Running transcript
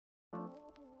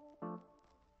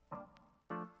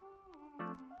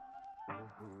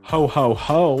Ho, ho,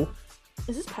 ho.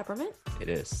 Is this peppermint? It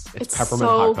is. It's peppermint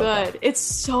so hot cocoa. good. It's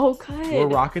so good. We're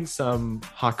rocking some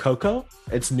hot cocoa.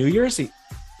 It's New Year's Eve.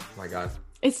 Oh my God.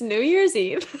 It's New Year's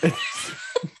Eve.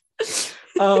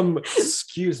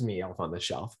 Excuse me, Elf on the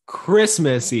Shelf.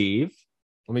 Christmas Eve.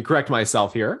 Let me correct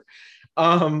myself here.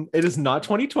 It is not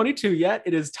 2022 yet.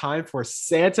 It is time for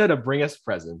Santa to bring us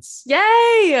presents.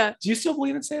 Yay! Do you still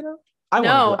believe in Santa?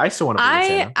 No. I still want to believe in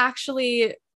Santa. I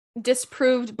actually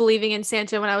disproved believing in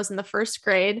Santa when I was in the first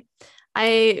grade.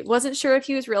 I wasn't sure if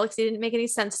he was real because he didn't make any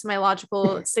sense to my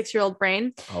logical 6-year-old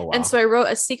brain. Oh, wow. And so I wrote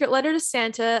a secret letter to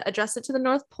Santa, addressed it to the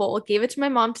North Pole, gave it to my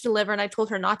mom to deliver, and I told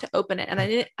her not to open it. And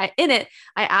I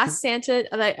asked Santa,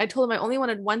 I told him I only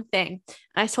wanted one thing.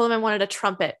 And I told him I wanted a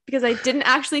trumpet because I didn't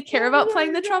actually care about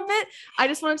playing the trumpet. I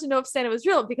just wanted to know if Santa was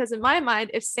real, because in my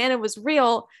mind, if Santa was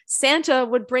real, Santa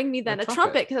would bring me then a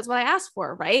trumpet because that's what I asked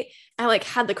for, right? I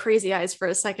had the crazy eyes for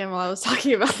a second while I was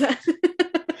talking about that.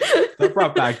 That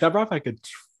brought back a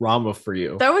trauma for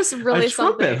you. That was really a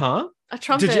trumpet, something. huh? A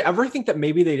trumpet. Did you ever think that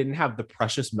maybe they didn't have the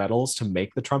precious metals to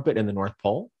make the trumpet in the North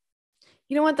Pole?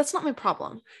 You know what? That's not my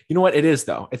problem. You know what? It is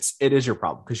though. It is your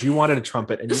problem because you wanted a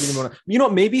trumpet and you didn't want to. You know,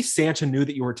 maybe Santa knew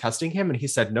that you were testing him and he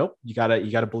said, "Nope, you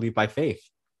gotta believe by faith."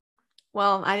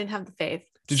 Well, I didn't have the faith.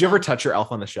 Did you ever touch your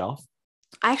elf on the shelf?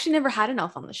 I actually never had an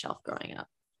elf on the shelf growing up.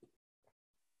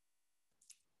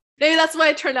 Maybe that's why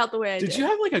it turned out the way I did. Did you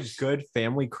have like a good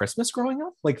family Christmas growing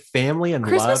up? Like family and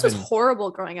Christmas love was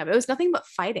horrible growing up. It was nothing but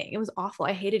fighting. It was awful.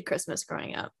 I hated Christmas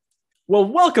growing up. Well,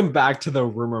 welcome back to the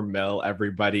Rumor Mill,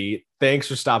 everybody. Thanks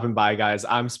for stopping by, guys.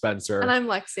 I'm Spencer. And I'm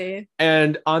Lexi.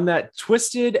 And on that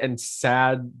twisted and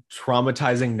sad,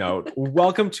 traumatizing note,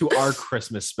 welcome to our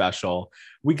Christmas special.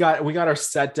 We got our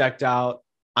set decked out.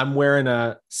 I'm wearing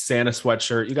a Santa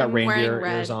sweatshirt. You got I'm reindeer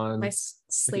ears on. My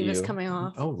sleeve is coming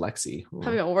off. Oh, Lexi.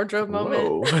 Having a wardrobe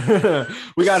moment.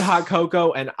 We got hot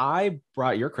cocoa, and I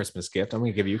brought your Christmas gift. I'm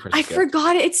going to give you a Christmas gift. I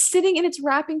forgot it. It's sitting in its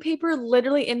wrapping paper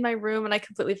literally in my room, and I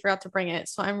completely forgot to bring it.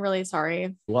 So I'm really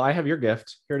sorry. Well, I have your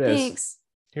gift. Here it is. Thanks.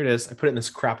 Here it is. I put it in this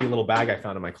crappy little bag I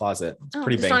found in my closet. It's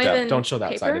pretty banged up. Don't show that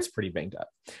paper? side. It's pretty banged up.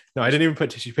 No, I didn't even put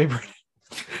tissue paper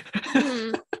in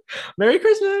it. Merry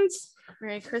Christmas.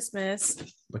 Merry Christmas.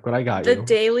 Look what I got you. The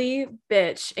Daily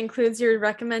Bitch includes your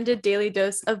recommended daily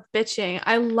dose of bitching.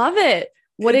 I love it.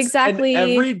 It's exactly? An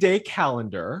everyday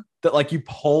calendar that like you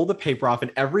pull the paper off,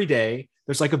 and every day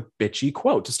there's like a bitchy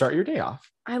quote to start your day off.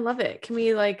 I love it. Can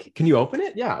we Can you open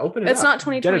it? Yeah, open it. It's up. Not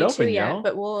 2022 Get it open, yet,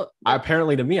 but we'll.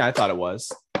 Apparently, to me, I thought it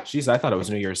was. Jeez, I thought it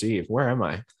was New Year's Eve. Where am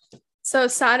I? So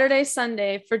Saturday,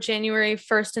 Sunday for January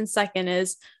 1st and 2nd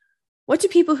is, what do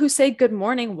people who say good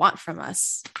morning want from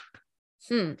us?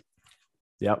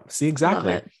 Yep. See,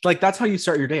 exactly. Like that's how you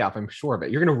start your day off. I'm sure of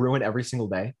it. You're going to ruin every single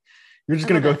day. You're just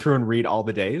going to go through and read all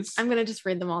the days. I'm going to just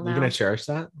read them all now. You're going to cherish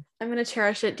that? I'm going to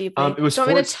cherish it deeply. It was Do you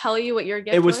want me to tell you what your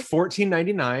gift was? It was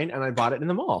 $14.99 and I bought it in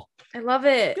the mall. I love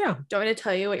it. Yeah. Do you want me to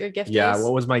tell you what your gift is? Yeah.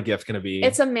 What was my gift going to be?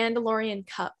 It's a Mandalorian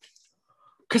cup.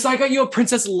 Because I got you a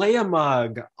Princess Leia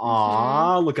mug.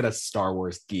 Aw, Look at us Star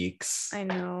Wars geeks. I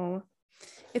know.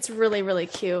 It's really, really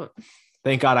cute.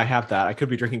 Thank God I have that. I could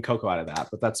be drinking cocoa out of that,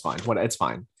 but that's fine. It's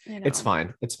fine. It's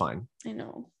fine. It's fine. I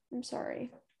know. I'm sorry.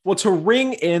 Well, to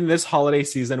ring in this holiday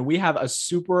season, we have a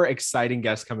super exciting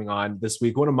guest coming on this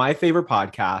week. One of my favorite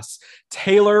podcasts,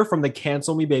 Taylor from the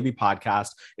Cancel Me Baby podcast,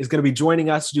 is going to be joining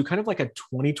us to do kind of like a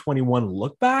 2021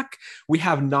 look back. We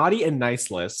have naughty and nice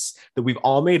lists that we've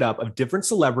all made up of different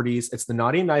celebrities. It's the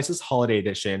Naughty and Nicest Holiday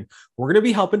Edition. We're going to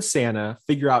be helping Santa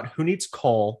figure out who needs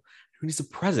coal, who needs a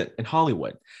present in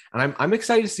Hollywood. And I'm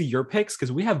excited to see your picks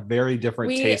because we have very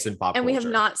different tastes in pop culture. And we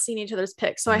have not seen each other's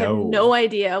picks. So I have no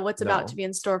idea what's about to be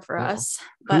in store for us.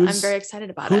 But I'm very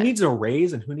excited about it. Who needs a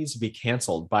raise and who needs to be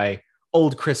canceled by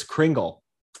old Kris Kringle?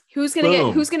 Who's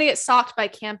gonna get socked by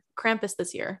Krampus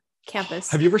this year?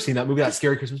 Campus. Have you ever seen that movie, that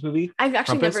scary Christmas movie? I've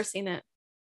actually never seen it.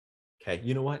 Okay,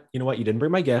 you know what? You didn't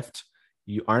bring my gift.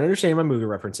 You aren't understanding my movie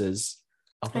references.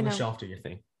 Up on the shelf, do your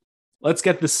thing. Let's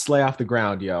get this sleigh off the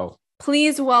ground, yo.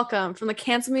 Please welcome from the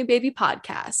Cancel Me Baby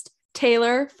podcast,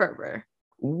 Taylor Ferber.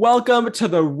 Welcome to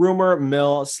the Rumor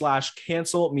Mill /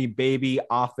 Cancel Me Baby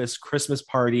office Christmas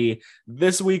party.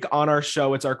 This week on our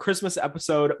show, it's our Christmas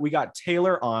episode. We got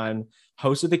Taylor on,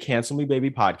 host of the Cancel Me Baby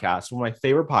podcast, one of my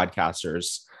favorite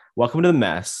podcasters. Welcome to the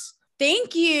mess.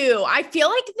 Thank you. I feel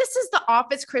like this is the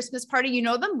Office Christmas party. You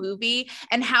know, the movie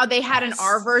and how they had an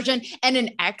R version and an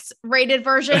X-rated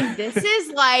version. This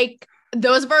is like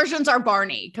those versions are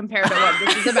Barney compared to what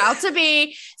this is about to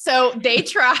be. So they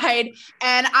tried,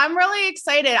 and I'm really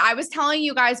excited. I was telling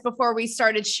you guys before we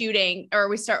started shooting, or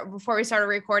before we started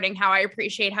recording, how I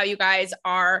appreciate how you guys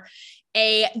are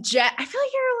I feel like you're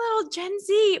a little Gen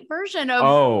Z version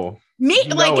of me.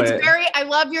 Like I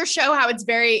love your show, how it's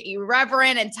very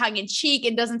irreverent and tongue in cheek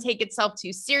and doesn't take itself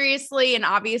too seriously. And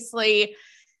obviously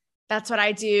that's what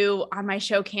I do on my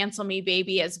show, Cancel Me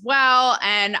Baby, as well.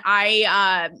 And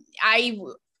I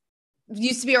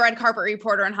used to be a red carpet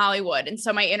reporter in Hollywood. And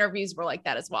so my interviews were like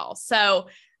that as well. So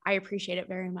I appreciate it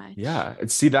very much. Yeah. And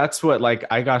see, that's what, like,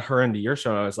 I got her into your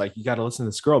show. And I was like, you got to listen to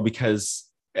this girl, because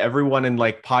everyone in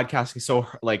like podcasting is so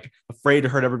like afraid to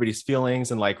hurt everybody's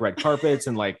feelings, and like red carpets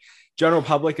and like general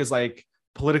public is like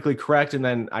politically correct. And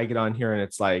then I get on here and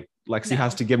it's like, Lexi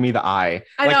has to give me the eye.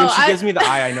 Like when she gives me the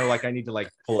eye, I know like I need to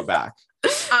like pull it back.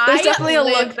 There's definitely a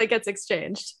look that gets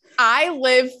exchanged. I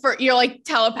live for, you're like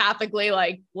telepathically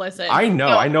like, listen. I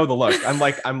know the look. I'm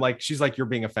like, she's like, you're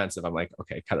being offensive. I'm like,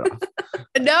 okay, cut it off.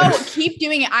 No, keep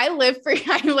doing it. I live for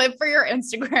your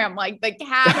Instagram, like the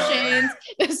captions,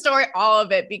 the story, all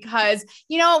of it, because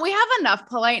we have enough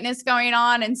politeness going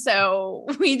on. And so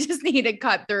we just need to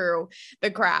cut through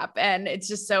the crap, and it's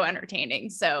just so entertaining.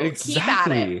 So keep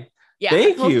at it. Yeah.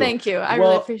 Thank you. I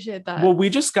really appreciate that. Well, we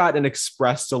just got an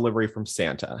express delivery from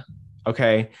Santa.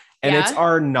 Okay. And it's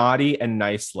our naughty and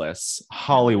nice list,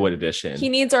 Hollywood edition. He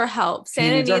needs our help.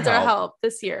 Santa needs our help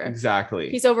this year. Exactly.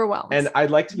 He's overwhelmed. And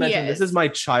I'd like to mention, this is my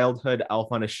childhood elf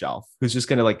on a shelf, who's just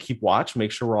going to like keep watch,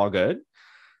 make sure we're all good.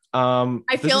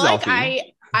 I feel like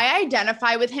I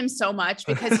identify with him so much,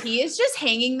 because he is just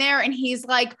hanging there and he's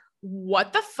like,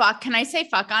 what the fuck? Can I say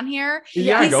fuck on here?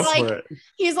 Yeah, he's go like, for it.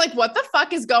 He's like, what the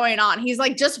fuck is going on? He's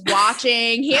like just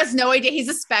watching. He has no idea. He's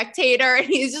a spectator and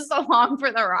he's just along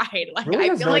for the ride. Like, really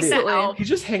I feel like that. He's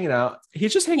just hanging out.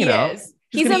 He's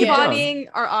embodying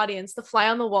our audience, the fly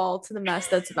on the wall to the mess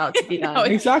that's about to be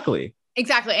done.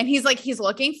 Exactly. And he's like, he's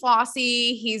looking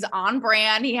flossy. He's on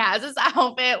brand. He has his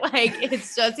outfit. Like,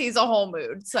 it's just, he's a whole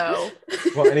mood. So,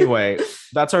 well, anyway,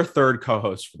 that's our third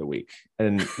co-host for the week.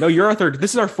 And no, you're our third.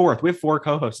 This is our fourth. We have 4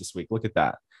 co-hosts this week. Look at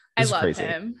that. I love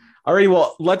him. Alrighty.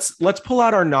 Well, let's pull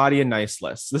out our naughty and nice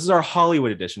list. This is our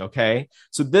Hollywood edition. Okay.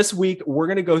 So this week we're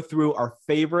going to go through our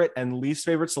favorite and least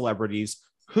favorite celebrities.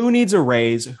 Who needs a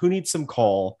raise? Who needs some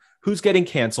coal? Who's getting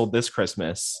canceled this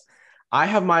Christmas? I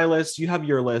have my list. You have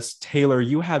your list. Taylor,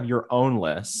 you have your own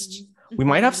list. We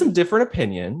might have some different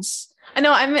opinions. I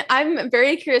know. I'm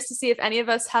very curious to see if any of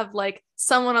us have like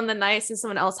someone on the nice and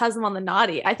someone else has them on the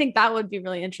naughty. I think that would be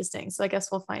really interesting. So I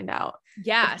guess we'll find out.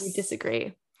 Yes. If we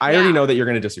disagree. I already know that you're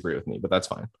going to disagree with me, but that's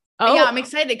fine. Oh yeah, I'm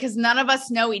excited because none of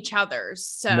us know each other.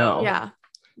 So yeah.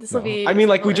 This will be. I mean,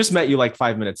 like we just met you like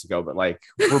 5 minutes ago, but like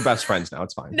we're best friends now.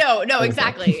 It's fine. No,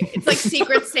 exactly. It's like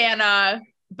Secret Santa,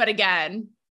 but again.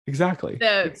 Exactly.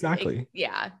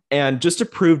 Yeah. And just to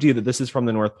prove to you that this is from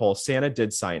the North Pole, Santa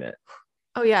did sign it.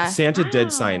 Oh yeah. Santa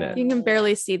did sign it. You can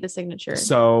barely see the signature.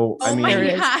 So I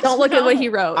mean, don't look at what he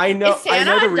wrote. I know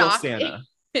the real Santa.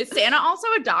 Is Santa also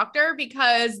a doctor?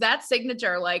 Because that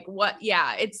signature, like what? Yeah,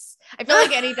 I feel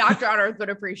like any doctor on earth would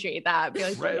appreciate that. Be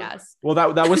like, right. Yes. Well,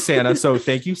 that was Santa. So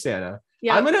thank you, Santa.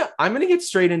 Yeah. I'm gonna get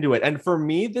straight into it. And for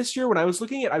me this year, when I was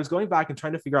going back and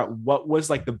trying to figure out what was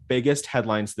like the biggest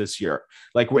headlines this year.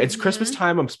 Like it's Christmas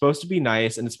time. I'm supposed to be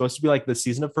nice, and it's supposed to be like the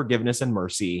season of forgiveness and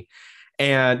mercy.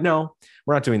 And no,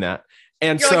 we're not doing that.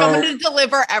 And you're so like, I'm going to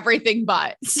deliver everything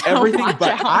but. So everything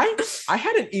but. I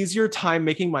had an easier time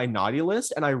making my naughty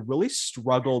list, and I really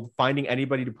struggled finding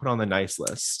anybody to put on the nice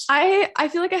list. I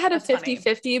feel like I had a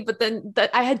 50-50, but then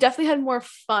I had definitely had more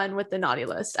fun with the naughty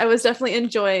list. I was definitely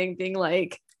enjoying being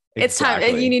like, it's time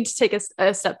and you need to take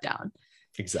a step down.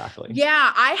 Exactly.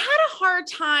 Yeah, I had a hard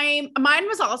time. Mine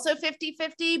was also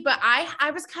 50-50, but I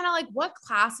was kind of like, what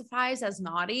classifies as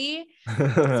naughty?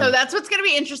 So that's what's going to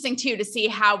be interesting too, to see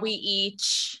how we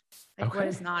each, like what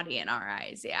is naughty in our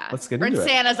eyes. Yeah. Let's get into it.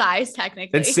 Santa's eyes,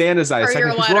 technically. In Santa's eyes. For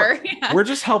your letter. We're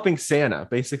just helping Santa.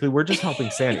 Basically, we're just helping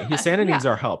Santa. Santa needs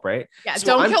our help, right? Yeah.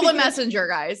 So don't kill the messenger,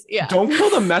 guys. Yeah. Don't kill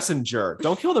the messenger.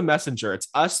 Don't kill the messenger. It's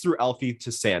us through Elfie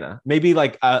to Santa. Maybe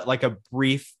like a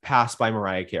brief pass by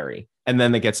Mariah Carey. And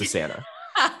then it gets to Santa.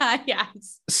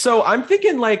 Yes. So I'm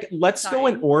thinking like, let's go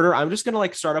in order. I'm just going to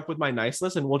like start up with my nice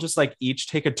list, and we'll just like each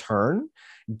take a turn,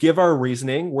 give our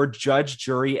reasoning. We're judge,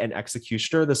 jury, and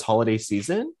executioner this holiday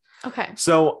season. Okay.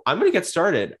 So I'm going to get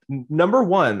started. Number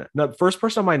one, the first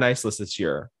person on my nice list this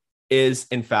year is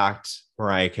in fact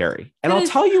Mariah Carey. And I'll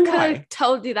tell you why. I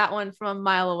told you that one from a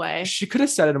mile away. She could have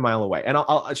said it a mile away, and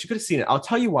she could have seen it. I'll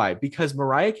tell you why. Because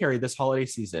Mariah Carey this holiday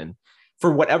season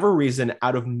for whatever reason,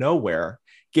 out of nowhere,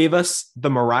 gave us the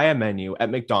Mariah menu at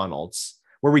McDonald's,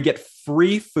 where we get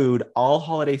free food all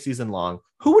holiday season long.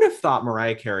 Who would have thought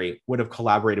Mariah Carey would have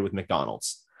collaborated with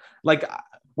McDonald's? Like,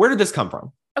 where did this come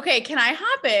from? Okay, can I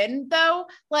hop in though?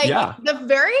 Like the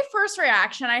very first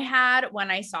reaction I had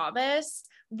when I saw this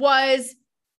was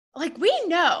like, we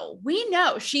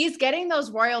know she's getting those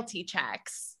royalty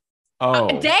checks.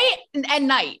 Day and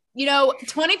night,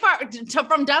 24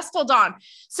 from dusk till dawn.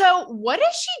 So what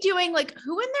is she doing? Like,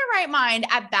 who in their right mind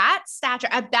at that stature,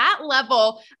 at that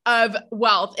level of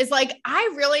wealth is like,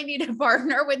 I really need to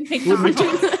partner with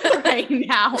McDonald's right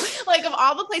now. Like, of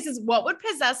all the places, what would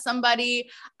possess somebody?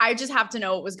 I just have to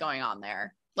know what was going on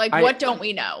there. Like, what don't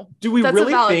we know? Do we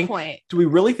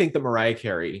really think that Mariah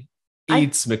Carey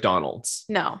eats McDonald's?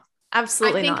 No,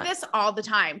 absolutely not. I think this all the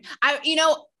time.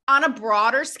 On a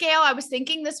broader scale, I was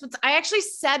thinking I actually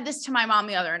said this to my mom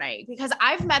the other night, because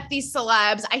I've met these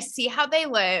celebs. I see how they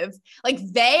live. Like,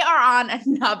 they are on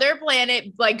another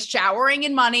planet, like showering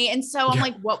in money. And so I'm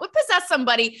like, what would possess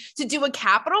somebody to do a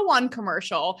Capital One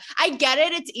commercial? I get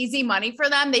it. It's easy money for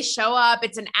them. They show up,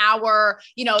 it's an hour,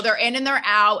 they're in and they're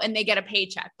out and they get a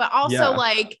paycheck. But also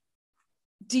like,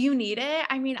 do you need it?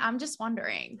 I mean, I'm just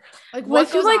wondering, like, what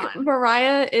I feel like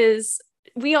Mariah is,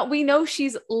 we know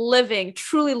she's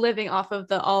truly living off of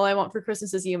the "all I want for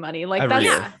Christmas is you" money. Like, every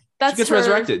year. She gets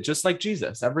resurrected just like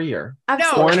Jesus every year.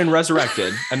 Absolutely. Born and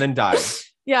resurrected and then died.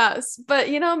 Yes, but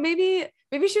maybe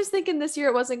she was thinking this year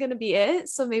it wasn't going to be it,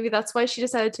 so maybe that's why she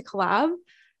decided to collab.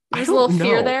 There's a little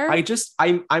fear there.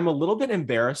 I'm a little bit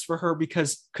embarrassed for her,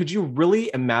 because could you really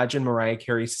imagine Mariah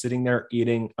Carey sitting there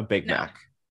eating a Big Mac?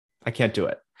 I can't do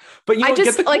it. But get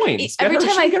the coins. Every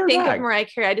time I think of Mariah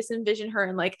Carey, I just envision her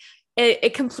in like a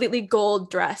completely gold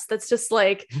dress that's just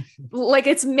like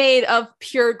it's made of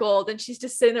pure gold, and she's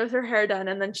just sitting there with her hair done,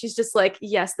 and then she's just like,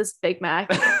 yes, this Big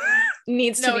Mac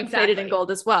needs to be plated in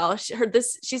gold as well.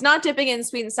 She's not dipping it in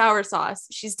sweet and sour sauce,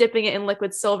 she's dipping it in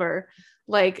liquid silver.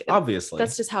 Like, obviously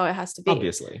that's just how it has to be.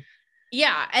 Obviously.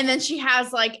 Yeah. And then she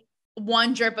has like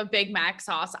one drip of Big Mac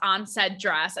sauce on said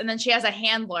dress, and then she has a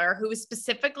handler who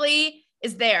specifically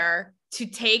is there to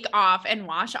take off and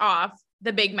wash off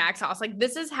the Big Mac sauce. Like,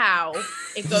 this is how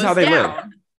it goes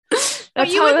down.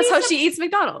 That's how she eats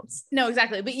McDonald's. No,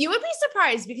 exactly. But you would be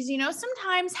surprised, because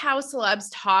sometimes how celebs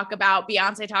talk about,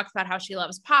 Beyonce talks about how she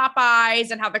loves Popeyes,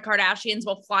 and how the Kardashians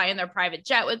will fly in their private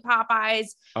jet with Popeyes,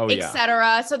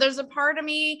 etc. So there's a part of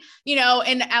me, in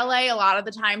LA, a lot of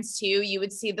the times too, you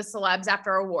would see the celebs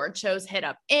after award shows hit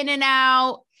up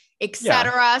In-N-Out,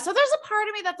 etc. So there's a part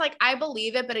of me that's like, I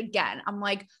believe it. But again, I'm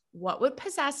like, what would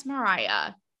possess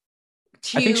Mariah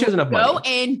to I think she has enough go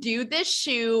money. and do this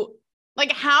shoot?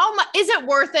 Like, how much is it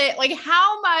worth it? Like,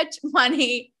 how much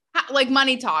money? Like,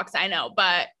 money talks, I know,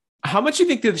 but how much do you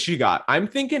think that she got? I'm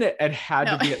thinking it had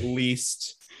to be at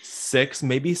least 6,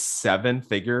 maybe 7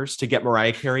 figures to get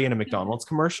Mariah Carey in a McDonald's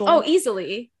commercial. Oh,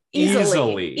 easily.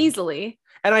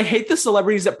 And I hate the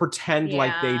celebrities that pretend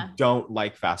like they don't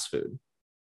like fast food.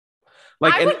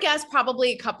 Like, I would guess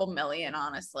probably a couple million,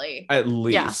 honestly. At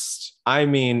least. I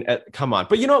mean, come on.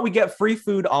 But you know what? We get free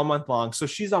food all month long. So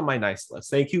she's on my nice list.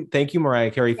 Thank you,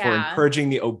 Mariah Carey, for encouraging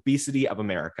the obesity of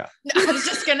America. I was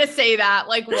just going to say that.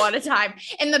 Like, what a time.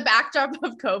 In the backdrop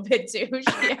of COVID, too.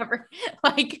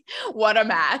 What a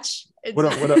match.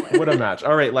 What a match.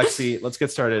 All right, Lexi, let's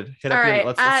get started.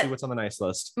 Let's see what's on the nice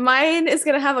list. Mine is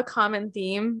going to have a common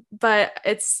theme, but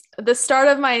it's the start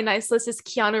of my nice list is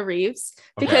Keanu Reeves,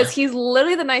 because he's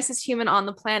literally the nicest human on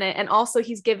the planet. And also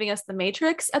he's giving us The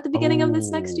Matrix at the beginning of this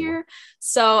next year.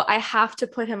 So I have to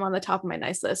put him on the top of my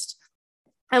nice list.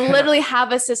 I literally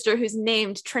have a sister who's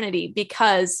named Trinity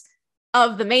because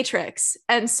of The Matrix.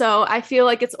 And so I feel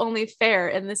like it's only fair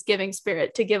in this giving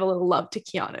spirit to give a little love to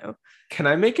Keanu. Can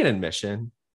I make an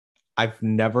admission? I've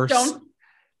never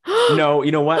No,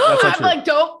 you know what? That's not true. I'm like,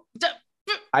 don't.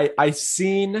 I've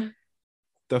seen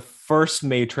the first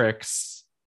Matrix,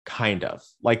 kind of,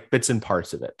 like bits and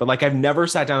parts of it, but like I've never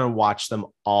sat down and watched them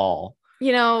all.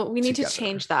 We need to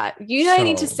change that. You and I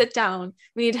need to sit down.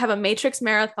 We need to have a Matrix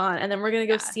marathon, and then we're going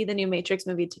to go see the new Matrix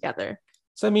movie together.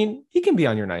 So, I mean, he can be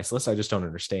on your nice list. I just don't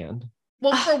understand.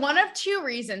 Well, for one of two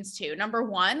reasons too. Number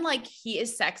one, like, he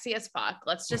is sexy as fuck.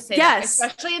 Let's just say that,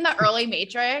 especially in the early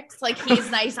Matrix, like,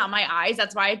 he's nice on my eyes.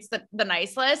 That's why it's the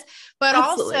nice list. But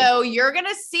also you're going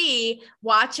to see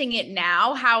watching it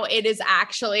now, how it is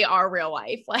actually our real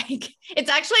life. Like, it's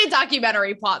actually a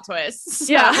documentary plot twist.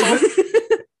 So. Yeah.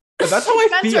 That's how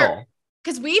I feel.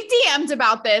 Because we've DM'd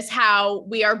about this, how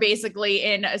we are basically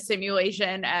in a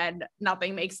simulation and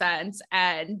nothing makes sense.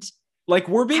 And Like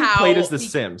we're being How played as the we-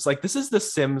 Sims. Like this is the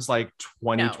Sims like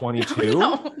 2022.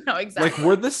 No, exactly. Like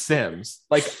we're the Sims.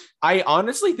 Like I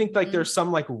honestly think like there's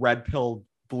some like red pill,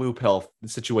 blue pill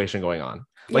situation going on.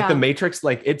 Like the Matrix,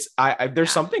 like it's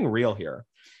there's something real here.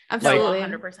 Absolutely.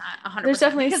 Like 100%. There's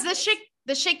definitely because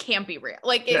this shit can't be real.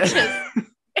 Like it just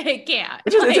it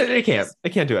can't. It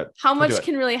can't do it. How much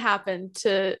can really happen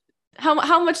to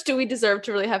how much do we deserve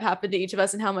to really have happened to each of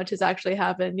us, and how much has actually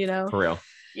happened, you know? For real.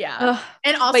 Yeah.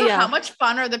 And also how much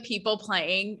fun are the people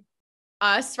playing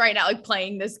us right now, like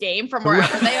playing this game from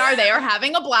wherever they are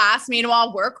having a blast.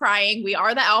 Meanwhile, we're crying. We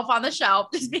are the elf on the shelf,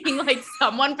 just being like,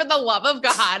 someone for the love of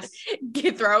God,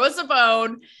 throw us a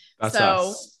bone. That's so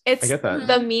us. It's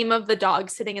the meme of the dog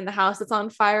sitting in the house that's on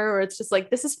fire, or it's just like,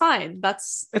 this is fine.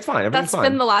 It's fine. That's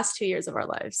been the last 2 years of our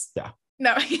lives. Yeah.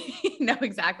 No, no,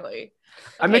 exactly.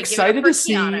 Okay, I'm excited to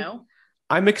see.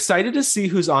 I'm excited to see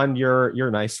who's on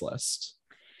your nice list.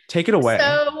 Take it away.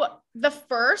 So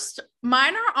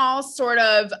mine are all sort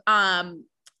of, on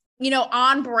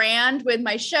brand with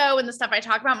my show and the stuff I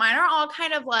talk about. Mine are all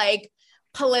kind of like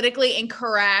politically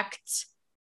incorrect,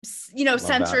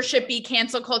 censorship-y,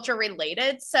 cancel culture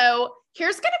related. So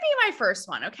here's going to be my first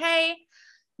one. Okay.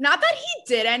 Not that he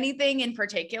did anything in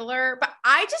particular, but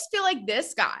I just feel like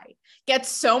this guy gets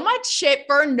so much shit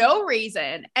for no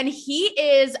reason. And he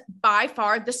is by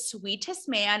far the sweetest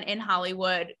man in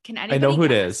Hollywood. Can anybody I know who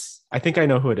guess? it is. I think I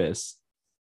know who it is.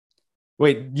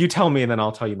 Wait, you tell me and then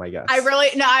I'll tell you my guess.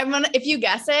 If you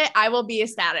guess it, I will be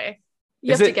ecstatic.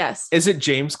 You have to guess. Is it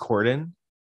James Corden?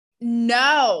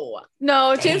 No,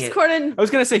 James Corden. I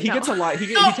was going to say he gets a lot.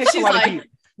 He takes a lot of heat.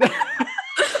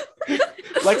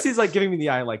 Lexi's like giving me the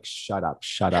eye, like, shut up.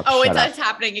 Oh, it's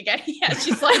happening again. Yeah,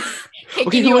 she's like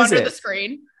kicking you under the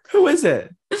screen. Who is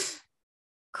it?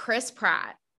 Chris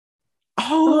Pratt.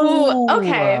 Oh,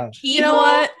 okay. You know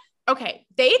what? Okay,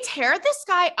 they tear this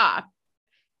guy up.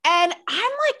 And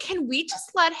I'm like, can we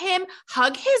just let him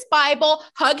hug his Bible,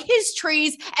 hug his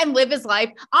trees, and live his life?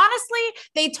 Honestly,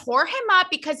 they tore him up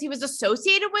because he was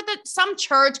associated with some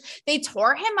church. They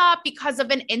tore him up because of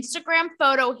an Instagram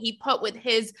photo he put with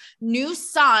his new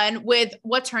son with,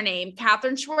 what's her name?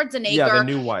 Catherine Schwarzenegger. Yeah, the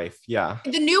new wife. Yeah.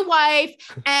 The new wife,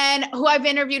 and who I've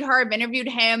interviewed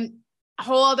him.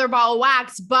 Whole other ball of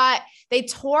wax, but they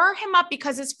tore him up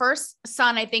because his first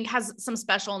son, I think, has some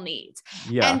special needs.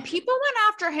 Yeah. And people went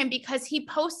after him because he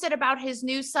posted about his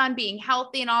new son being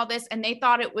healthy and all this, and they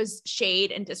thought it was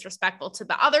shade and disrespectful to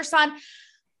the other son.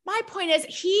 My point is,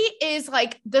 he is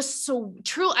like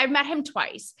I've met him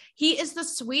twice. He is the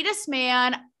sweetest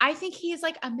man. I think he's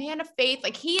like a man of faith.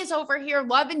 Like he is over here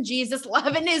loving Jesus,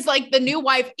 loving his like the new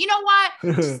wife. You know what?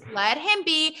 Just let him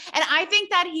be. And I think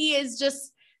that he is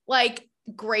just like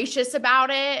gracious about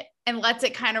it and lets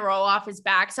it kind of roll off his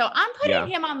back. So I'm putting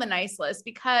him on the nice list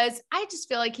because I just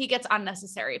feel like he gets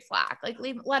unnecessary flack. Like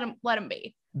let him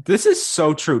be. This is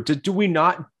so true.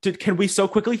 Can we so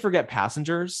quickly forget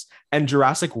Passengers and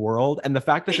Jurassic World and the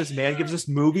fact that this man gives us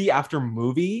movie after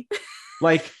movie?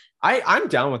 Like I'm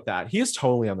down with that. He is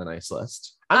totally on the nice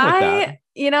list. I'm with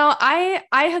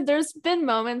that. There's been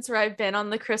moments where I've been on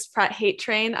the Chris Pratt hate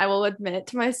train. I will admit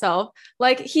to myself,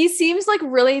 like he seems like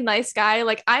really nice guy.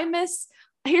 Like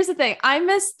here's the thing. I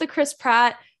miss the Chris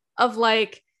Pratt of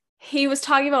like, he was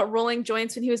talking about rolling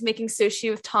joints when he was making sushi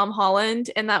with Tom Holland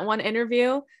in that one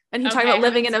interview. And he talked about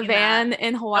living in a van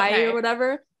in Hawaii or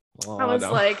whatever. Oh, I was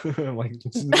like, I'm like,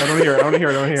 I don't want to hear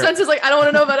it. Spencer's like, I don't want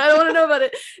to know about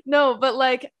it. No, but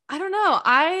like, I don't know.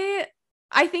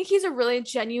 I think he's a really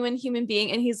genuine human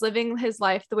being and he's living his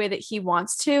life the way that he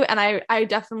wants to. And I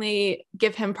definitely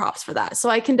give him props for that. So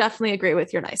I can definitely agree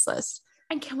with your nice list.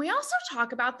 And can we also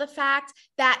talk about the fact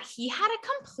that he had a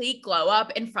complete glow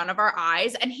up in front of our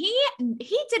eyes and he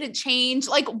didn't change?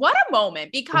 Like what a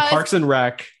moment, because from Parks and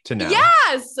Rec to now.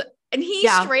 Yes. And he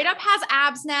straight up has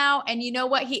abs now. And you know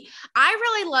what? I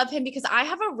really love him because I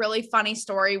have a really funny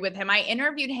story with him. I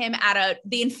interviewed him at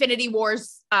the Infinity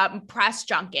Wars press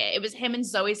junket. It was him and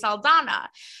Zoe Saldana.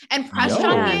 And press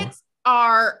junkets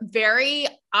are very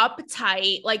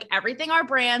uptight. Like everything our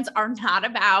brands are not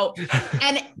about.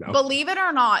 And believe it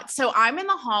or not, so I'm in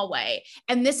the hallway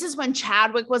and this is when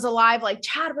Chadwick was alive. Like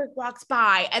Chadwick walks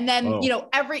by and then,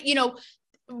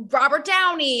 Robert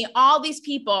Downey, all these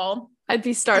people. I'd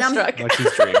be starstruck.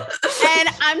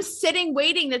 And I'm sitting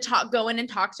waiting to go in and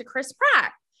talk to Chris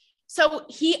Pratt. So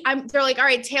they're like, all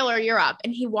right, Taylor, you're up.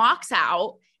 And he walks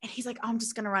out and he's like, I'm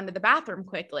just going to run to the bathroom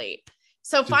quickly.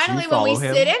 So finally, when we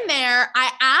sit in there,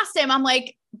 I asked him, I'm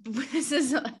like, this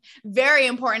is very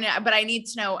important, but I need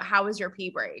to know, how was your pee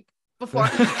break before?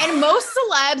 And most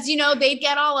celebs, they'd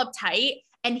get all uptight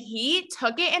and he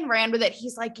took it and ran with it.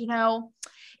 He's like,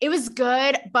 It was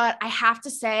good, but I have to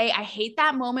say, I hate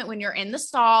that moment when you're in the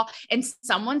stall and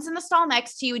someone's in the stall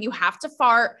next to you and you have to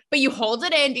fart, but you hold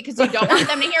it in because you don't want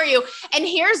them to hear you. And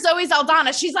here's Zoe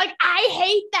Saldana. She's like, I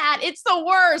hate that. It's the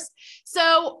worst.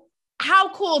 So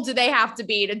how cool do they have to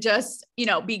be to just,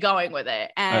 be going with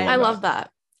it? And I love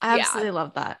that. I absolutely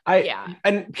love that.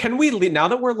 And can we leave now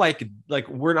that we're like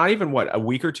we're not even a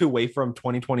week or two away from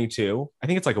 2022? I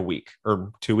think it's like a week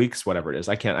or 2 weeks, whatever it is.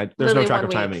 There's Literally no track of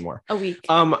time week. anymore. A week.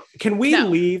 Can we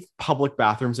leave public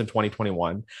bathrooms in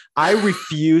 2021? I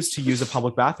refuse to use a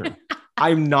public bathroom.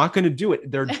 I'm not going to do it.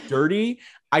 They're dirty.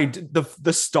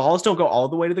 The stalls don't go all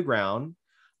the way to the ground.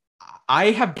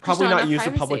 I have probably not used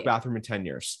a public bathroom in 10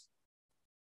 years.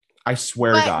 I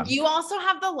swear to God. You also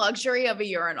have the luxury of a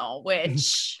urinal,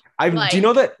 which do you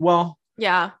know that? Well,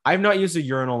 yeah, I've not used a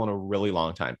urinal in a really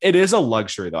long time. It is a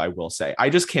luxury though. I will say,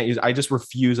 I just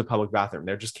refuse a public bathroom.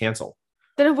 They're just canceled.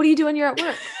 Then what do you do when you're at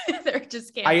work? They're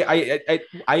just canceled.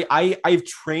 I've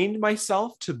trained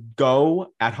myself to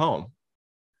go at home.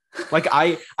 Like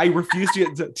I refuse to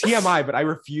TMI, but I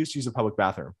refuse to use a public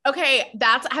bathroom. Okay.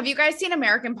 Have you guys seen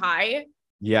American Pie?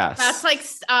 Yes. That's like,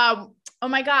 oh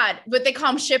my God, but they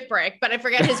call him Shipwreck, but I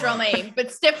forget his real name. But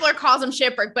Stifler calls him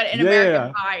Shipwreck, but in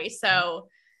American Pie. So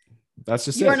that's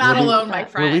just you're not alone, my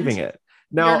friend. We're leaving it.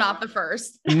 No, you're not the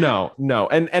first. No.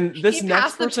 And this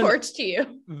next person, the torch to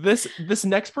you. This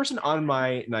next person on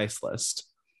my nice list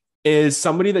is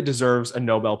somebody that deserves a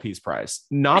Nobel Peace Prize,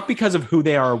 not because of who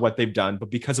they are or what they've done,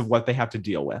 but because of what they have to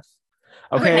deal with.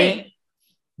 Okay.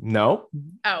 No.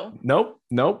 Oh.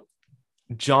 Nope.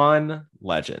 John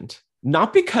Legend.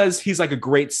 Not because he's like a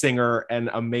great singer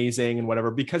and amazing and whatever,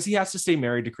 because he has to stay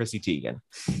married to Chrissy Teigen.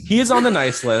 He is on the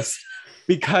nice list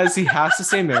because he has to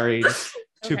stay married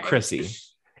to Chrissy.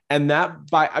 And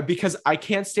because I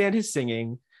can't stand his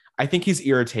singing. I think he's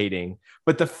irritating.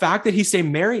 But the fact that he stayed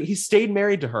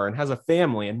married to her and has a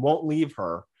family and won't leave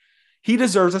her, he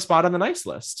deserves a spot on the nice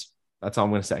list. That's all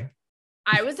I'm going to say.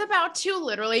 I was about to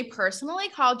literally personally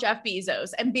call Jeff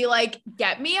Bezos and be like,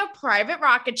 get me a private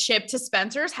rocket ship to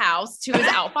Spencer's house to his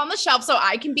Elf on the Shelf so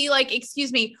I can be like,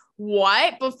 excuse me,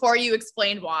 what? Before you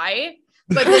explained why.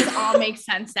 But this all makes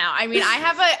sense now. I mean, I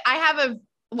have a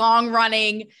long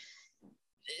running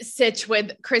sitch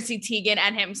with Chrissy Teigen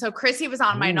and him. So Chrissy was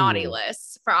on my naughty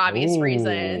list for obvious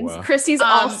reasons. Chrissy's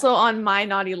also on my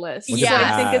naughty list. Yeah,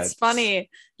 I think it's funny.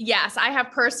 Yes, I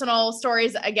have personal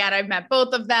stories. Again, I've met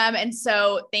both of them. And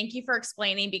so thank you for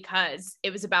explaining because it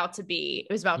was about to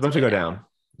go down.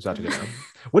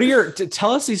 What are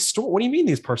tell us these stories. What do you mean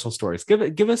these personal stories?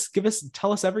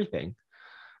 Tell us everything.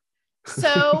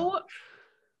 So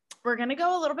we're going to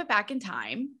go a little bit back in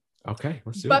time. Okay,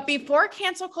 let's do it. But before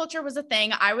cancel culture was a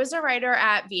thing, I was a writer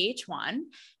at VH1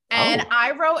 and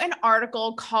I wrote an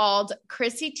article called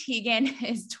Chrissy Teigen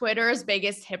is Twitter's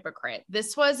biggest hypocrite.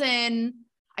 This was in,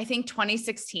 I think,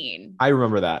 2016. I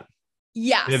remember that.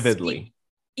 Yes. Vividly.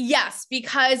 Yes,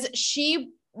 because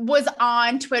she was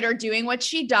on Twitter doing what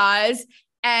she does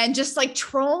and just like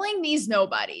trolling these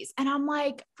nobodies. And I'm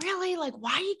like, really? Like,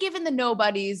 why are you giving the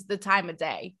nobodies the time of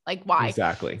day? Like, why?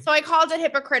 Exactly. So I called it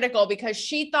hypocritical because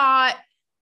she thought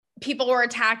people were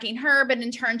attacking her, but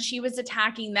in turn she was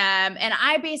attacking them. And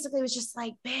I basically was just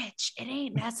like, bitch, it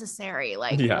ain't necessary.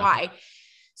 Like, why?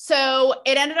 So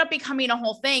it ended up becoming a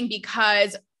whole thing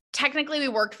because technically we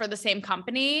worked for the same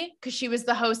company because she was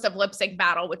the host of Lip Sync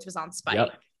Battle, which was on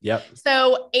Spike. Yep.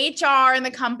 So HR and the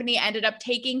company ended up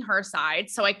taking her side.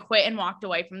 So I quit and walked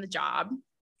away from the job.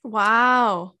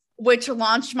 Wow. Which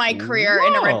launched my career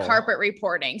in red carpet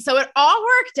reporting. So it all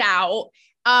worked out.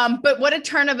 But what a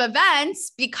turn of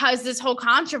events because this whole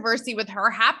controversy with her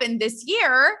happened this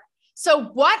year. So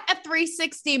what a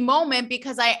 360 moment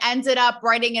because I ended up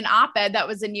writing an op-ed that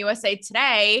was in USA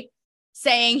Today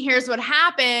saying, here's what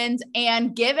happened.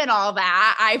 And given all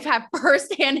that, I've had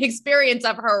firsthand experience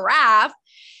of her wrath.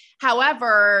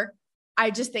 However,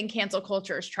 I just think cancel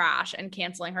culture is trash and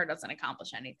canceling her doesn't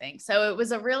accomplish anything. So it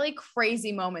was a really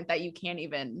crazy moment that you can't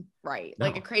even write,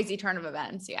 like a crazy turn of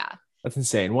events. Yeah. That's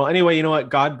insane. Well, anyway, you know what?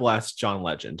 God bless John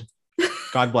Legend.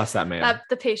 God bless that man.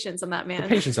 The patience of that man. The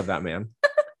patience of that man.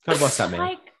 God bless that man.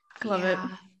 Like, love it.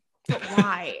 But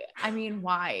why? I mean,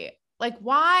 why? Like,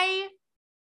 why?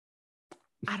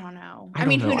 I don't know. I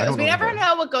mean, who knows? We never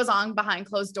know what goes on behind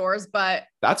closed doors, but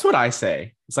that's what I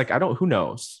say. It's like, who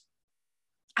knows?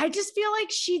 I just feel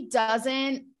like she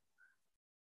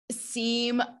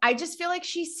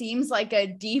seems like a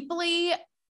deeply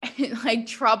like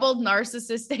troubled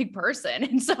narcissistic person.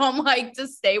 And so I'm like, to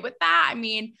stay with that. I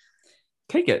mean,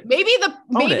 take it. Maybe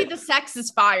the sex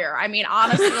is fire. I mean,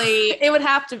 honestly, it would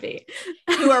have to be.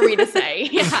 Who are we to say?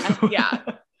 Yeah.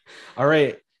 All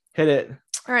right. Hit it.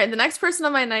 All right, the next person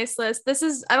on my nice list. This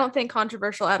is, I don't think,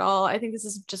 controversial at all. I think this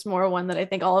is just more one that I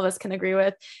think all of us can agree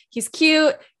with. He's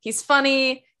cute. He's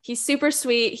funny. He's super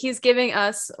sweet. He's giving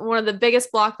us one of the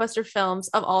biggest blockbuster films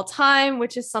of all time,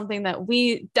 which is something that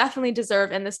we definitely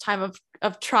deserve in this time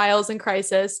of trials and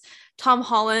crisis. Tom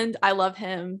Holland, I love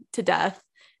him to death,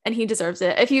 and he deserves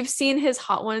it. If you've seen his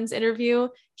Hot Ones interview,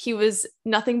 he was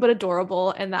nothing but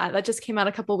adorable, and that just came out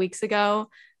a couple weeks ago.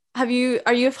 Are you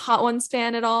a Hot Ones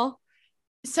fan at all?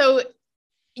 So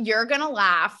you're gonna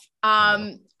laugh.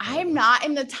 I'm not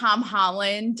in the Tom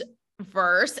Holland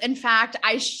verse. In fact,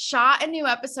 I shot a new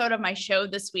episode of my show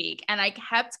this week, and I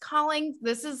kept calling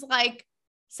this is like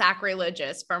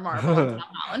sacrilegious for Marvel and Tom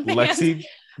Holland fans. Lexi,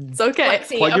 it's okay.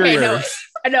 Lexi, okay,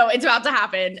 no, it's about to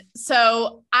happen.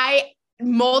 So I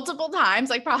multiple times,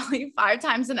 like probably 5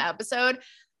 times an episode,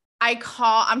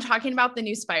 I'm talking about the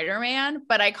new Spider-Man,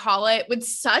 but I call it with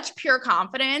such pure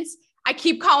confidence. I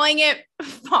keep calling it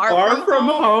Far From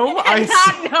Home.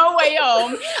 Not No Way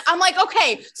Home. I'm like,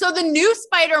 okay, so the new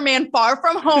Spider-Man Far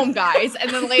From Home, guys.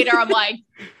 And then later I'm like,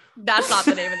 that's not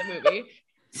the name of the movie.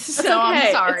 So okay.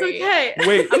 I'm sorry. It's okay.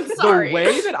 Wait, I'm sorry. The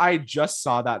way that I just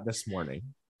saw that this morning,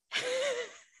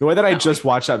 the way that I just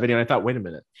watched that video, and I thought, wait a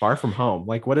minute, Far From Home,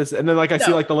 like what is it? And then like I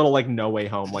see like the little like No Way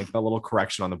Home, like the little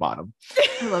correction on the bottom.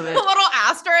 I love it. A little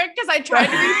asterisk because I tried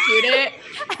to refute it,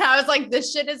 and I was like,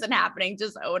 this shit isn't happening.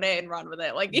 Just own it and run with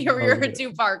it. Like you're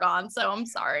too far gone. So I'm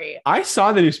sorry. I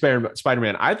saw the new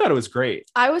Spider-Man. I thought it was great.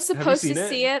 I was supposed to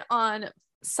see it on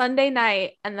Sunday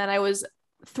night, and then I was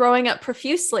throwing up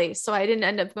profusely, so I didn't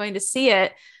end up going to see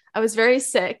it. I was very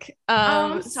sick.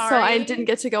 I'm sorry. So I didn't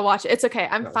get to go watch it. It's okay.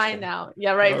 I'm fine now.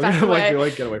 Yeah, right. Back away.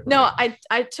 Get away from no, me.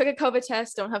 I took a COVID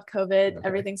test. Don't have COVID. Okay.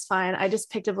 Everything's fine. I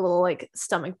just picked up a little like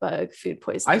stomach bug, food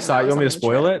poisoning. I saw it. You want me to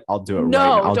spoil it? I'll do it no,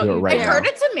 right now. I'll do it right I now. heard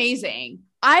it's amazing.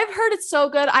 I've heard it's so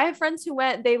good. I have friends who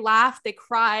went, they laughed, they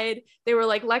cried. They were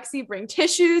like, Lexi, bring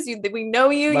tissues. We know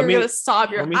you. You're going to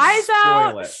sob your eyes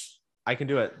out. I can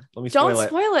do it. Let me spoil it. Don't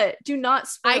spoil it. Do not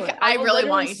spoil it. I really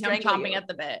want you to. I'm chomping at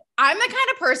the bit. I'm the kind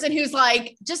of person who's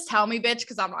like, just tell me, bitch,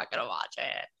 because I'm not going to watch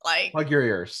it. Like, Plug your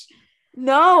ears.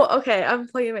 No. Okay. I'm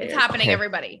plugging my ears. It's happening,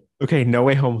 everybody. Okay. No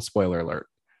Way Home spoiler alert.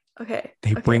 Okay.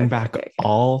 They bring back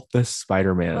all the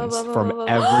Spider-Mans from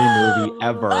every movie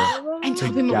ever. And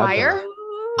Tobey Maguire?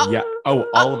 Yeah. Oh,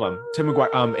 all of them. Tim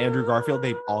McGuire, Andrew Garfield,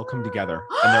 they all come together.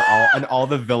 And all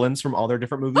the villains from all their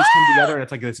different movies come together. And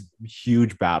it's like this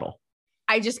huge battle.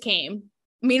 I just came.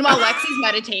 Meanwhile, Lexi's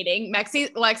meditating.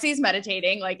 Lexi's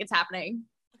meditating. Like it's happening.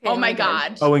 Okay, oh my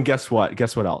God. Oh, and guess what?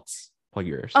 Guess what else? Plug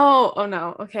your ears. Oh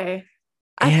no. Okay.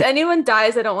 If anyone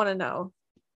dies, I don't want to know.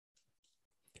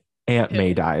 Aunt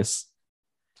May dies.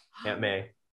 Aunt May.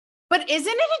 But isn't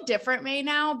it a different May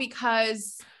now?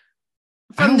 Because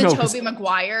from the Tobey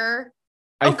Maguire.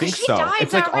 I think so. Died,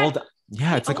 it's like all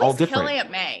it's like all different. Kill Aunt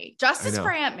May. Justice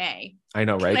for Aunt May. I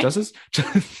know, right? Justice.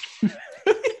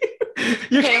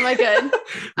 Okay, am I good?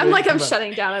 I'm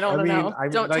shutting down. I don't want to know.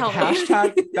 Don't like, tell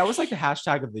me. That was like the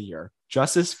hashtag of the year.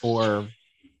 Justice for,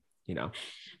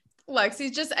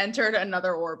 Lexi's just entered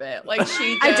another orbit. Like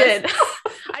I did.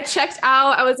 I checked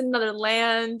out. I was in another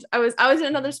land. I was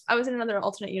in another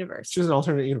alternate universe. She was an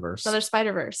alternate universe. Another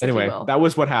Spider-Verse. Anyway, that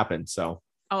was what happened. So.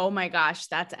 Oh my gosh,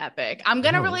 that's epic. I'm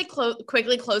going to really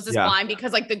quickly close this blind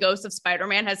because like the ghost of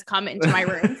Spider-Man has come into my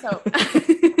room. So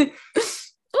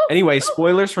anyway,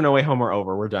 spoilers for No Way Home are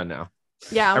over. We're done now.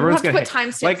 Yeah, everyone's gonna put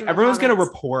timestamps. Like everyone's gonna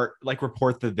report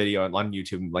the video on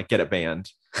YouTube and like get it banned.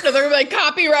 So they're like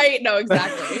copyright. No,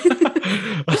 exactly.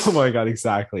 Oh my God,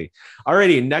 exactly.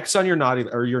 Alrighty, next on your naughty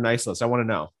or your nice list. I want to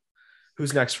know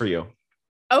who's next for you.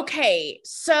 Okay,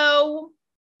 so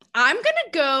I'm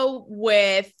gonna go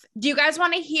with. Do you guys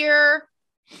want to hear?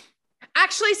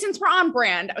 Actually, since we're on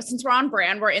brand,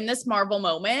 we're in this Marvel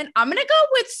moment. I'm going to go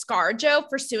with ScarJo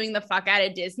for suing the fuck out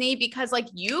of Disney because like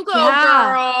you go,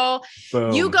 girl,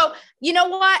 boom. You go, you know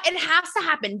what? It has to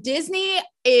happen.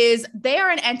 They are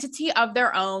an entity of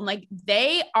their own. Like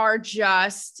they are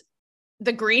just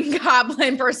the Green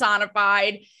Goblin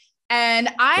personified. And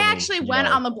I actually went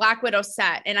on the Black Widow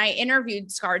set and I interviewed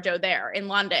ScarJo there in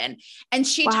London. And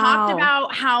she talked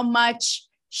about how much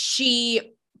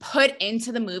she put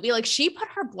into the movie. Like she put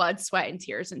her blood, sweat, and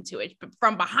tears into it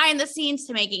from behind the scenes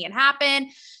to making it happen.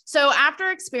 So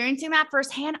after experiencing that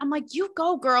firsthand, I'm like, you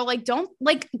go, girl. Like, don't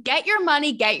like get your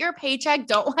money, get your paycheck.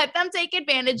 Don't let them take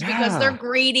advantage because they're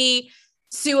greedy.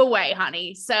 Sue away,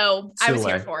 honey. So I was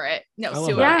here for it. No,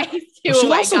 sue away. She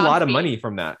lost a lot of money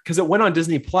from that because it went on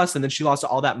Disney Plus and then she lost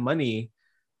all that money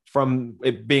from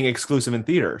it being exclusive in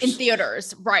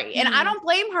theaters. Right. And I don't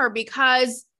blame her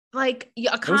because like a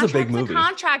It was a big contract's a movie.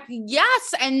 contract.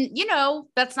 Yes. And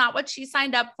that's not what she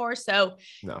signed up for. So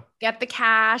No. get the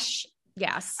cash.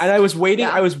 Yes. And I was waiting.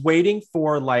 Yeah. I was waiting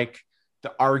for like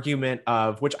the argument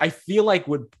of, which I feel like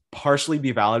would partially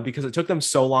be valid because it took them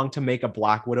so long to make a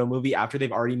Black Widow movie after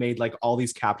they've already made like all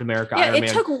these Captain America, Yeah, Iron it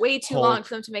Man, took way too Hulk. long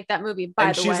for them to make that movie. By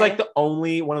and the she's way, like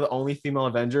one of the only female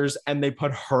Avengers, and they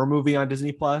put her movie on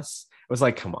Disney Plus. It was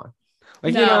like, come on,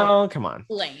 like No. come on.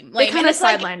 lame. they Lame. kind And of it's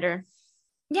like, sidelined her.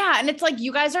 yeah. And it's like,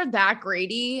 you guys are that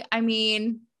greedy. I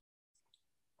mean,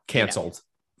 Canceled.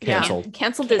 Yeah.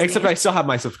 Canceled Disney. Except I still have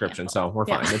my subscription, so we're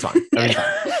fine. Yeah. It's fine.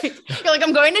 Everything's fine. you're like,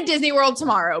 I'm going to Disney World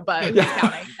tomorrow, but Yeah. who's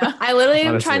counting? I literally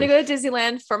am Honestly. trying to go to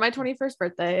Disneyland for my 21st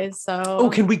birthday. So Oh,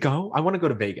 can we go? I want to go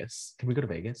to Vegas. Can we go to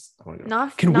Vegas? I want to go.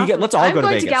 not Can we not get? for- Let's all I'm go to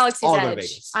going Vegas. Galaxy's all Edge. go to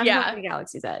Vegas. I'm Yeah. going to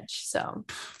Galaxy's Edge. So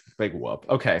Big whoop.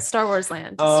 Okay. Star Wars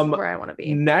Land is where I want to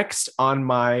be. Next on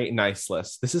my nice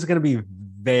list, this is going to be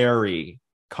very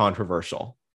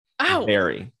controversial. Oh,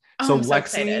 Very. Oh, So I'm so Lexi,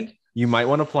 excited. you might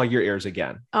want to plug your ears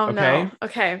again. Oh okay? no.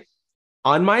 Okay.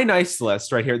 On my nice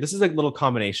list right here, this is a little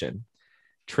combination.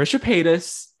 Trisha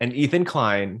Paytas and Ethan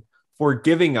Klein for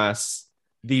giving us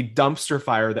the dumpster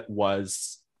fire that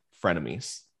was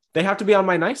Frenemies. They have to be on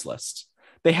my nice list.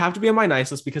 They have to be on my nice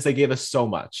list because they gave us so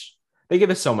much. They gave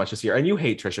us so much this year. And you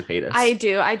hate Trisha Paytas. I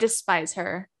do. I despise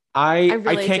her. I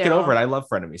really can't get do. over it. I love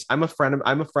Frenemies. I'm a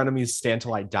Frenemies stan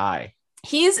till I die.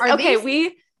 He's Are okay.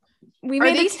 these- We Are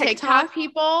made a these TikTok. TikTok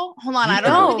people? Hold on. I don't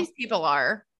know who these people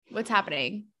are. What's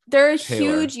happening? They're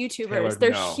Taylor. huge YouTubers. Taylor, They're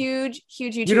no. huge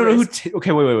YouTubers. You don't know who?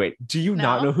 Okay, wait. Do you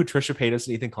not No. know who Trisha Paytas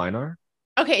and Ethan Klein are?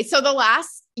 Okay, so the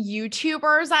last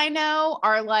YouTubers I know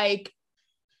are like,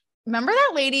 remember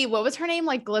that lady? What was her name?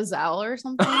 Like Glazelle or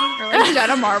something? Or like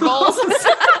Jenna Marbles?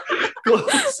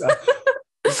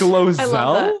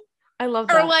 Glozell? I love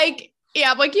that. Or like,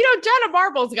 yeah, like, Jenna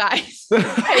Marbles, guys.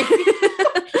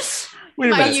 Wait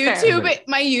a my minute. That's fair.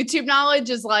 my YouTube knowledge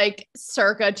is like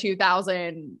circa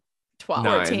 2012.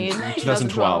 9,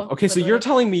 2012. Okay, so you're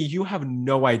telling me you have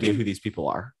no idea who these people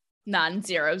are. None,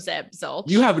 zero, zip, zilch.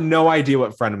 You have no idea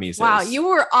what Frenemies Wow, is. you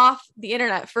were off the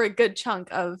internet for a good chunk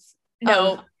of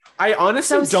No. I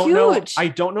honestly That was don't know. huge. I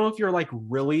don't know if you're like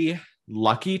really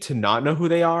lucky to not know who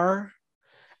they are.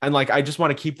 And like, I just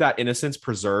want to keep that innocence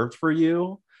preserved for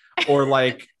you. Or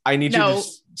like, I need you to No.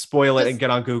 just spoil it Just- and get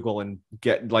on Google and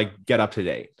get up to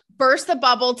date. Burst the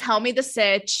bubble. Tell me the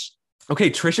sitch.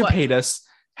 Okay, Trisha What? Paytas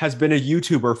has been a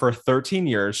YouTuber for 13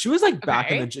 years. She was like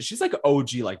back in Okay. the, she's like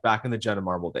OG, like back in the Jenna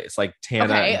Marble days, like Tana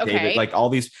Okay, and David, okay. like all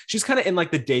these. She's kind of in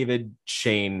like the David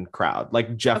Shane crowd,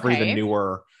 like Jeffrey, the Okay.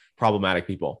 newer problematic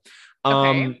people.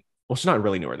 Okay. Well, she's not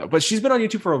really newer though, but she's been on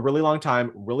YouTube for a really long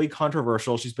time, really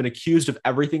controversial. She's been accused of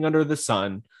everything under the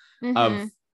sun, Mhm. of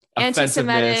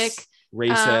Anti-Semitic, offensiveness,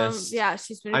 racist, yeah,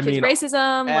 she's been I accused mean, of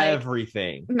racism,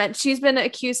 everything. she's been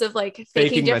accused of like faking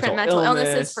Faking different mental mental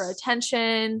illnesses illness. for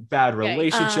attention, Bad Okay.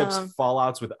 relationships, Um,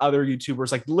 fallouts with other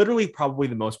YouTubers, like literally probably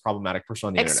the most problematic person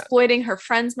on the internet. exploiting her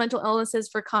friends' mental illnesses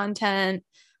for content.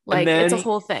 Like then- it's a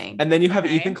whole thing. And then you have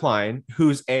Okay. Ethan Klein,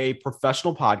 who's a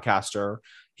professional podcaster.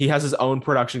 He has his own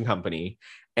production company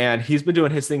and he's been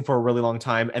doing his thing for a really long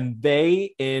time. And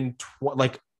they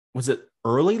was it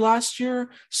early last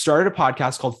year, started a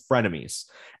podcast called Frenemies.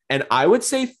 And I would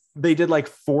say they did like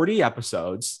 40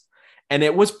 episodes. And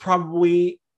it was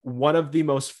probably one of the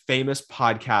most famous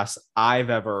podcasts I've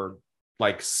ever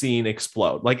like seen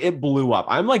explode. Like it blew up.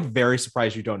 I'm like very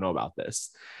surprised you don't know about this.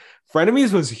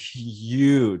 Frenemies was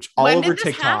huge all When over did this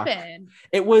TikTok. happen?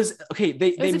 It was okay.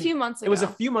 it was a few months ago. It was a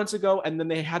few months ago, and then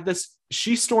they had this.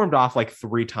 She stormed off like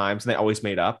 3 times, and they always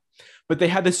made up. But they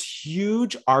had this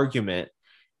huge argument,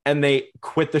 and they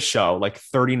quit the show like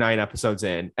 39 episodes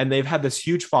in, and they've had this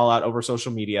huge fallout over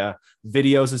social media,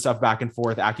 videos and stuff back and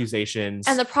forth, accusations.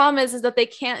 And the problem is that they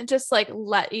can't just like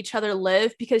let each other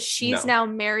live because she's No. now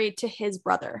married to his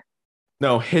brother,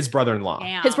 no, his brother-in-law.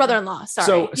 Damn. his brother-in-law.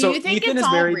 Sorry. Do you think Ethan it's is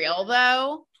all married. real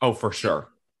though? Oh, for sure.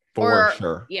 For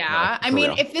sure. Yeah. No, I for mean,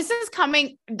 real. if this is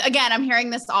coming again, I'm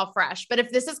hearing this all fresh, but if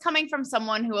this is coming from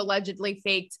someone who allegedly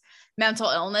faked mental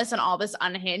illness and all this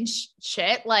unhinged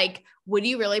shit, like, would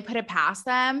you really put it past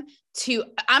them to,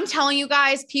 I'm telling you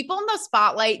guys, people in the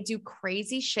spotlight do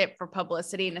crazy shit for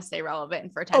publicity and to stay relevant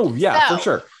and for attention. Oh yeah, So, for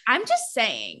sure. I'm just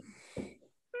saying.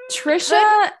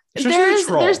 Trisha, Trisha's a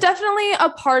troll. there's definitely a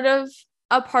part of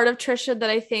Trisha that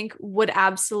I think would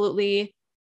absolutely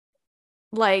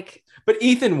like. But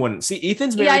Ethan wouldn't. See,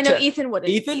 Ethan's married Yeah, I know to Ethan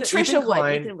wouldn't. Trisha Ethan would.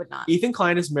 Klein- Ethan would not. Ethan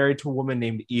Klein is married to a woman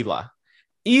named Ela.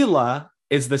 Ela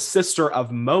is the sister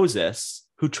of Moses,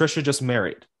 who Trisha just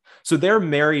married. So they're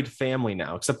married family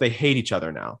now, except they hate each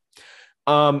other now.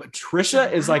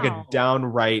 Trisha is like a Wow.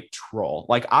 downright troll.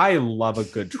 Like I love a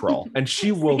good troll, and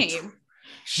she will Same.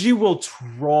 she will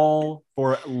troll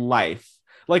for life.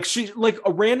 Like she like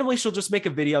randomly she'll just make a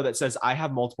video that says I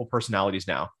have multiple personalities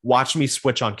now. Watch me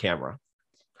switch on camera.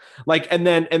 Like and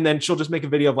then she'll just make a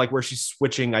video of like where she's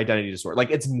switching identity disorder.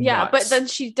 Like it's Yeah, nuts. but then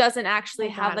she doesn't actually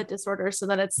Oh, have God. that disorder. So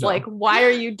then it's No. like, why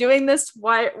are you doing this?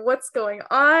 What's going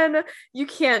on? You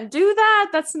can't do that.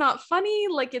 That's not funny.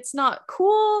 Like, it's not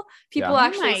cool. People Yeah.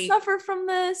 actually Right. suffer from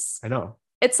this. I know.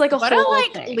 It's like a What whole a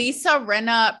like thing. Lisa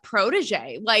Rinna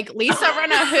protege. Like Lisa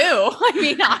Rinna who? I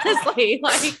mean, honestly,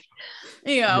 like,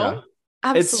 you know.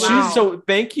 It's Absolutely. she's so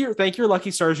thank you lucky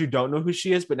stars you don't know who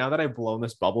she is, but now that I've blown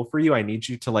this bubble for you, I need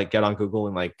you to like get on Google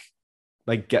and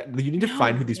like get you need to No,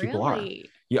 find who these people are.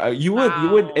 really? Yeah, you would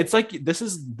Wow. it's like this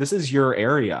is your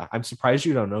area. I'm surprised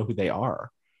you don't know who they are.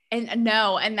 And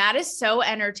no, and that is so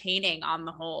entertaining on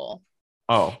the whole.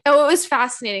 Oh, Oh, it was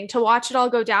fascinating to watch it all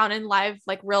go down in live,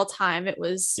 like real time. It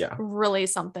was Yeah. really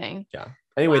something.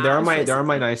 anyway, Wow, they're on it's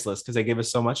my really nice list because they gave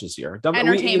us so much this year.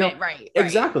 Entertainment, right.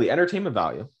 Exactly, entertainment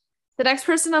value. The next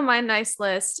person on my nice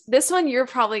list, this one you're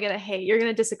probably going to hate. You're going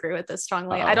to disagree with this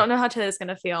strongly. Uh-oh. I don't know how Taylor's going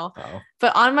to feel, Oh,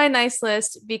 but on my nice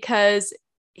list, because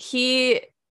he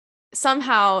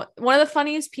somehow, one of the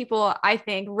funniest people, I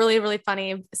think, really, really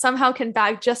funny, somehow can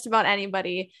bag just about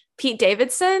anybody. Pete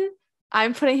Davidson.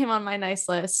 I'm putting him on my nice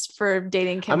list for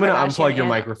dating Kim I'm gonna Kardashian unplug your and-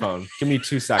 microphone. Give me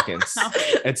 2 seconds.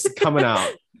 It's coming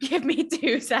out. Give me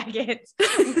 2 seconds.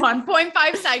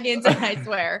 1.5 seconds, and I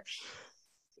swear.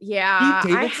 Yeah,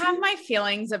 Pete I Davidson? have my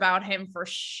feelings about him for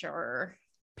sure.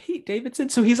 Pete Davidson.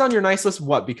 So he's on your nice list.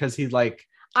 What? Because he's like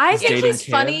I He's think dating he's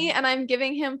Kim? funny, and I'm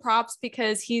giving him props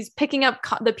because he's picking up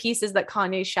the pieces that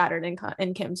Kanye shattered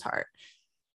in Kim's heart.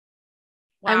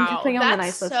 I'm Wow, putting him on the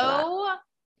that's nice list for that. so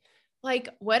like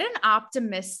what an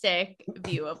optimistic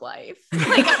view of life.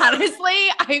 Like honestly,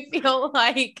 I feel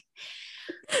like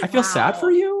I feel sad for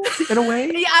you in a way.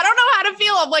 Yeah, I don't know how to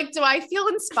feel. I'm like, do I feel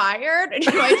inspired? Or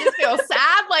do I just feel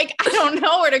sad? Like, I don't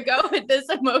know where to go with this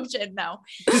emotion. No.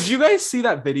 Did you guys see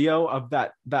that video of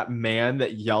that man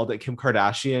that yelled at Kim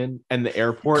Kardashian in the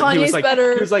airport? He Kanye's was like,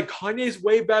 better. He was like, Kanye's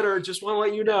way better. Just want to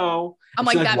let you know. I'm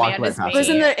And she, like, that walked man is past It was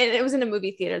her. in it was in a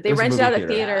movie theater. They It was a rented movie out a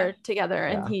theater. theater together,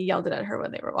 and Yeah. he yelled it at her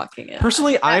when they were walking in.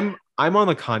 Personally, I'm on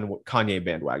the Kanye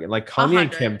bandwagon. Like Kanye and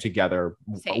 100. Kim together,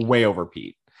 Same. way over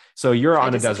Pete. So you're I on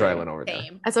a desert disagree. island over there.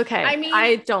 Same. That's okay. I mean-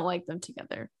 I don't like them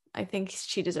together. I think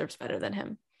she deserves better than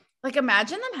him. Like,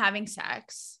 imagine them having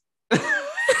sex.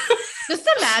 Just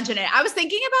imagine it. I was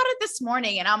thinking about it this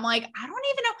morning and I'm like, I don't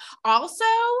even know. Also,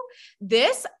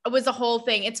 this was a whole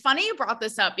thing. It's funny you brought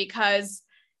this up because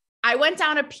I went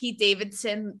down a Pete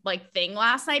Davidson like thing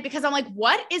last night because I'm like,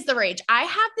 what is the rage? I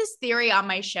have this theory on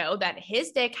my show that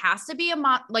his dick has to be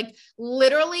like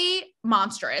literally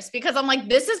monstrous because I'm like,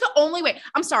 this is the only way.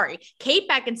 I'm sorry. Kate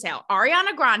Beckinsale,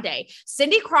 Ariana Grande,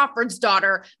 Cindy Crawford's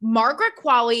daughter, Margaret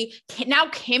Qualley, now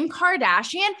Kim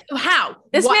Kardashian. How?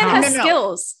 This What? man How? has No.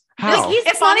 skills. How? He's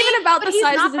It's funny, not even about but the he's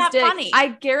size not of his that dick. funny.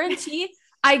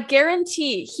 I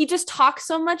guarantee he just talks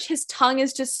so much. His tongue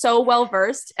is just so well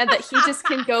versed, and that he just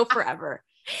can go forever.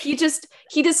 He just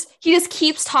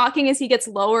keeps talking as he gets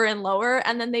lower and lower,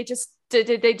 and then they just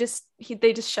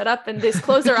shut up and they just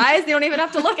close their eyes. They don't even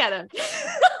have to look at him.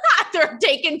 They're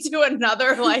taken to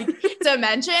another like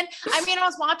dimension. I mean, I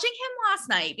was watching him last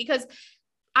night because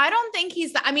I don't think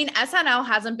SNL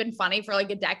hasn't been funny for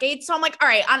like a decade. So I'm like, all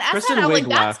right, on Kristen SNL, Wiig like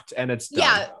that's left, and it's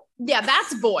done. yeah,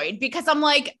 that's void because I'm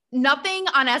like, nothing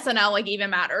on SNL like even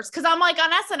matters. Cause I'm like on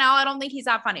SNL, I don't think he's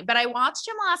that funny, but I watched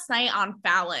him last night on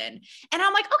Fallon and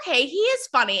I'm like, okay, he is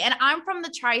funny. And I'm from the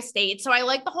tri-state. So I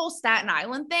like the whole Staten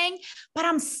Island thing, but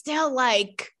I'm still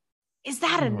like, is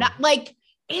that enough? Like,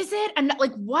 is it enough?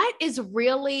 Like, what is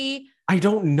really I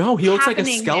don't know. He looks like a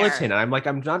happening skeleton. there? And I'm like,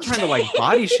 I'm not trying to like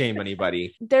body shame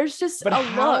anybody, There's just but a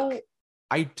how? look.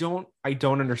 I don't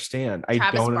understand. I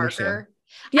Travis don't Barker? understand.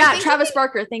 Yeah, think Travis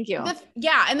Barker. Thank you.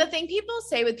 And the thing people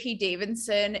say with Pete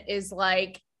Davidson is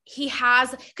like he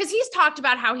has, because he's talked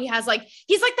about how he has like,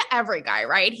 he's like the every guy,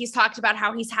 right? He's talked about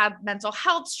how he's had mental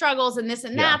health struggles and this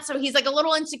and Yeah. that. So he's like a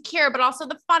little insecure, but also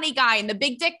the funny guy and the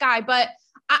big dick guy. But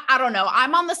I don't know.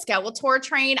 I'm on the Skeletor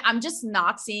train. I'm just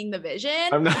not seeing the vision.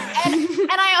 I'm not. and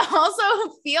I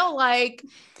also feel like,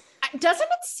 doesn't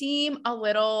it seem a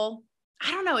little,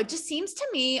 I don't know. It just seems to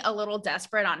me a little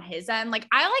desperate on his end. Like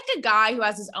I like a guy who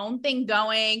has his own thing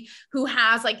going, who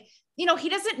has like, he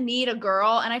doesn't need a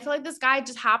girl. And I feel like this guy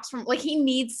just hops from like, he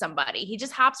needs somebody. He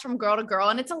just hops from girl to girl.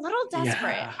 And it's a little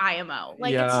desperate IMO.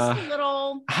 Like it's just a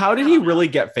little. How did he really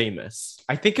get famous?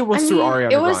 I think it was through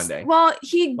Ariana Grande. Well,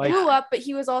 he blew up, but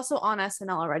he was also on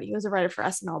SNL already. He was a writer for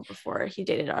SNL before he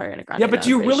dated Ariana Grande. Yeah, but do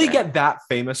you really get that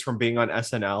famous from being on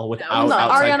SNL without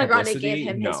Ariana publicity? Grande gave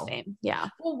him his fame. Yeah.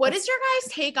 Well, what is your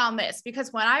guys' take on this?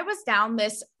 Because when I was down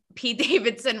this Pete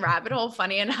Davidson rabbit hole,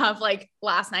 funny enough, like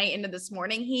last night into this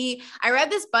morning, I read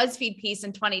this BuzzFeed piece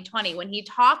in 2020 when he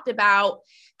talked about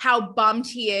how bummed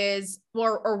he is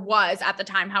or was at the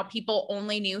time, how people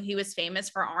only knew he was famous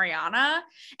for Ariana.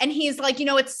 And he's like,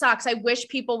 it sucks. I wish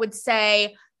people would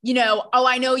say, oh,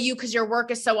 I know you because your work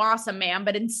is so awesome, man.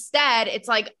 But instead it's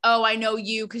like, oh, I know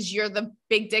you because you're the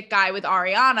big dick guy with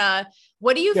Ariana.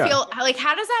 What do you feel like?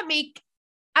 How does that make,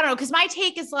 I don't know. Cause my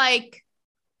take is like,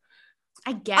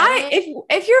 I get it.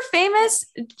 If you're famous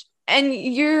and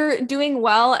you're doing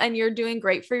well and you're doing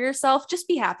great for yourself, just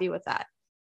be happy with that.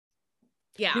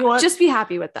 Yeah. You know what? Just be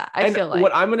happy with that. I feel like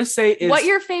what I'm going to say is what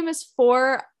you're famous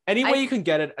for. Any way you can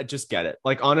get it, just get it.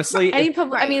 Like, honestly, I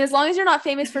mean, as long as you're not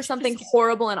famous for something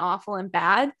horrible and awful and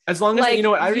bad, as long as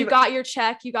you got your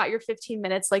check, you got your 15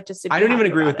 minutes, like just. I don't even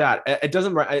agree with that. It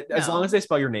doesn't. As long as they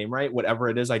spell your name right, whatever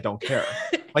it is, I don't care.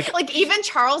 Like even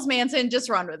Charles Manson, just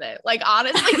run with it. Like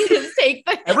honestly, just take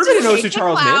the. Everybody knows who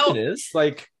Charles Manson is.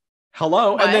 Like,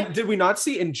 hello. What? And then did we not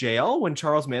see in jail when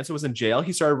Charles Manson was in jail?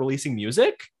 He started releasing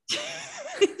music.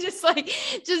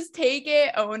 just take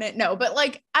it, own it. No, but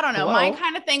like, I don't know. Hello? My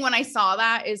kind of thing when I saw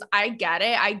that is I get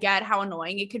it. I get how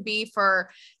annoying it could be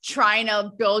for trying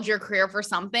to build your career for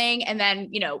something. And then,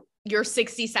 you're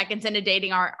 60 seconds into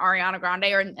dating Ariana Grande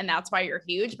and that's why you're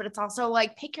huge. But it's also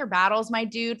like, pick your battles, my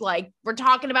dude. Like we're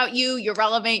talking about you. You're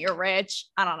relevant. You're rich.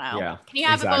 I don't know. Yeah, can you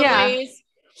have it both ways?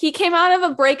 He came out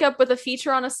of a breakup with a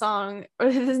feature on a song,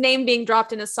 or his name being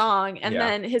dropped in a song, and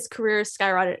then his career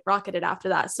skyrocketed after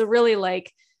that. So really,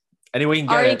 like, anyway, you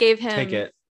can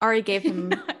Ari gave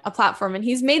him a platform, and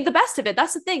he's made the best of it.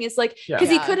 That's the thing. It's like because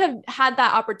he could have had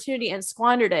that opportunity and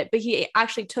squandered it, but he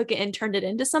actually took it and turned it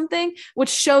into something, which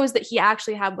shows that he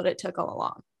actually had what it took all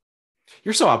along.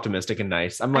 You're so optimistic and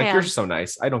nice. I'm like, you're so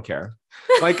nice. I don't care.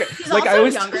 Like, like I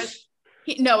was younger.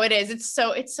 No, it is. It's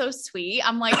so sweet.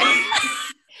 I'm like.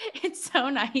 It's so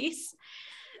nice.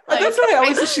 Like, that's what I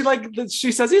always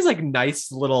she says these like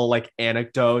nice little like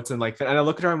anecdotes and I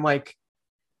look at her, I'm like,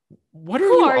 what are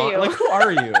you? Like, who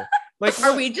are you? Like,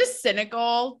 are we just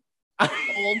cynical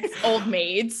old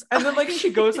maids? And then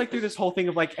she goes through this whole thing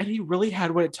of and he really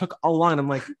had what it took all along. I'm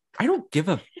like, I don't give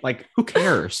a who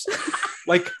cares?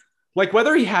 like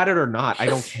whether he had it or not, I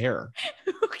don't care.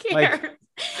 Who cares?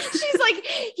 She's like,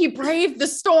 he braved the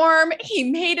storm, he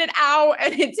made it out,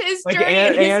 and it's his journey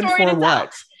and his story for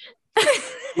what?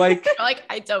 Like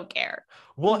I don't care.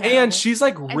 Well, no. And she's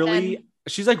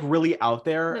really out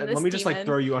there. And let me just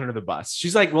throw you under the bus.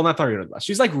 She's like, well, not throw you under the bus.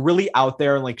 She's really out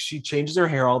there, and she changes her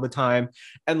hair all the time,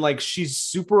 and she's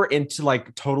super into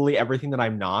totally everything that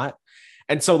I'm not.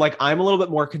 And so I'm a little bit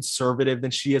more conservative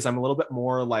than she is. I'm a little bit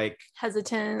more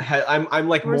hesitant. I'm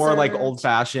more old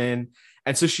fashioned.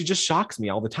 And so she just shocks me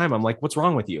all the time. I'm like, what's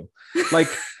wrong with you?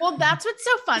 Well, that's what's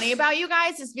so funny about you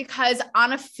guys is because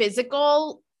on a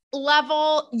physical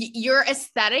level, your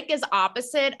aesthetic is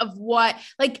opposite of what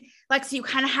so you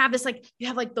kind of have this you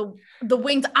have the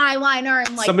winged eyeliner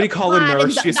and somebody call a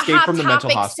nurse. She escaped from the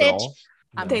mental hospital.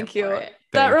 Thank you.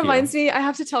 That reminds me, I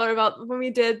have to tell her about when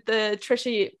we did the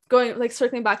Trisha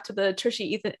circling back to the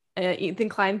Trisha Ethan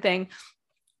Klein thing.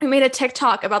 We made a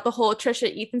TikTok about the whole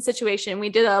Trisha Ethan situation. We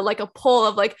did a poll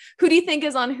of who do you think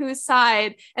is on whose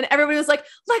side? And everybody was like,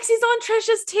 Lexi's on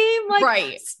Trisha's team.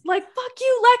 Right. Fuck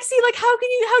you, Lexi.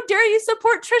 How dare you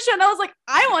support Trisha? And I was like,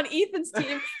 I'm on Ethan's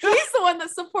team. He's the one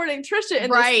that's supporting Trisha in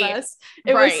this mess.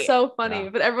 It was so funny,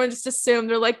 but everyone just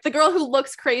assumed they're like the girl who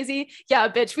looks crazy. Yeah,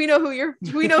 bitch. We know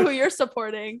who you're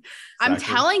supporting. I'm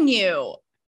telling you.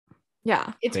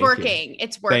 Yeah. It's working.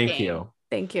 It's working.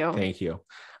 Thank you.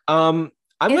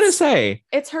 I'm going to say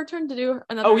it's her turn to do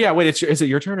another. Oh yeah. Wait, is it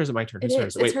your turn or is it my turn? Whose turn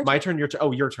is it? Wait, my turn, your turn.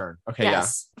 Oh, your turn. Okay.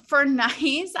 Yes. Yeah. For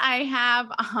nice, I have,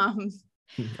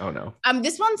 oh no.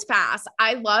 This one's fast.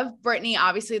 I love Brittany,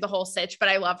 obviously the whole sitch, but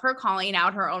I love her calling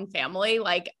out her own family.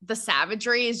 The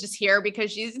savagery is just here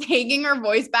because she's taking her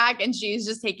voice back and she's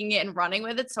just taking it and running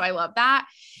with it. So I love that.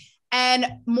 And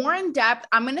more in depth,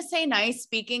 I'm going to say nice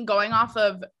speaking, going off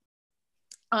of,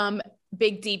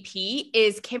 Big DP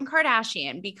is Kim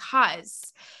Kardashian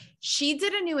because she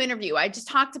did a new interview. I just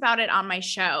talked about it on my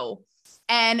show.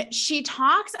 And she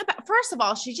talks about, first of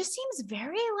all, she just seems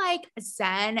very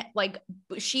zen.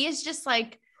 She is just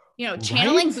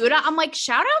channeling Right? Buddha. I'm like,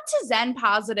 shout out to Zen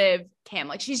positive Kim.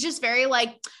 Like, she's just very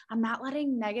like, I'm not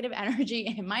letting negative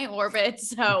energy in my orbit.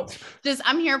 So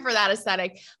I'm here for that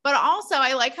aesthetic. But also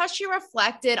I like how she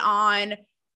reflected on,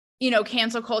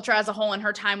 cancel culture as a whole in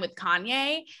her time with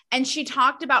Kanye. And she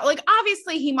talked about, like,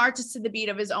 obviously he marches to the beat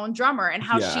of his own drummer, and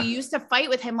how she used to fight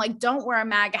with him, like, don't wear a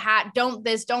MAGA hat, don't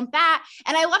this, don't that.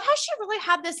 And I love how she really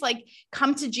had this like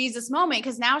come to Jesus moment,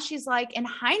 because now she's like, in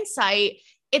hindsight,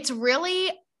 it's really,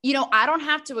 I don't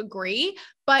have to agree,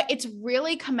 but it's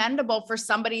really commendable for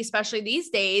somebody, especially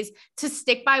these days, to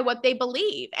stick by what they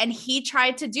believe. And he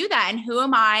tried to do that. And who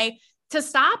am I to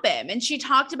stop him? And she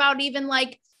talked about even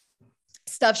like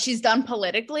stuff she's done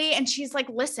politically. And she's like,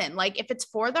 listen, like, if it's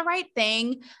for the right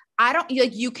thing, I don't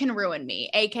like, you can ruin me.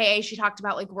 AKA she talked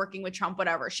about like working with Trump,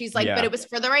 whatever. She's like, but it was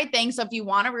for the right thing. So if you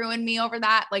want to ruin me over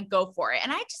that, like, go for it.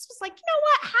 And I just was like, you know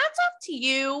what? Hats off to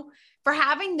you for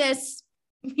having this,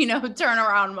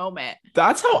 turnaround moment.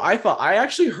 That's how I felt. I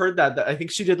actually heard that I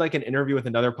think she did like an interview with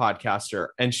another podcaster,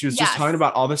 and she was just talking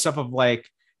about all this stuff of like,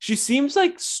 she seems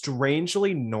like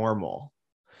strangely normal,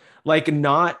 like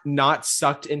not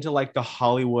sucked into like the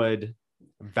Hollywood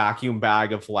vacuum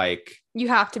bag of like, you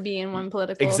have to be in one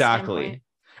political standpoint.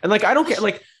 And like, I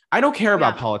don't care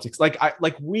about politics. Like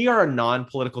we are a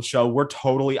non-political show. We're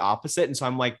totally opposite. And so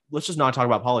I'm like, let's just not talk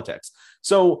about politics.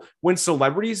 So when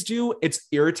celebrities do, it's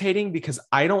irritating because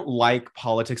I don't like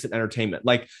politics and entertainment.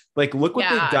 Like look what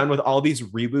they've done with all these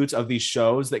reboots of these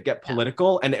shows that get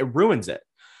political and it ruins it.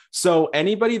 So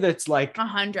anybody that's like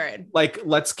 100, like,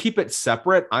 let's keep it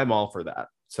separate, I'm all for that.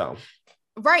 So.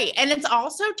 Right. And it's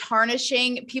also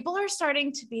tarnishing. People are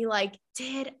starting to be like,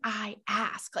 did I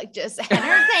ask? Like, just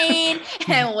entertain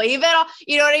and leave it all.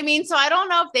 You know what I mean? So I don't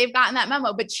know if they've gotten that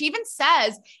memo, but she even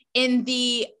says in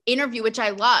the interview, which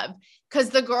I love, because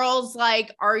the girl's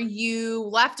like, are you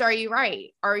left? Are you right?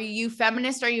 Are you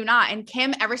feminist? Are you not? And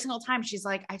Kim, every single time, she's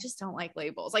like, I just don't like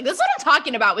labels. Like, this is what I'm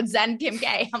talking about with Zen Kim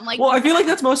K. I'm like, well, I feel like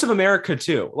that's most of America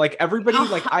too. Like everybody,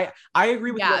 like I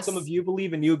agree with what some of you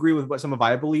believe, and you agree with what some of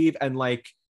I believe. And like,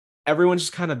 everyone's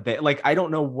just kind of there. Like, I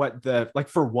don't know what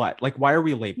for what? Like, why are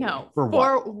we labeling? No, for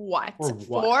what?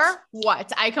 For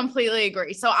what? I completely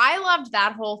agree. So I loved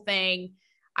that whole thing.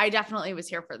 I definitely was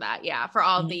here for that. Yeah. For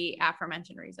all the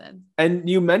aforementioned reasons. And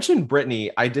you mentioned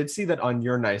Britney. I did see that on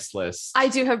your nice list. I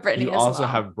do have Britney. You also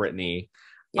have Britney.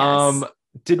 Yes.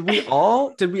 Did we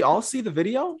all see the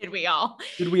video? Did we all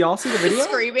see the video? The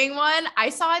screaming one? I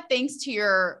saw it thanks to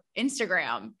your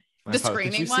Instagram. The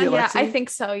screaming one? Yeah, I think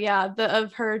so. Yeah.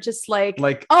 Of her just like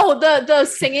the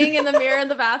singing in the mirror in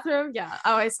the bathroom. Yeah.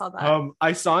 Oh, I saw that.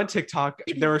 I saw on TikTok,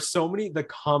 there are so many, the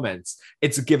comments,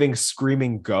 it's giving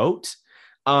screaming goat.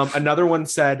 Another one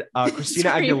said,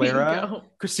 Christina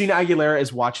Aguilera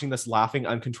is watching this laughing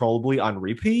uncontrollably on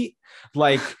repeat.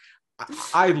 Like,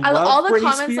 I love all the Britney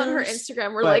comments Spears, on her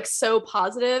Instagram were like so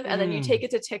positive, and then you take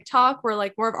it to TikTok where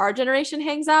like more of our generation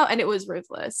hangs out, and it was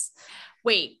ruthless.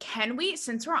 Wait, can we,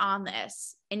 since we're on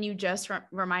this and you just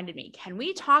reminded me, can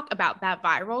we talk about that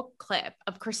viral clip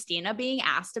of Christina being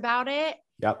asked about it?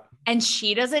 Yep. And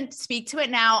she doesn't speak to it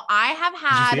now. I have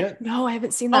had, no, I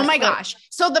haven't seen that. Oh my gosh.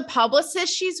 So the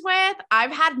publicist she's with,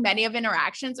 I've had many of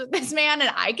interactions with this man,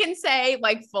 and I can say,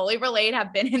 like, fully relate,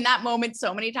 have been in that moment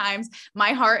so many times.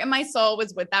 My heart and my soul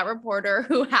was with that reporter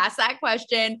who asked that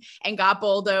question and got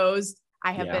bulldozed.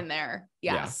 I have been there.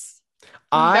 Yes.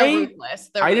 I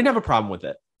didn't have a problem with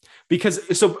it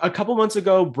because so a couple months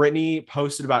ago, Britney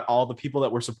posted about all the people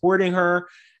that were supporting her,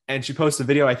 and she posted a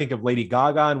video, I think, of Lady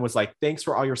Gaga and was like, thanks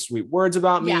for all your sweet words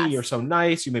about me. You're so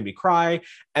nice. You made me cry.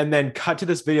 And then cut to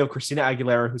this video of Christina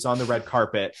Aguilera, who's on the red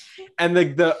carpet. And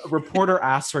the reporter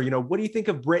asks her, what do you think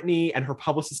of Britney? And her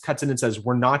publicist cuts in and says,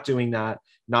 we're not doing that.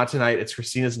 Not tonight. It's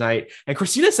Christina's night. And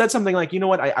Christina said something like, you know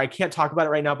what? I can't talk about it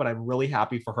right now, but I'm really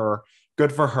happy for her.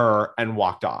 Good for her, and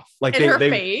walked off. Like in her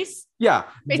face. Yeah.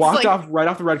 Walked off right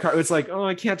off the red carpet. It's like, oh,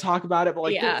 I can't talk about it, but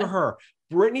like, good for her.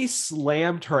 Britney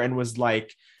slammed her and was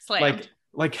like,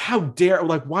 like, how dare,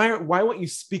 like, why won't you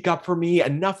speak up for me?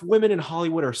 Enough women in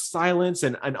Hollywood are silenced,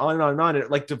 and on and on and on. And it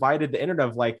like divided the internet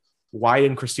of like, why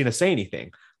didn't Christina say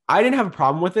anything? I didn't have a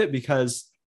problem with it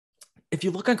because if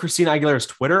you look on Christina Aguilera's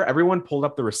Twitter, everyone pulled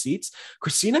up the receipts.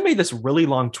 Christina made this really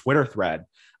long Twitter thread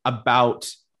about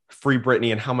Free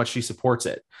Britney and how much she supports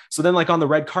it. So then like on the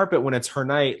red carpet, when it's her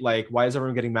night, like, why is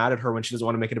everyone getting mad at her when she doesn't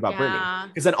want to make it about Britney?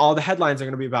 Because then all the headlines are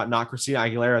going to be about not Christina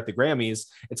Aguilera at the Grammys.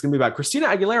 It's going to be about Christina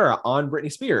Aguilera on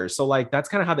Britney Spears. So like, that's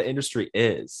kind of how the industry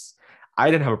is. I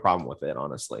didn't have a problem with it,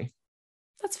 honestly.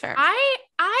 That's fair.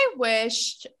 I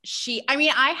wished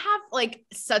I have like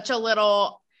such a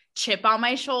little chip on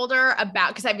my shoulder about,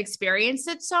 because I've experienced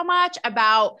it so much,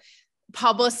 about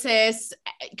publicists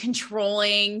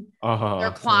controlling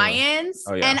their clients.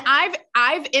 Oh, yeah. And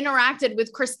I've interacted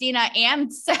with Christina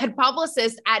and said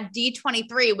publicist at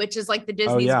D23, which is like the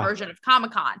Disney's version of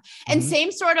Comic-Con. And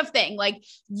same sort of thing. Like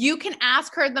you can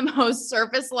ask her the most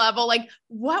surface level, like,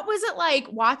 what was it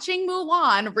like watching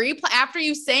Mulan replay after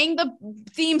you sang the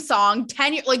theme song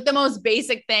 10 years, like the most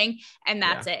basic thing. And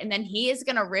that's it. And then he is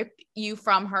going to rip you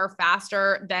from her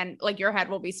faster than like your head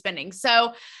will be spinning.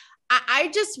 So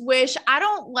I just wish, I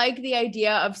don't like the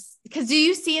idea of, because do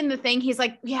you see in the thing, he's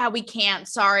like, yeah, we can't,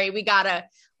 sorry, we gotta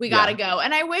go.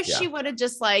 And I wish she would have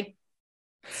just like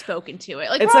spoken to it.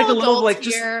 Like it's like a little like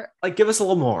here. Just like give us a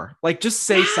little more, like just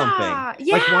say something.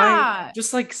 Yeah. Like why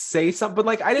just like say something, but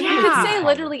like I didn't you could say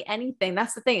literally anything.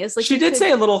 That's the thing. It's like she did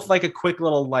say a little, like a quick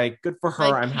little, like, good for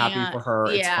her. I'm happy for her.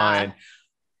 Yeah. It's fine.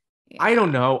 Yeah. I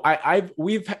don't know.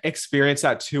 We've experienced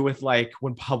that too with like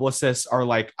when publicists are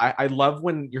like, I love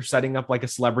when you're setting up like a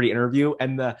celebrity interview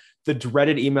and the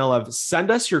dreaded email of send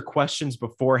us your questions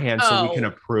beforehand so we can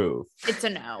approve. It's a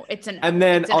no. And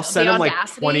then I'll send them like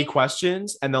audacity. 20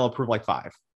 questions and they'll approve like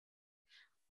 5.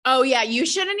 Oh yeah. You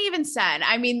shouldn't even send.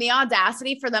 I mean, the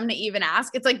audacity for them to even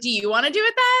ask, it's like, do you want to do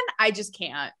it then? I just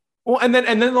can't. Well, and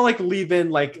then they'll like leave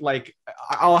in like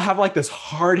I'll have like this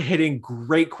hard hitting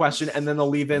great question, and then they'll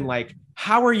leave in like,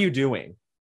 how are you doing?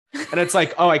 And it's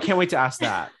like, oh, I can't wait to ask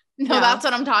that. No, that's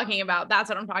what I'm talking about.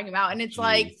 And it's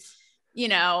like, you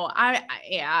know, I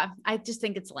just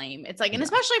think it's lame. It's like, and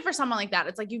especially for someone like that,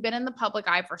 it's like, you've been in the public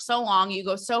eye for so long, you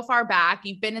go so far back,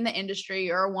 you've been in the industry,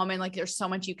 you're a woman, like there's so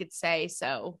much you could say.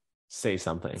 So say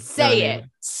something. Say it.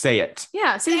 Say it.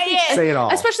 Yeah. Say it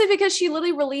all. Especially because she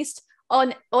literally released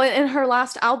in her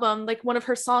last album, like one of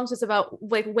her songs was about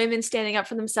like women standing up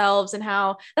for themselves, and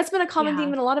how that's been a common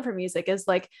theme in a lot of her music is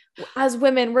like, as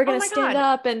women, we're going to stand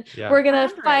up and we're going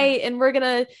to fight and we're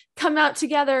going to come out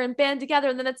together and band together.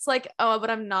 And then it's like, oh, but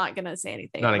I'm not going to say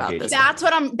anything about this. That's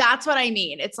what I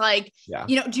mean. It's like,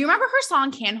 you know, do you remember her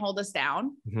song Can't Hold Us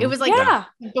Down? It was like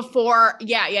before.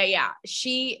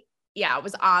 She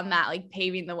was on that, like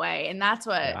paving the way. And that's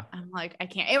what I'm like, I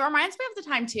can't, it reminds me of the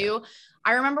time too.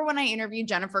 I remember when I interviewed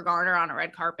Jennifer Garner on a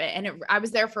red carpet, and I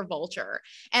was there for Vulture.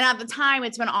 And at the time,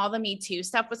 it's when all the Me Too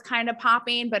stuff was kind of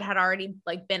popping, but had already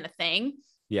like been a thing.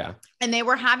 Yeah. And they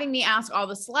were having me ask all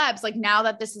the celebs, like, now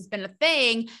that this has been a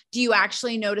thing, do you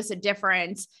actually notice a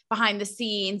difference behind the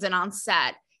scenes and on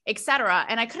set, etc.?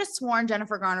 And I could have sworn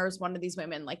Jennifer Garner was one of these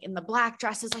women, like in the black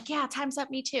dresses, like, yeah, time's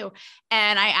up, me too.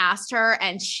 And I asked her,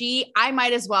 and I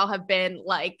might as well have been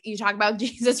like, you talk about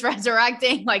Jesus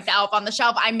resurrecting, like the elf on the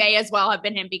shelf. I may as well have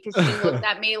been him, because she looked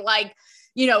at me like,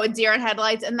 you know, a deer in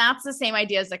headlights. And that's the same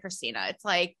idea as like Christina. It's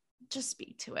like, just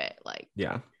speak to it. Like,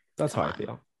 yeah, that's how I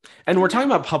feel. And we're talking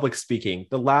about public speaking,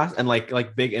 the last, and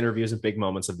like big interviews and big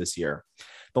moments of this year.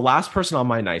 The last person on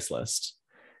my nice list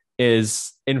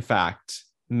is, in fact,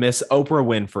 Miss Oprah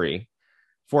Winfrey,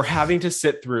 for having to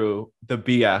sit through the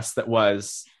BS that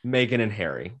was Meghan and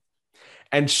Harry.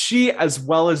 And she, as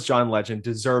well as John Legend,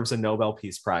 deserves a Nobel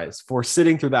Peace Prize for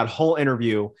sitting through that whole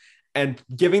interview and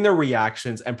giving their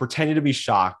reactions and pretending to be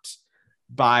shocked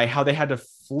by how they had to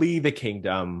flee the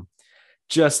kingdom.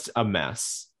 Just a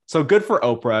mess. So good for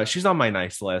Oprah. She's on my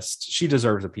nice list. She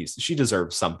deserves a piece. She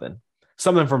deserves something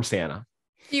from Santa.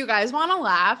 You guys want to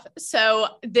laugh? So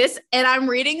this, and I'm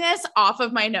reading this off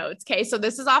of my notes. Okay. So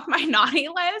this is off my naughty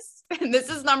list, and this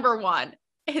is number 1.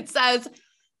 It says,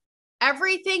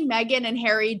 everything Meghan and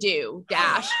Harry do,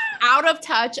 out of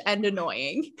touch and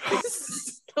annoying.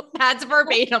 That's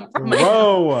verbatim from my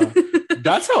notes.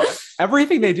 That's how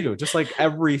everything they do, just like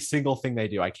every single thing they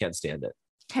do, I can't stand it.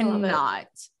 Cannot.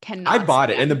 I bought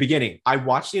it in the beginning. I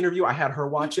watched the interview. I had her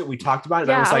watch it. We talked about it.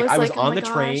 And I was on the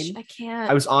train. I can't.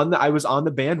 I was on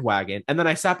the bandwagon. And then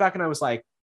I sat back and I was like,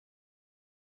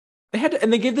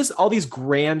 they gave all these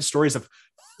grand stories of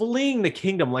fleeing the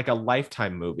kingdom like a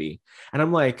Lifetime movie. And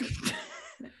I'm like,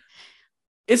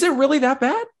 is it really that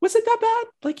bad? Was it that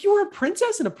bad? Like, you were a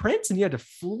princess and a prince and you had to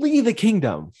flee the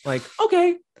kingdom. Like,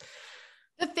 okay.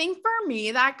 The thing for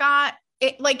me that got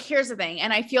it, like, here's the thing,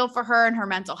 and I feel for her and her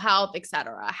mental health,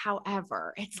 etc.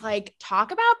 However, it's like,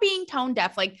 talk about being tone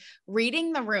deaf, like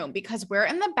reading the room, because we're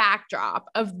in the backdrop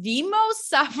of the most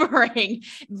suffering,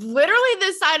 literally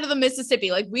this side of the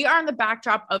Mississippi. Like, we are in the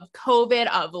backdrop of COVID,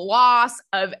 of loss,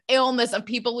 of illness, of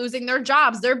people losing their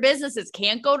jobs, their businesses,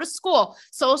 can't go to school,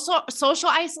 social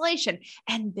isolation.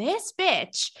 And this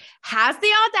bitch has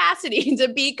the audacity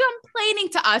to be complaining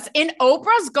to us in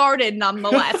Oprah's garden,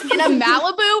 nonetheless, in a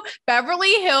Malibu, Beverly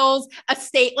Hills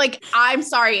estate. Like, I'm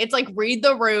sorry. It's like, read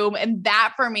the room. And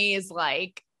that for me is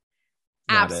like,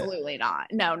 absolutely not.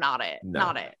 No, not it. No.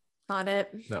 Not it. Not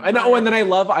it. No. And then I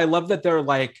love that they're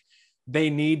like, they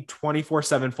need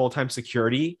 24/7 full-time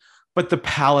security, but the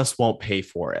palace won't pay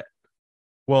for it.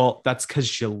 Well, that's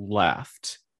because you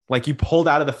left. Like you pulled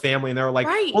out of the family and they were like,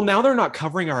 Right. well, now they're not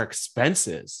covering our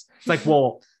expenses. It's like,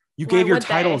 well, you gave your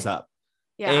titles up.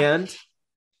 Yeah. And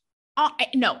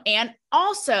no. And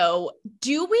also,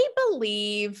 do we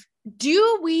believe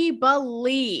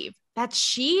that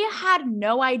she had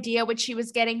no idea what she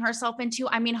was getting herself into?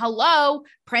 I mean, hello,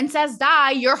 Princess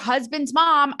Di, your husband's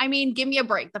mom. I mean, give me a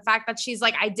break. The fact that she's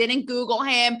like, I didn't Google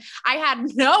him. I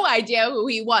had no idea who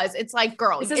he was. It's like,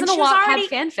 girl, this isn't a Wattpad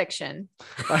fan fiction.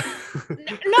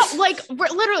 No, like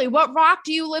literally, what rock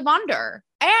do you live under?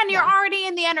 And you're already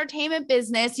in the entertainment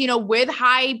business, you know, with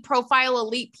high profile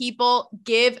elite people.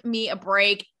 Give me a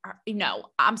break. No,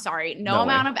 I'm sorry. No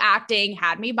amount of acting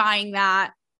had me buying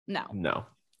that. No.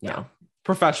 The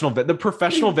professional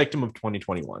victim of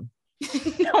 2021.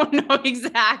 No,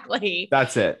 exactly.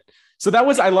 That's it. So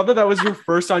I love that was your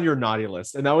first on your naughty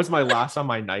list. And that was my last on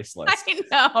my nice list. I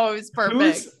know, it was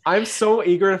perfect. I'm so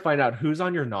eager to find out who's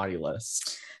on your naughty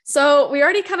list. So we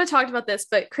already kind of talked about this,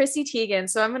 but Chrissy Teigen.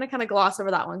 So I'm going to kind of gloss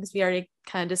over that one because we already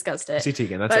kind of discussed it. Chrissy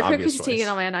Teigen, that's an obvious choice. Chrissy Teigen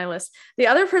on my naughty list. The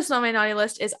other person on my naughty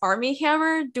list is Armie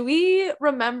Hammer. Do we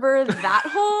remember that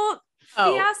whole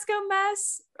fiasco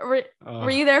mess?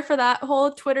 Were you there for that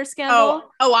whole Twitter scandal?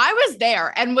 Oh, I was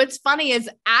there. And what's funny is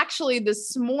actually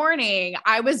this morning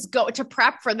I was to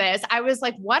prep for this. I was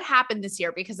like, what happened this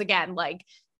year? Because again, like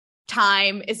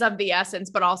time is of the essence,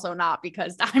 but also not,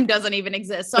 because time doesn't even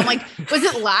exist. So I'm like, was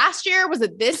it last year? Was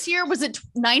it this year? Was it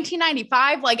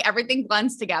 1995? Like everything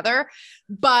blends together.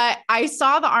 But I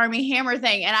saw the Armie Hammer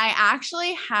thing and I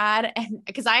actually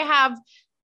because I have,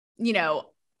 you know,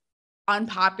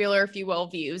 unpopular, if you will,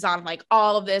 views on like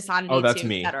all of this on YouTube, that's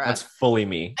me. Etc. That's fully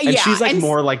me. And she's like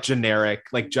more like generic,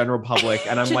 like general public.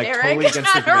 And I'm like totally against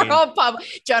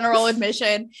general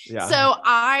admission. Yeah. So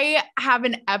I have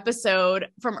an episode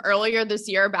from earlier this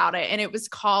year about it. And it was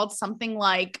called something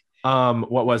like,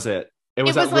 what was it? It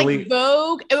was like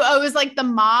Vogue. It was like the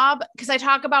mob. Cause I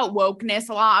talk about wokeness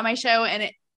a lot on my show.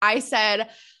 And I said,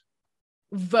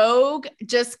 Vogue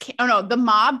the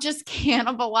mob just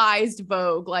cannibalized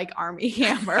Vogue like Armie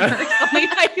Hammer or something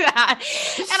like that.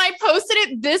 And I posted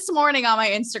it this morning on my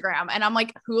Instagram and I'm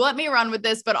like, who let me run with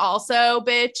this? But also,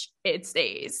 bitch, it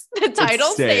stays. The title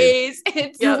stays.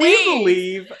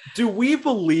 Do we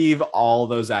believe all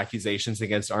those accusations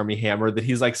against Armie Hammer that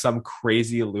he's like some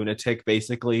crazy lunatic,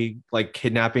 basically like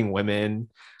kidnapping women?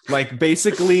 Like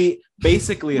basically a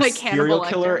like serial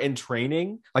killer in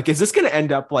training. Like, is this going to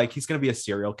end up like he's going to be a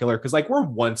serial killer? Because like we're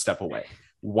one step away.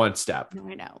 One step. No,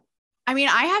 I know. I mean,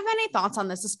 I have many thoughts on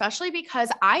this, especially because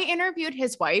I interviewed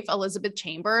his wife, Elizabeth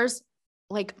Chambers,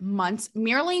 like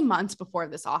merely months before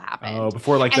this all happened. Oh,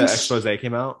 before like the expose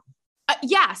came out?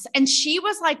 Yes. And she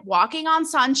was like walking on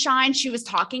sunshine. She was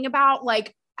talking about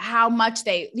like how much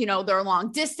they, you know, they're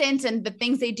long distance and the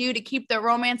things they do to keep their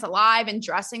romance alive and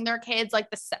dressing their kids like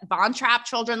the Von Trapp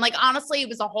children. Like, honestly, it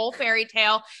was a whole fairy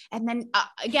tale. And then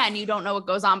again, you don't know what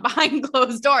goes on behind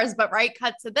closed doors, but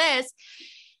cut to this.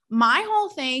 My whole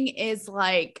thing is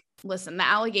like, listen, the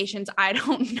allegations, I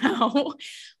don't know,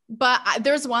 but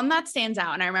there's one that stands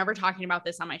out. And I remember talking about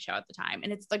this on my show at the time.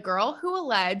 And it's the girl who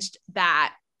alleged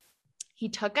that he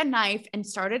took a knife and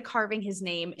started carving his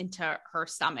name into her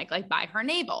stomach, like by her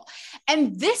navel.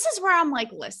 And this is where I'm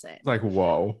like, listen, like,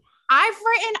 whoa. I've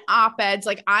written op-eds.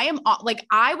 Like I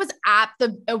was at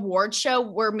the award show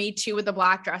where Me Too with the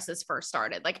black dresses first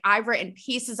started. Like I've written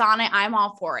pieces on it. I'm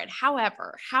all for it.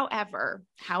 However,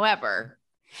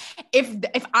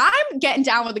 if I'm getting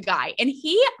down with a guy and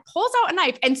he pulls out a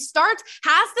knife and has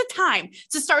the time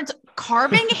to start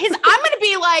carving his, I'm going to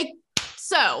be like,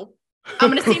 so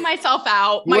I'm going to see myself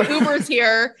out. My Uber's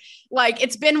here. Like,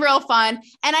 it's been real fun.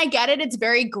 And I get it. It's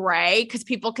very gray because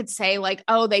people could say like,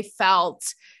 oh, they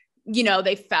felt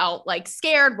like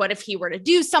scared. What if he were to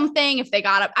do something? If they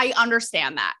got up, I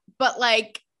understand that. But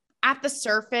like at the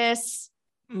surface,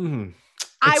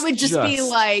 I would just be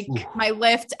like, my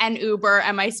Lyft and Uber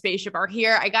and my spaceship are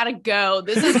here. I got to go.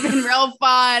 This has been real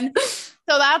fun.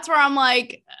 So that's where I'm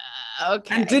like,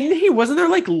 okay. And wasn't there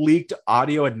like leaked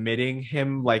audio admitting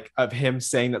him, like of him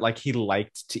saying that like he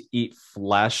liked to eat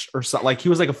flesh or something? Like he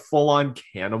was like a full on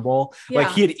cannibal. Yeah.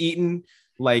 Like he had eaten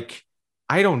like,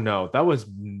 I don't know. That was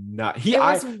not, it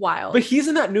was wild. But he's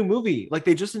in that new movie. Like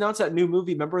they just announced that new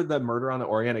movie. Remember the Murder on the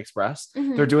Orient Express?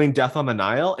 Mm-hmm. They're doing Death on the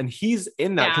Nile and he's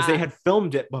in that because they had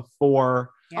filmed it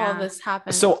before all this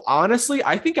happened. So honestly,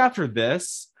 I think after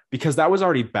this, because that was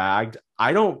already bagged,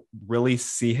 I don't really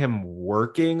see him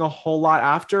working a whole lot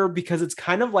after, because it's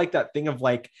kind of like that thing of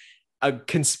like, a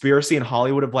conspiracy in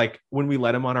Hollywood of like, when we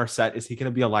let him on our set, is he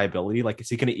going to be a liability? Like, is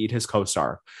he going to eat his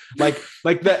co-star? Like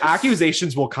the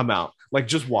accusations will come out. Like,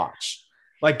 just watch.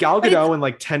 Like Gal Gadot in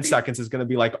like 10 seconds is going to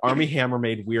be like, Army Hammer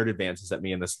made weird advances at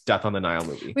me in this Death on the Nile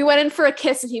movie. We went in for a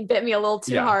kiss and he bit me a little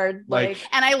too hard. Like,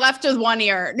 and I left with one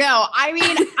ear. No, I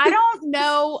mean, I don't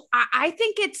know. I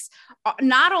think it's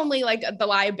not only like the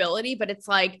liability, but it's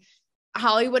like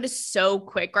Hollywood is so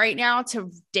quick right now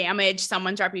to damage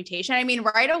someone's reputation. I mean,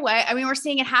 right away, I mean, we're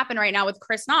seeing it happen right now with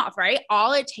Chris Knopf, right?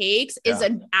 All it takes is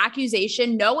an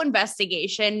accusation, no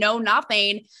investigation, no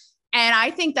nothing. And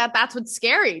I think that that's what's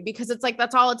scary, because it's like,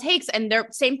 that's all it takes. And the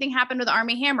same thing happened with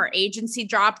Army Hammer. Agency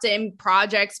dropped in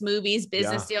projects, movies,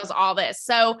 business deals, all this.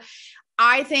 So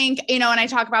I think, you know, and I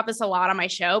talk about this a lot on my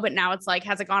show, but now it's like,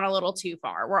 has it gone a little too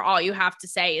far where all you have to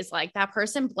say is like, that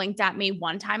person blinked at me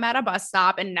one time at a bus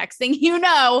stop, and next thing you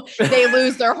know, they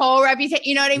lose their whole reputation.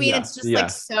 You know what I mean? Yeah. It's just like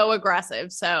so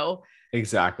aggressive. So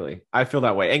exactly. I feel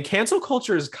that way. And cancel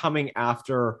culture is coming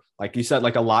after, like you said,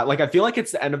 like a lot. Like, I feel like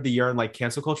it's the end of the year and like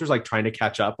cancel culture is like trying to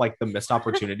catch up, like the missed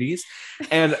opportunities.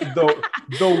 And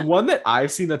the one that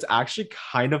I've seen that's actually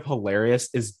kind of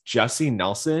hilarious is Jessie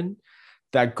Nelson,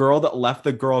 that girl that left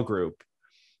the girl group.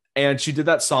 And she did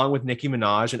that song with Nicki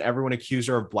Minaj and everyone accused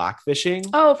her of blackfishing.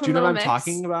 Oh, from do you know Little what I'm Mix?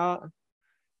 talking about?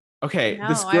 Okay. No,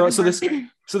 this girl. So this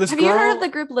Have girl. you heard of the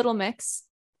group Little Mix?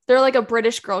 They're like a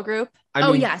British girl group. I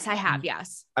mean, yes, I have.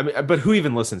 Yes. I mean, but who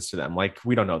even listens to them? Like,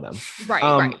 we don't know them.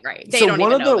 Right. They so don't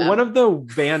one even of know the them. one of the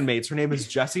bandmates, her name is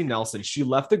Jessie Nelson. She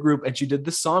left the group and she did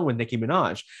the song with Nicki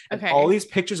Minaj. And all these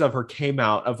pictures of her came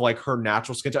out of like her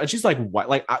natural skin tone. And she's like, what?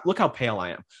 Like, look how pale I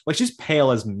am. Like, she's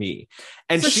pale as me.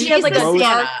 And so she has like a rose,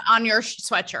 Santa on your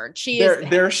sweatshirt.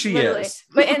 there she literally is.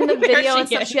 But in the video and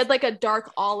she stuff, is. she had like a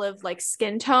dark olive like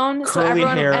skin tone. So Curly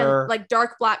everyone hair. and like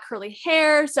dark black curly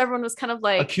hair. So everyone was kind of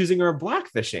like accusing her of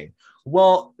blackfishing.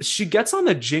 Well, she gets on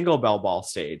the Jingle Bell Ball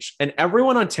stage and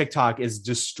everyone on TikTok is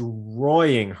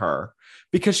destroying her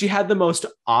because she had the most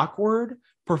awkward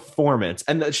performance.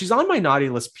 And she's on my naughty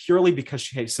list purely because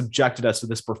she subjected us to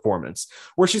this performance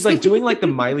where she's like doing like the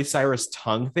Miley Cyrus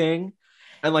tongue thing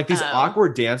and like these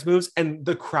awkward dance moves. And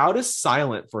the crowd is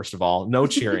silent, first of all, no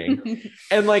cheering.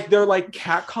 And like, they're like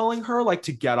catcalling her, like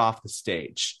to get off the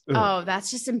stage. Ugh. Oh, that's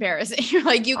just embarrassing. You're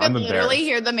like, you could literally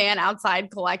hear the man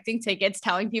outside collecting tickets,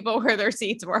 telling people where their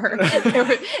seats were.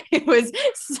 It was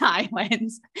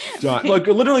silence. Like,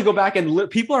 literally go back and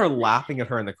people are laughing at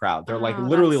her in the crowd. They're like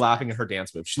literally laughing at her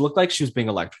dance move. She looked like she was being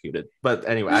electrocuted. But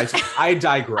anyway, I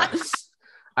digress.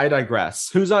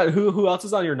 Who else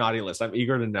is on your naughty list? I'm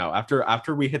eager to know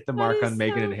after we hit the mark on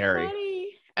Meghan and Harry.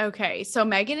 Funny. Okay, so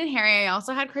Meghan and Harry, I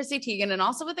also had Chrissy Teigen, and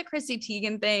also with the Chrissy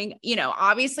Teigen thing, you know,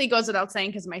 obviously goes without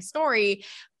saying because of my story,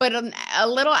 but a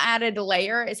little added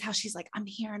layer is how she's like, I'm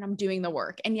here and I'm doing the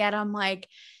work. And yet I'm like,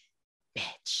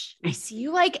 bitch, I see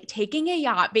you like taking a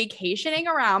yacht vacationing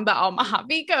around the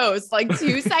Mojave Coast like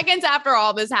 2 seconds after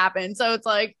all this happened. So it's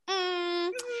like,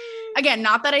 again,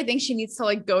 not that I think she needs to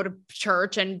like go to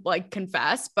church and like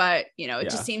confess, but you know, it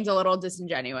just seems a little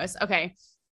disingenuous. Okay.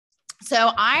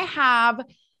 So I have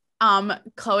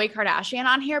Khloe Kardashian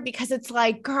on here because it's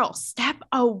like, girl, step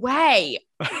away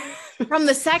from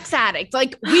the sex addict.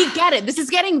 Like, we get it. This is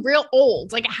getting real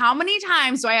old. Like, how many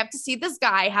times do I have to see this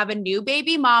guy have a new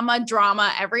baby mama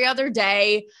drama every other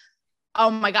day? Oh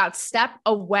my God, step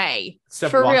away.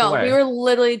 For real. Away. We were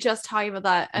literally just talking about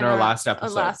that in our last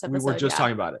episode. We were just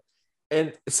talking about it.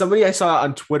 And somebody I saw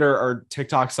on Twitter or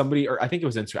TikTok, or I think it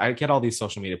was Instagram. I get all these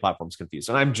social media platforms confused,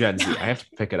 and I'm Gen Z. I have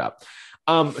to pick it up.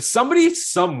 Somebody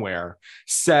somewhere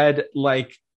said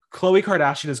like Khloe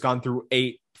Kardashian has gone through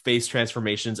 8 face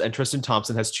transformations, and Tristan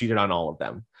Thompson has cheated on all of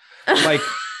them. Like,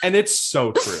 and it's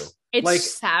so true. It's like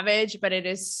savage, but it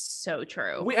is so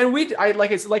true.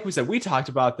 Like we said, we talked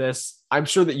about this. I'm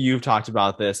sure that you've talked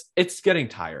about this. It's getting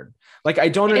tired. Like, I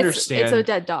don't understand. It's a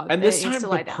dead dog. And this time,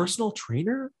 the personal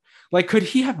trainer. Like, could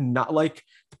he have not like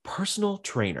the personal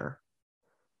trainer?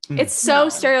 It's so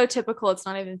stereotypical. It's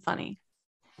not even funny.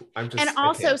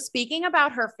 Speaking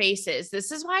about her faces,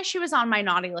 this is why she was on my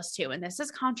naughty list too. And this is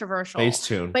controversial.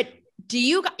 Facetune. But do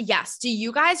you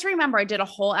guys remember, I did a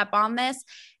whole ep on this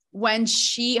when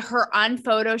her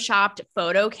unphotoshopped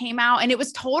photo came out, and it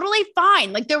was totally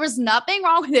fine. Like, there was nothing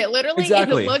wrong with it. Literally, It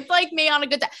looked like me on a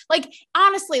good day. Like,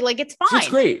 honestly, like, it's fine. She looks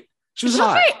great. She was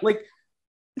hot. Great. Like,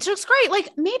 she looks great. Like,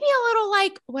 maybe a little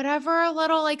like whatever, a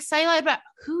little like cellulite, but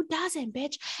who doesn't,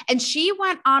 bitch? And she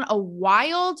went on a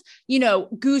wild,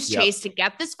 goose chase to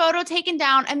get this photo taken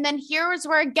down. And then here is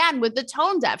where, again, with the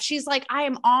tone deaf, she's like, I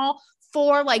am all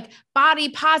for like body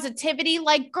positivity.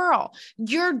 Like, girl,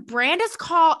 your brand is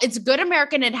called, it's Good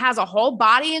American. It has a whole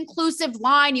body inclusive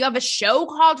line. You have a show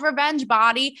called Revenge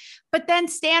Body, but then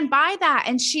stand by that.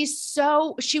 And she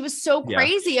was so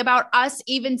crazy about us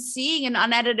even seeing an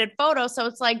unedited photo. So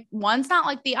it's like, one's not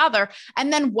like the other.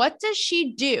 And then what does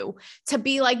she do to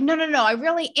be like, no, I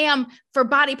really am for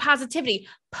body positivity?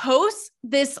 Post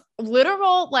this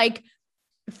literal, like,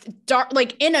 dark,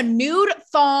 like in a nude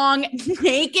thong,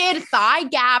 naked thigh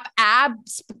gap, ab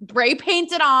spray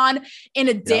painted on in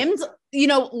a dimmed,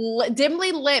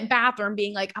 dimly lit bathroom,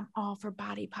 being like, I'm all for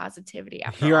body positivity.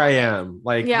 Here I am.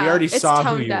 Like, we already saw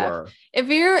who you were.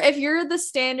 If you're the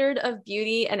standard of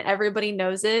beauty and everybody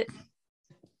knows it,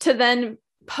 to then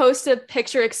post a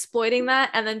picture exploiting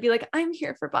that and then be like, I'm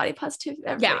here for body positivity.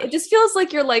 It just feels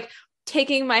like you're like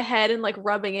taking my head and like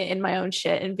rubbing it in my own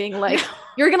shit and being like,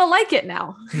 you're gonna like it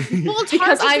now. Well, it's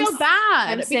hard to feel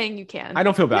bad. I'm saying you can. I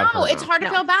don't feel bad. No, it's hard to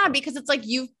feel bad because it's like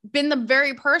you've been the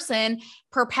very person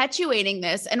perpetuating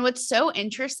this. And what's so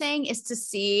interesting is to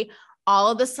see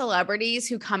all of the celebrities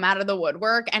who come out of the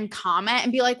woodwork and comment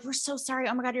and be like, we're so sorry.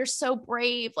 Oh my God, you're so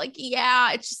brave. Like,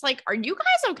 yeah, it's just like, are you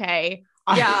guys okay?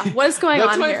 Yeah, what's going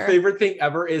on here? That's my favorite thing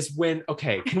ever is when,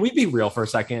 okay, can we be real for a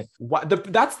second?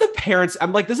 That's the parents.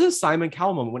 I'm like, this is a Simon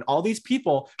Cowell moment when all these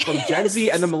people from Gen Z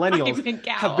and the millennials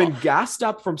have been gassed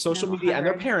up from social media and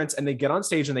their parents, and they get on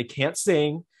stage and they can't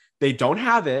sing, they don't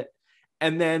have it,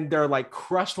 and then they're like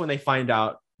crushed when they find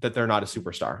out that they're not a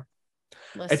superstar.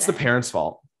 Listen, it's the parents'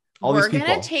 fault. We're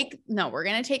gonna take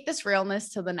this realness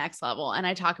to the next level, and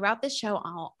I talk about this show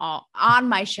all on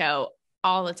my show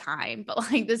all the time, but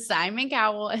like the Simon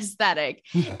Cowell aesthetic,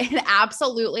 it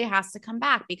absolutely has to come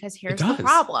back, because here's the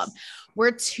problem.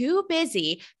 We're too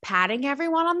busy patting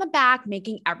everyone on the back,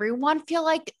 making everyone feel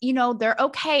like, they're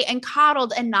okay and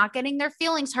coddled and not getting their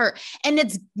feelings hurt. And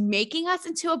it's making us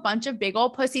into a bunch of big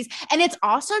old pussies. And it's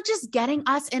also just getting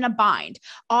us in a bind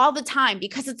all the time,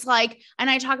 because it's like, and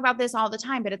I talk about this all the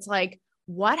time, but it's like,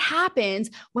 what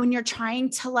happens when you're trying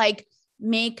to like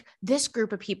make this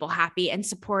group of people happy and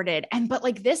supported, but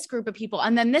like this group of people,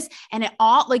 and then this, and it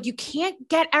all, like, you can't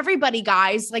get everybody,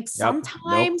 guys. Like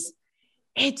sometimes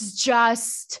it's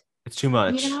too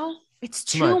much, it's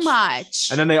too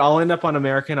much. And then they all end up on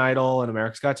American Idol and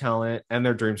America's Got Talent, and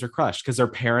their dreams are crushed because their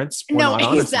parents were not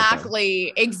honest with them.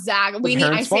 Exactly.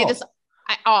 I say this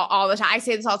all the time. I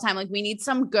say this all the time. Like, we need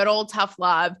some good old tough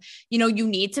love. You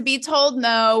need to be told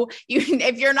no.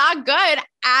 If you're not good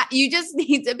you just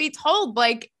need to be told,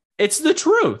 like, it's the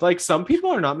truth. Like, some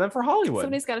people are not meant for Hollywood.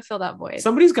 Somebody's got to fill that void.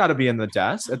 Somebody's got to be in the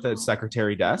desk at the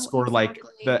secretary desk, or like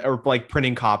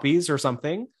printing copies or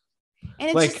something.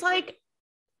 And it's just like,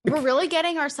 we're really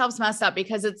getting ourselves messed up,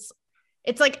 because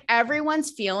it's like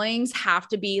everyone's feelings have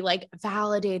to be like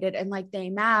validated and like they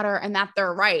matter and that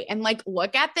they're right. And like,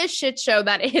 look at this shit show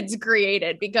that it's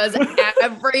created, because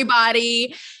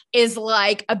everybody is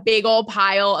like a big old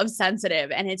pile of sensitive,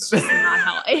 and it's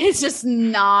just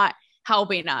not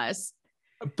helping us.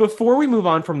 Before we move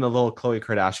on from the little Khloe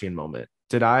Kardashian moment,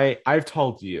 I've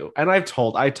told you, and I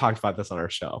talked about this on our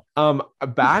show.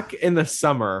 Back in the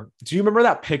summer, do you remember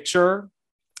that picture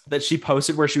that she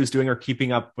posted where she was doing her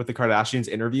Keeping Up with the Kardashians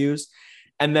interviews?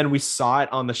 And then we saw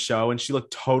it on the show, and she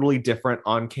looked totally different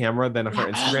on camera than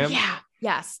her Instagram.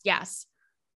 Yes.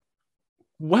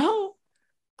 Well,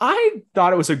 I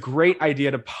thought it was a great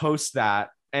idea to post that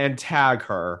and tag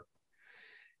her,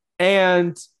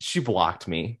 and she blocked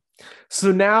me.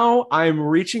 So now I'm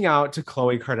reaching out to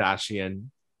Khloe Kardashian.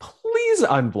 Please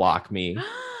unblock me.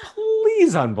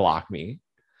 Please unblock me.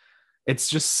 It's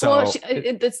just so. Well,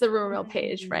 it's the Rumor Mill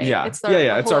page, right? Yeah, it's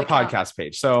our podcast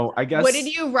page. So I guess. What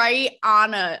did you write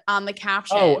on the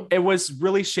caption? Oh, it was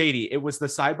really shady. It was the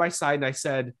side by side, and I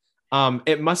said,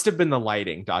 "It must have been the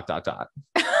lighting." ...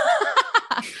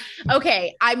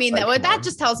 Okay, I mean, what that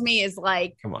just tells me is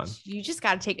like, come on, you just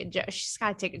got to take a joke. She's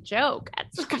got to take a joke.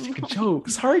 She's got to take a joke.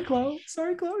 Sorry, Chloe.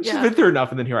 She's been through enough,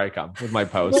 and then here I come with my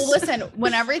post. Well, listen,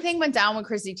 when everything went down with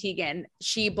Chrissy Teigen,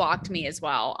 she blocked me as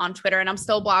well on Twitter, and I'm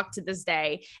still blocked to this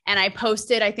day. And I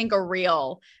posted, I think, a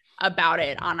reel about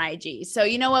it on IG. So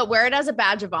you know what? Wear it as a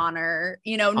badge of honor.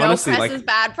 Honestly, press is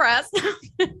bad press.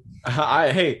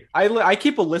 I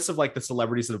keep a list of like the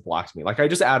celebrities that have blocked me. Like, I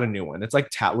just add a new one. It's like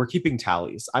we're keeping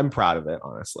tallies. I'm proud of it,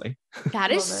 honestly.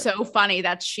 That is so funny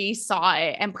that she saw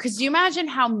it, and because you imagine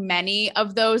how many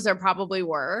of those there probably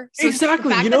were. So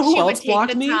exactly. You know who else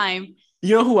blocked me?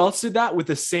 You know who else did that with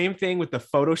the same thing, with the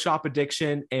Photoshop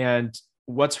addiction, and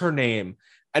what's her name?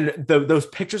 And those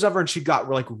pictures of her, and she got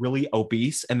like really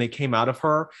obese, and they came out of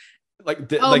her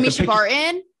like Misha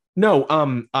Barton. No,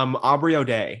 Aubrey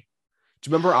O'Day. Do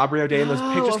you remember Aubrey O'Day? And those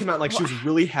pictures of came out like she was course.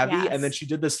 really heavy. Yes. And then she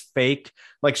did this fake,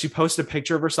 like she posted a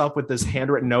picture of herself with this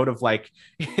handwritten note of like,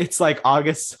 it's like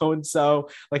August so-and-so,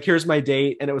 like, here's my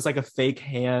date. And it was like a fake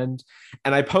hand.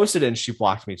 And I posted it and she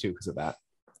blocked me too because of that.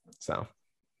 So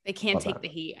They can't love take that. the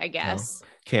heat, I guess. No,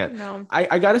 can't. No.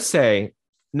 I gotta say,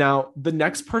 now the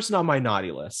next person on my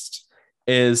naughty list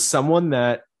is someone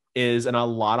that is in a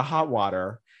lot of hot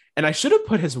water. And I should have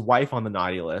put his wife on the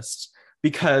naughty list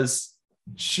because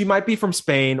she might be from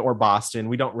Spain or Boston.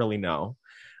 We don't really know.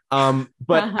 But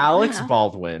Alex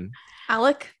Baldwin.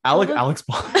 Alex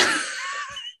Baldwin.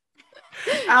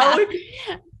 Alec,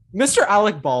 Mr.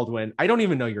 Alec Baldwin. I don't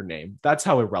even know your name. That's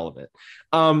how irrelevant.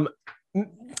 For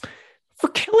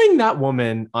killing that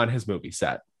woman on his movie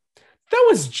set.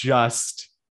 That's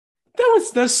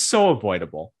so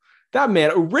avoidable. That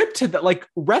man ripped to that, like,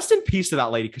 rest in peace to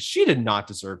that lady, because she did not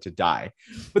deserve to die.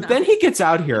 But then he gets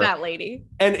out here That lady.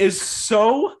 and is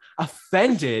so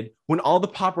offended when all the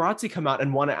paparazzi come out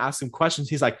and want to ask him questions.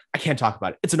 He's like, I can't talk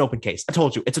about it. It's an open case. I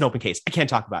told you it's an open case. I can't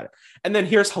talk about it. And then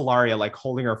here's Hilaria, like,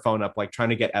 holding her phone up, like,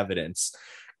 trying to get evidence.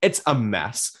 It's a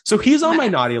mess. So he's on my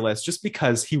naughty list just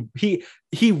because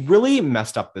he really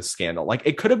messed up this scandal. Like,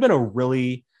 it could have been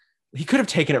he could have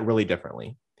taken it really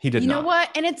differently. He did not. You know what?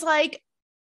 And it's like,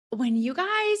 when you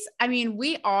guys, I mean,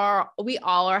 we all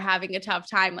are having a tough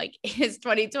time. Like, it's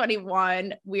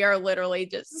 2021. We are literally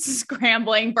just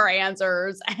scrambling for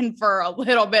answers and for a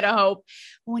little bit of hope.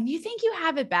 When you think you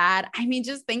have it bad, I mean,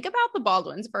 just think about the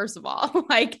Baldwins, first of all.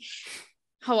 Like,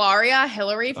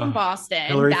 Hillary from Boston,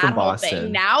 Hillary that from whole Boston.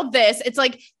 thing. Now this, it's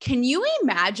like, can you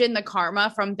imagine the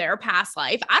karma from their past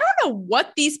life? I don't know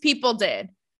what these people did,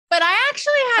 but I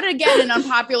actually had, again, an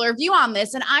unpopular view on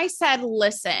this. And I said,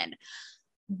 listen,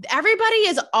 everybody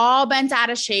is all bent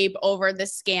out of shape over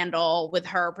this scandal with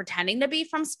her pretending to be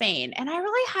from Spain. And I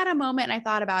really had a moment and I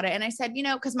thought about it. And I said,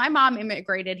 because my mom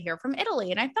immigrated here from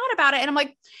Italy. And I thought about it and I'm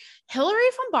like,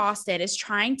 Hillary from Boston is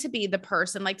trying to be the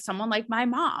person, like someone like my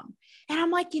mom. And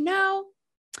I'm like,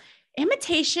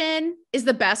 imitation is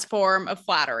the best form of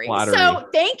flattery. So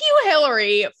thank you,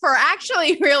 Hillary, for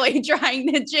actually really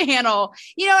trying to channel,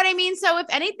 you know what I mean? So if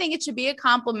anything, it should be a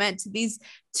compliment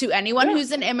to anyone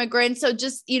who's an immigrant. So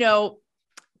just,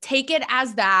 take it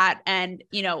as that and,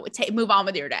 move on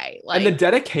with your day. Like, and the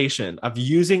dedication of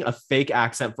using a fake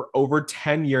accent for over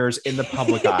 10 years in the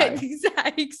public eye.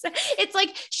 Exactly. It's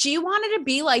like, she wanted to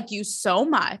be like you so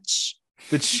much.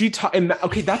 That she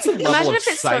okay, that's a level Imagine of if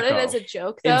it started as a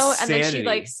joke though, insanity. and then she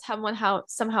like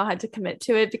somehow had to commit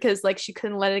to it because like she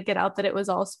couldn't let it get out that it was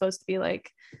all supposed to be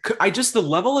like. The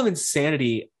level of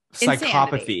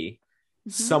psychopathy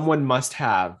someone must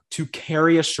have to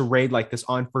carry a charade like this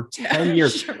on for 10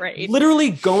 years. Literally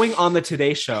going on the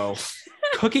Today Show,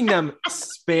 cooking them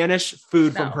Spanish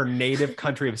food from her native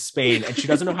country of Spain, and she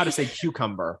doesn't know how to say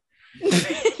cucumber.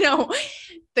 No.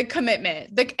 The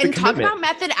commitment. Talk about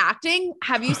method acting.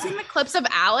 Have you seen the clips of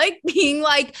Alec being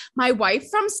like, my wife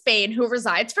from Spain, who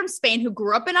resides from Spain, who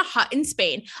grew up in a hut in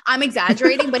Spain? I'm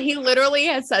exaggerating, but he literally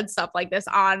has said stuff like this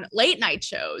on late night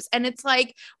shows. And it's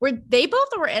like, they both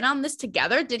were in on this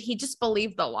together. Did he just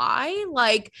believe the lie?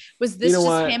 Like, was this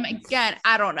him again?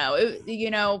 I don't know.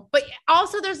 But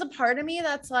also there's a part of me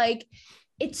that's like,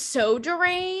 it's so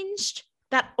deranged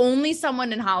that only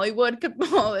someone in Hollywood could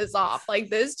pull this off. Like,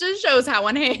 this just shows how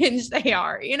unhinged they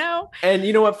are, And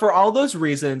you know what? For all those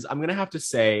reasons, I'm going to have to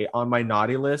say on my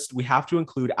naughty list, we have to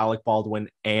include Alec Baldwin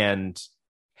and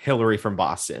Hillary from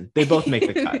Boston. They both make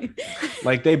the cut.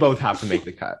 Like, they both have to make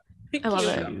the cut. I love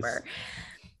it.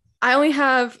 I only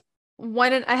have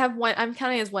one. I'm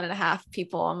counting as 1.5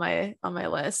 people on my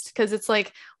list because it's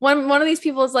like one of these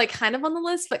people is like kind of on the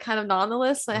list but kind of not on the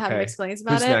list. So I have mixed feelings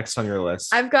about it. Who's next on your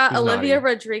list? I've got Olivia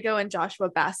Rodrigo and Joshua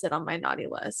Bassett on my naughty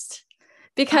list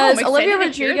because Olivia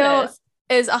Rodrigo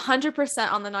is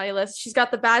 100% on the naughty list. She's got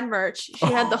the bad merch. She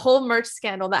had the whole merch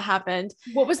scandal that happened.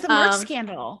 What was the merch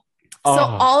scandal? So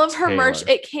all of her merch,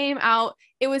 it came out.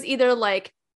 It was either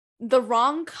like the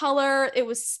wrong color, it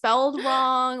was spelled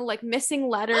wrong, like missing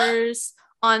letters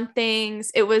on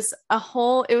things. It was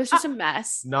just a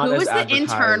mess. Who was the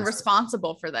intern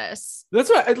responsible for this? That's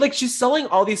what, like, she's selling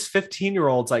all these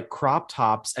 15-year-olds like crop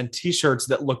tops and t-shirts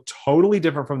that look totally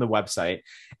different from the website.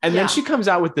 And then she comes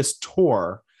out with this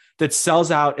tour that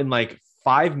sells out in like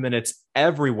 5 minutes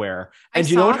everywhere. And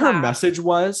you know what her message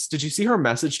was? Did you see her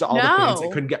message to all the fans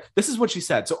that couldn't get? This is what she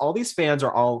said. So all these fans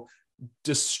are all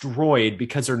destroyed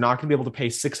because they're not going to be able to pay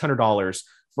 $600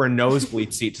 for a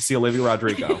nosebleed seat to see Olivia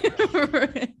Rodrigo.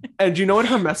 And you know what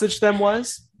her message to them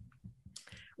was?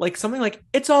 Like something like,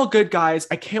 it's all good, guys.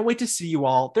 I can't wait to see you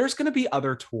all. There's going to be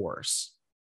other tours.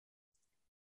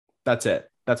 That's it.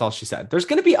 That's all she said. There's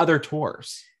going to be other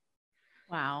tours.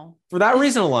 Wow. For that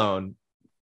reason alone,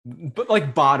 but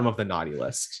like bottom of the naughty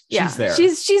list. Yeah, she's there.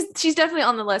 She's definitely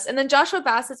on the list. And then Joshua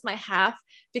Bassett's my half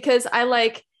because I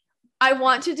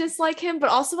want to dislike him, but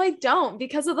also I don't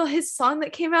because of his song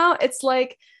that came out. It's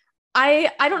like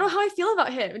I don't know how I feel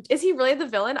about him. Is he really the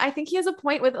villain? I think he has a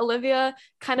point with Olivia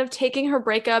kind of taking her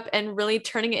breakup and really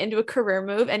turning it into a career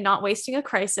move and not wasting a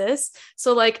crisis.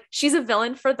 So like she's a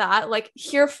villain for that. Like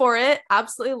here for it.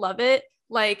 Absolutely love it.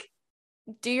 Like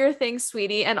do your thing,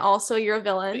 sweetie. And also you're a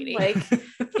villain. Sweetie. Like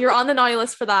you're on the naughty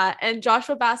list for that. And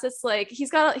Joshua Bassett's like,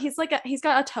 he's got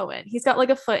a toe in. He's got like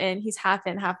a foot in. He's half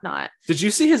in, half not. Did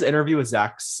you see his interview with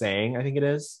Zach Sang? I think it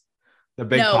is the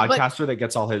big podcaster that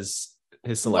gets all his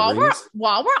celebrities.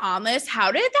 While we're on this,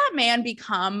 how did that man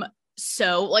become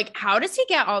so like, how does he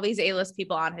get all these A-list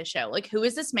people on his show? Like, who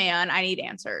is this man? I need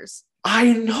answers.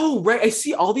 I know, right? I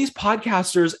see all these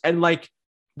podcasters and like,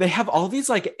 they have all these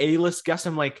like A-list guests.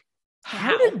 I'm like,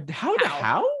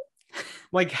 how?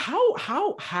 Like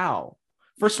how?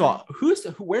 First of all,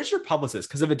 where's your publicist?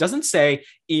 Because if it doesn't say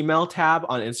email tab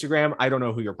on Instagram, I don't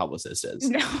know who your publicist is.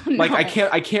 No. I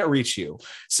can't reach you.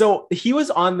 So he was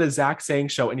on the Zach Sang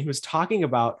show and he was talking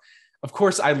about, of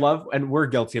course, I love, and we're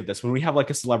guilty of this when we have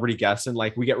like a celebrity guest and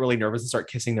like we get really nervous and start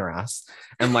kissing their ass.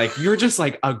 And like, you're just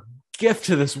like a gift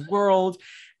to this world.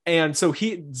 And so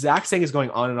Zach Sang is going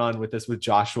on and on with this with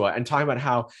Joshua and talking about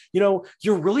how,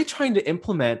 you're really trying to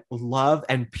implement love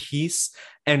and peace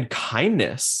and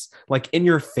kindness like in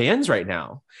your fans right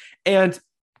now. And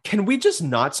can we just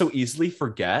not so easily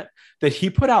forget that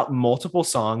he put out multiple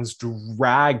songs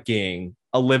dragging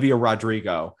Olivia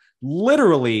Rodrigo,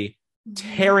 literally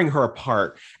tearing her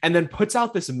apart, and then puts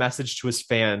out this message to his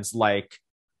fans like,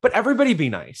 but everybody be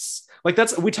nice. Like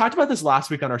we talked about this last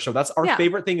week on our show. That's our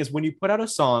favorite thing is when you put out a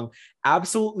song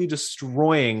absolutely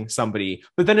destroying somebody,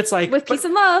 but then it's like with peace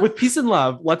and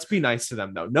love, let's be nice to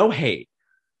them though. No hate.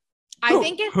 I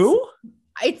think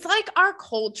it's like our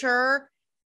culture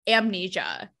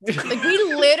amnesia. Like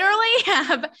we literally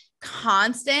have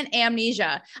constant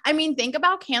amnesia. I mean, think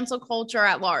about cancel culture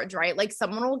at large, right? Like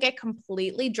someone will get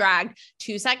completely dragged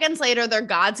 2 seconds later, they're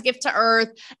God's gift to earth.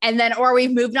 And then, or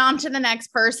we've moved on to the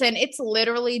next person. It's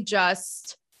literally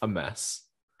just a mess.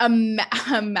 A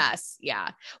mess. Yeah.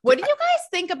 What do you guys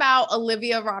think about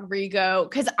Olivia Rodrigo?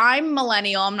 Because I'm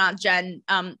millennial, I'm not Gen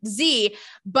Z,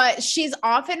 but she's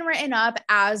often written up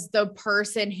as the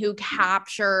person who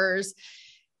captures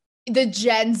the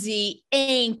Gen Z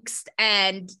angst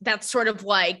and that's sort of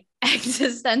like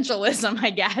existentialism,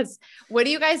 I guess. What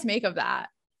do you guys make of that?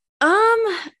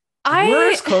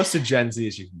 We're as close to Gen Z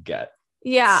as you can get.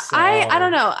 Yeah. So. I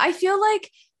don't know. I feel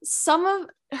like some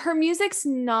of her music's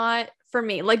not for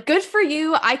me. Like Good For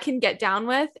You, I can get down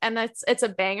with, and it's a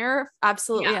banger.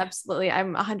 Absolutely. Yeah. Absolutely.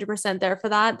 I'm 100% there for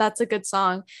that. That's a good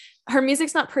song. Her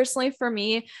music's not personally for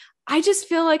me. I just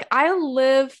feel like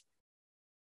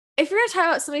if you're going to talk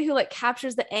about somebody who like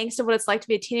captures the angst of what it's like to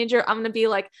be a teenager, I'm going to be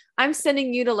like, I'm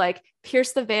sending you to like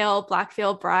Pierce the Veil, Black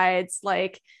Veil Brides,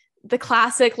 like the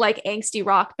classic, like angsty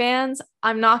rock bands.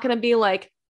 I'm not going to be like,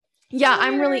 yeah,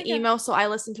 I'm really emo, so I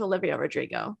listen to Olivia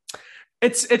Rodrigo.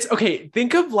 It's okay.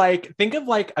 Think of like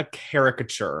a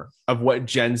caricature of what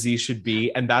Gen Z should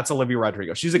be. And that's Olivia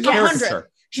Rodrigo. She's a caricature.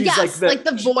 She's like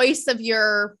the voice of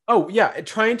your. Oh yeah.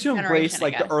 Trying to embrace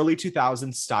like the early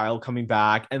 2000s style coming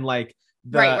back and like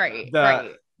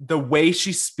the way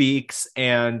she speaks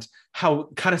and how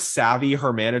kind of savvy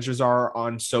her managers are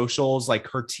on socials, like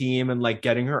her team and like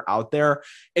getting her out there.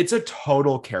 It's a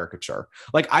total caricature.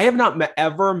 Like I have not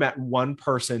ever met one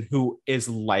person who is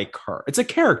like her. It's a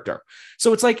character.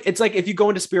 So it's like if you go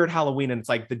into Spirit Halloween and it's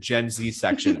like the Gen Z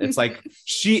section, it's like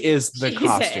she is the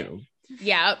costume.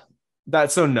 Yeah.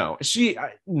 That's so no. She's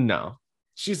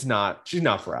not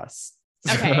for us.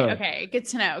 Okay. Good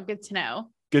to know. Good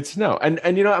to know. And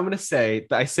I'm going to say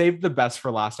that I saved the best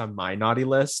for last on my naughty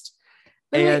list.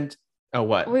 Wait.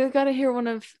 What? We've got to hear one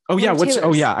of. Oh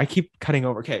yeah. I keep cutting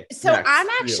over. Okay. So next, I'm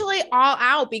actually all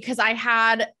out because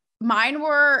mine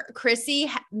were Chrissy,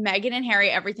 Meghan, and Harry,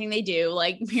 everything they do,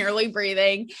 like merely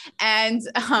breathing, and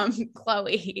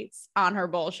Chloe's on her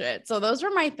bullshit. So those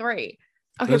were my three.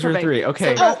 Okay, those were three.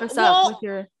 Okay. So wrap us up with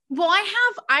your. Well,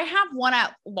 I have one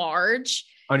at large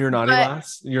on your naughty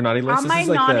list. Your naughty list. On my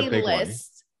naughty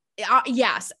list.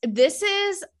 Yes, this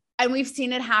is, and we've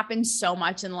seen it happen so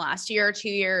much in the last year or 2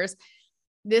 years.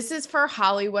 This is for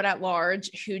Hollywood at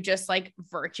large, who just like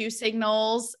virtue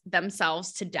signals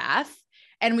themselves to death.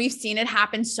 And we've seen it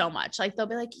happen so much. Like they'll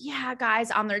be like, yeah, guys,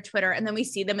 on their Twitter. And then we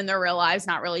see them in their real lives,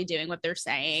 not really doing what they're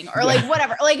saying or like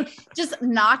whatever, like just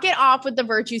knock it off with the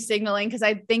virtue signaling. Cause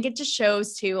I think it just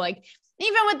shows too, like,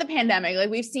 even with the pandemic, like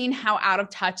we've seen how out of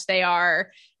touch they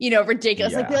are, you know,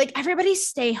 ridiculous. Yeah. Like everybody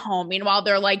stay home. Meanwhile,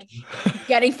 they're like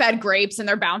getting fed grapes in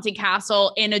their bouncy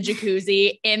castle in a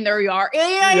jacuzzi in their yard. You know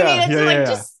what I mean? It's like,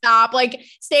 just stop, like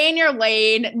stay in your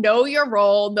lane, know your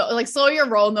role, like slow your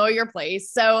roll, know your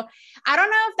place. So I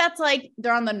don't know if that's like,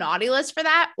 they're on the naughty list for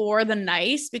that or the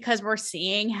nice, because we're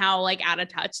seeing how like out of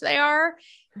touch they are,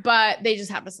 but they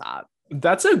just have to stop.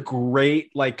 That's a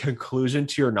great like conclusion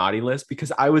to your naughty list,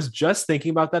 because I was just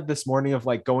thinking about that this morning of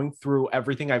like going through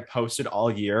everything I've posted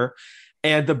all year.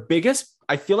 And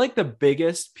I feel like the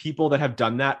biggest people that have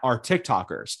done that are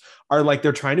TikTokers. Are like,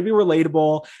 they're trying to be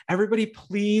relatable. Everybody,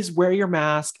 please wear your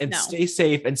mask and stay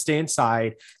safe and stay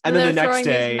inside. And then the next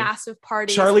day, massive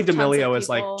parties. Charlie D'Amelio is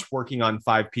like twerking on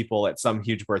 5 people at some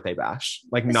huge birthday bash,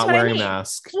 like not wearing a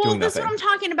mask. Well, this is what I'm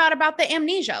talking about the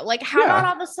amnesia. Like, how about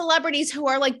all the celebrities who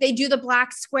are like, they do the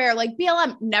black square, like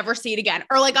BLM, never see it again.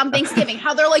 Or like on Thanksgiving,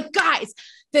 how they're like, guys,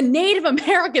 the Native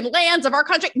American lands of our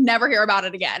country, never hear about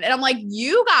it again. And I'm like,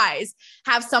 you guys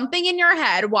have something in your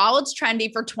head while it's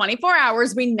trendy for 24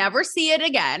 hours. We never see it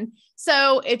again.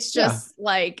 So it's just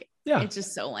like, it's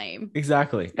just so lame.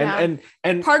 Exactly. Yeah.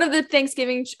 And part of the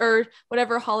Thanksgiving or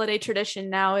whatever holiday tradition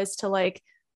now is to like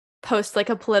post like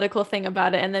a political thing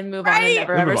about it and then move on and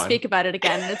never ever speak about it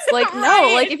again. And it's like,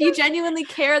 no, like if you genuinely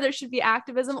care, there should be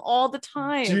activism all the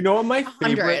time. Do you know what my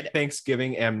favorite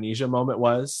Thanksgiving amnesia moment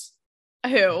was?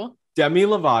 Who? Demi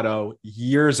Lovato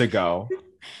years ago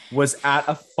was at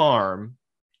a farm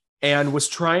and was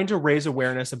trying to raise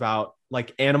awareness about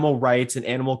like animal rights and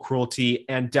animal cruelty.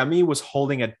 And Demi was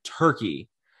holding a turkey,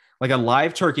 like a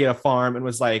live turkey at a farm, and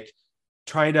was like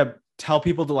trying to tell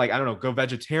people to like, I don't know, go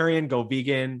vegetarian, go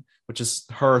vegan, which is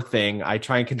her thing. I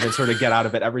try and convince her to get out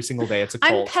of it every single day. It's a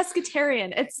cult. I'm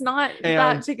pescatarian. It's not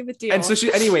that big of a deal. And so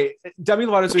Demi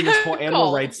Lovato's doing this whole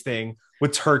animal rights thing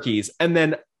with turkeys. And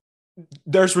then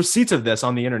there's receipts of this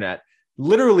on the internet.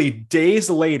 Literally days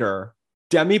later,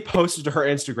 Demi posted to her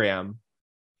Instagram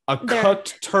a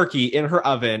cooked turkey in her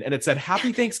oven, and it said,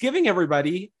 "Happy Thanksgiving,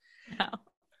 everybody." No.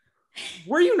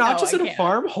 Were you not just at a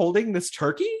farm holding this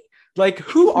turkey? Like,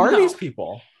 who are these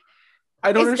people?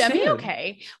 I don't understand. Is Demi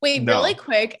okay? Wait, really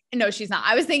quick. No, she's not.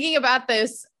 I was thinking about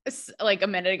this like a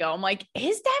minute ago. I'm like,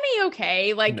 is Demi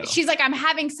okay? Like, she's like, I'm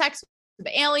having sex with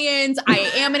aliens. I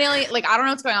am an alien. Like, I don't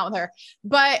know what's going on with her.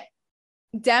 But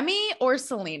Demi or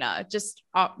Selena, just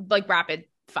like rapid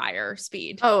fire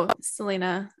speed. Oh,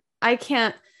 Selena. I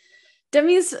can't.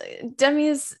 Demi's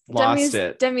Demi. Lost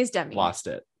it.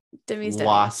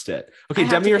 Okay,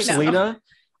 Demi or Selena?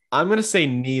 I'm gonna say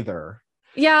neither.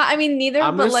 Yeah, I mean neither.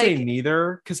 I'm gonna say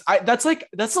neither because that's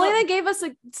Selena gave us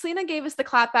the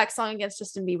clapback song against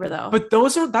Justin Bieber though. But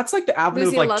that's like the avenue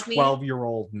of like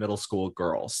 12-year-old middle school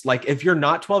girls. Like if you're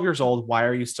not 12 years old, why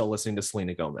are you still listening to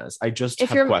Selena Gomez? I just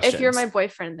have questions. If you're my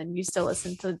boyfriend, then you still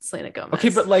listen to Selena Gomez. Okay,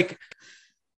 but like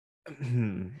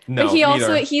no.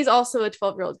 But he's also a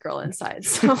 12-year-old girl inside.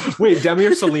 So wait, Demi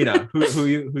or Selena? who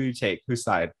you take? Whose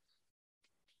side?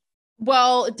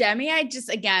 Well, Demi, I just,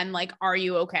 again, like, are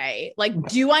you okay? Like,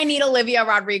 do I need Olivia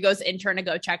Rodrigo's intern to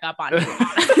go check up on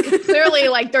you? Clearly,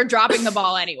 like, they're dropping the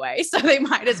ball anyway, so they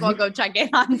might as well go check in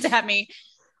on Demi.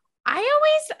 I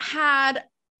always had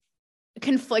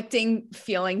conflicting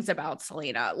feelings about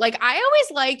Selena. Like, I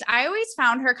always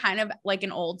found her kind of like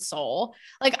an old soul.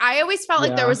 Like, I always felt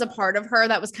like there was a part of her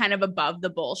that was kind of above the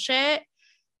bullshit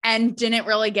and didn't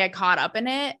really get caught up in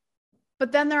it.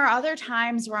 But then there are other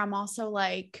times where I'm also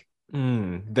like,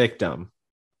 victim.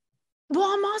 Well,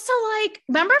 I'm also like,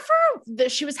 remember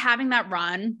she was having that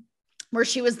run where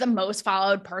she was the most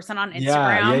followed person on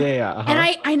Instagram. Yeah. Uh-huh.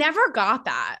 And I never got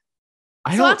that.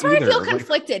 So that's why I feel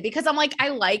conflicted because I'm like, I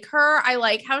like her. I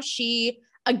like how she,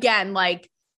 again, like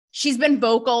she's been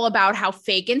vocal about how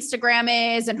fake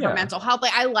Instagram is and her mental health.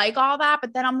 Like I like all that,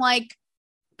 but then I'm like,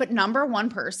 but number one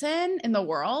person in the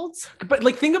world. But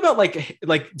like, think about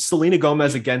like Selena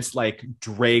Gomez against like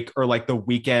Drake or like The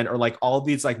Weeknd or like all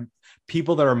these like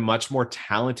people that are much more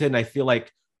talented and I feel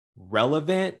like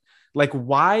relevant. Like,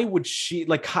 why would she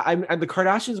like? And the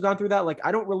Kardashians have gone through that. Like,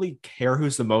 I don't really care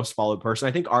who's the most followed person.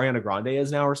 I think Ariana Grande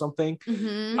is now or something,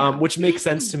 which makes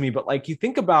sense to me. But like, you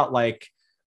think about like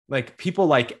people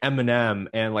like Eminem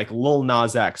and like Lil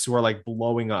Nas X who are like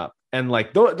blowing up, and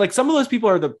like some of those people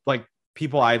are the like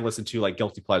people I listen to like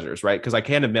guilty pleasures, right? Because I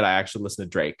can't admit I actually listen to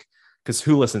Drake. Because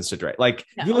who listens to Drake? Like,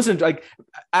 if you listen to like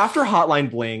after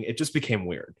Hotline Bling, it just became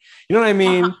weird. You know what I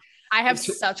mean? I have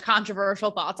such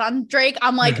controversial thoughts on Drake.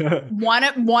 I'm like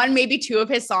one, maybe two of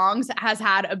his songs has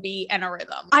had a beat and a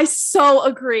rhythm. I so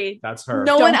agree. That's her.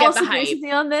 No one else agrees with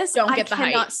me on this. Don't get the hype.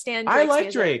 I cannot stand Drake's I like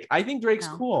music. Drake. I think Drake's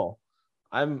cool.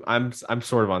 I'm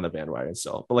sort of on the bandwagon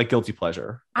still, but like guilty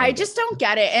pleasure. I just don't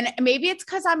get it. And maybe it's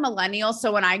because I'm millennial.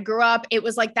 So when I grew up, it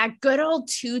was like that good old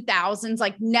 2000s,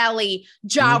 like Nelly,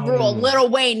 Ja Rule, Lil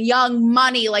Wayne, Young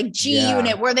Money, like G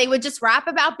Unit, where they would just rap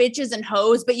about bitches and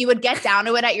hoes, but you would get down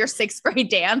to it at your 6th grade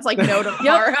dance, like no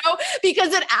tomorrow,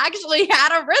 because it actually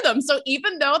had a rhythm. So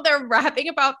even though they're rapping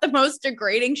about the most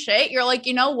degrading shit, you're like,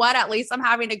 you know what? At least I'm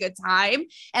having a good time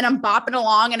and I'm bopping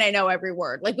along and I know every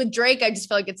word. Like with Drake, I just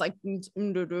feel like it's like, you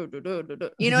know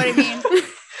what I mean?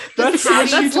 That's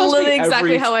literally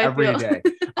exactly how I feel. Day.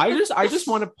 I just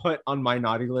want to put on my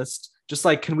naughty list, just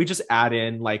like, can we just add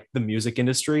in like the music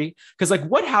industry? Because like,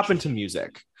 what happened to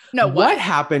music? No, what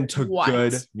happened to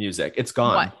good music? It's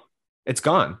gone. It's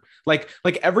gone. Like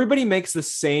everybody makes the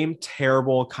same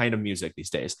terrible kind of music these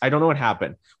days. I don't know what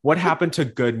happened. What happened to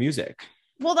good music?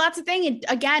 Well, that's the thing.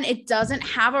 It doesn't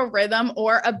have a rhythm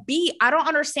or a beat. I don't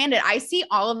understand it. I see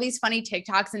all of these funny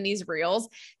TikToks and these reels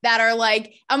that are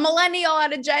like a millennial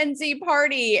at a Gen Z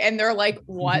party. And they're like,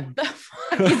 what the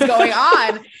fuck is going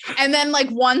on? And then like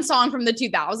one song from the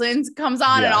 2000s comes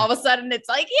on and all of a sudden it's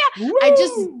like, I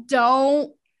just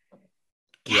don't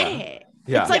get it.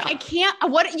 Yeah. It's like, I can't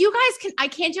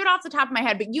do it off the top of my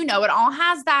head, but you know, it all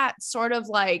has that sort of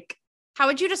like, how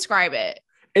would you describe it?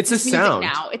 It's a sound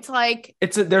now. It's like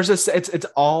it's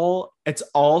all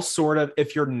sort of,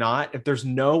 if there's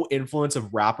no influence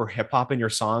of rap or hip hop in your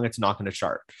song, it's not going to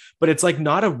chart. But it's like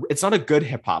it's not a good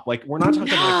hip hop. Like we're not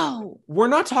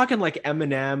talking like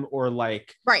Eminem or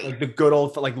like the good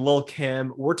old like Lil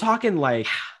Kim. We're talking like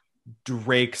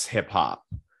Drake's hip hop.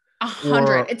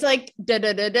 100. It's like like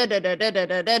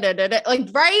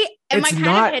right. Am I kind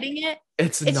of hitting it?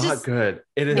 It's not just good.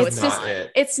 It is not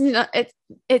it. It's not.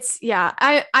 It's yeah.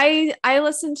 I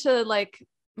listen to like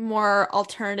more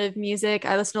alternative music.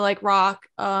 I listen to like rock.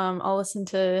 I'll listen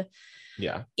to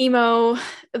emo.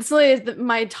 It's like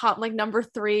my top like number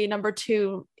 3, number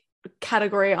 2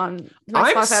 category on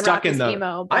my Spotify rap is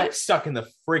emo. But I'm stuck in the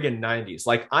friggin' 90s.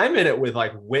 Like I'm in it with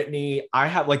like Whitney. I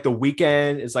have like The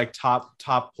Weeknd is like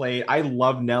top plate. I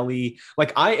love Nelly.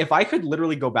 Like if I could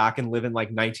literally go back and live in like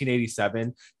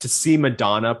 1987 to see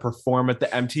Madonna perform at the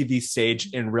MTV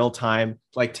stage in real time,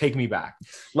 like take me back.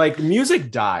 Like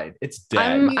music died. It's dead.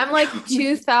 I'm like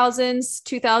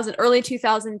 2000s, early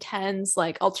 2010s,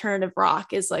 like alternative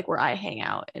rock is like where I hang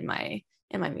out in my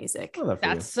music.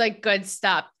 That's like good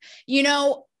stuff. You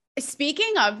know,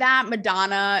 speaking of that,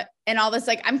 Madonna and all this,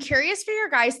 like, I'm curious for your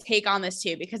guys' take on this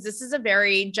too, because this is a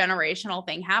very generational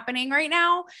thing happening right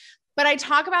now. But I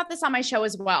talk about this on my show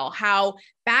as well, how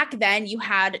back then you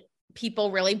had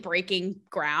people really breaking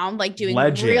ground, like doing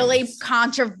really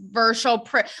controversial,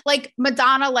 like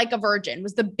Madonna, Like a Virgin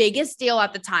was the biggest deal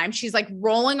at the time. She's like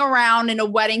rolling around in a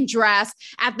wedding dress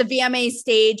at the VMA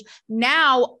stage.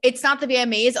 Now it's not the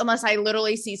VMAs unless I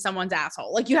literally see someone's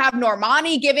asshole. Like you have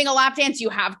Normani giving a lap dance. You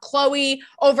have Chloe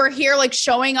over here, like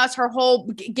showing us her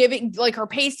whole giving like her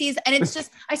pasties. And it's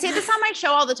just, I say this on my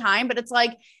show all the time, but it's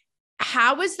like,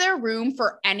 how is there room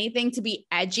for anything to be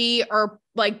edgy or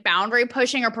like boundary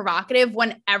pushing or provocative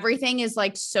when everything is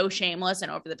like so shameless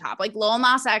and over the top? Like Lil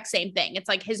Nas X, same thing. It's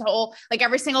like his whole, like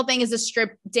every single thing is a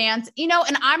strip dance, you know,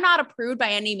 and I'm not a prude by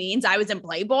any means. I was in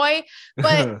Playboy,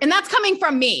 but, and that's coming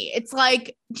from me. It's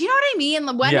like, do you know what I mean?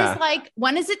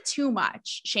 When is it too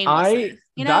much shamelessness?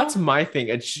 You know? That's my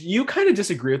thing. You kind of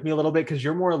disagree with me a little bit because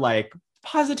you're more like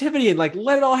positivity and like,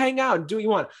 let it all hang out and do what you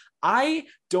want. I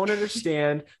don't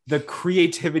understand the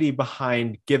creativity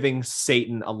behind giving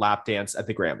Satan a lap dance at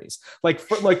the Grammys.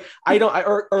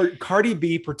 Or Cardi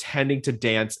B pretending to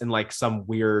dance in like some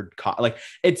weird,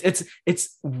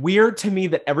 it's weird to me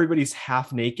that everybody's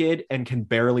half naked and can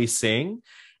barely sing.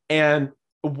 And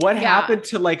what happened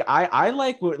to like, I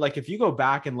like if you go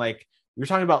back and like, you're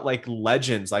talking about like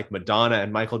legends like Madonna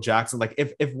and Michael Jackson. Like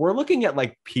if we're looking at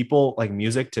like people like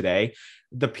music today,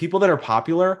 the people that are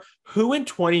popular, who in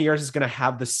 20 years is going to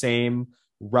have the same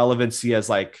relevancy as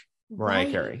like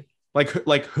Mariah Carey?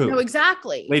 Like who? No,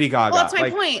 exactly. Lady Gaga. Well, that's my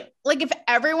point. Like if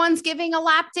everyone's giving a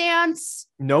lap dance,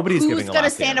 nobody's who's going to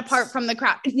stand apart from the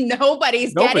crowd?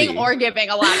 Nobody's getting or giving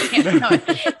a lap dance. No,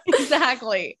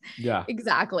 exactly. Yeah,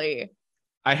 exactly.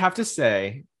 I have to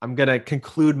say, I'm going to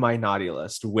conclude my naughty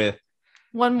list with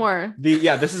one more.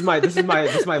 This is my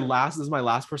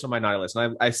last person on my naughty list.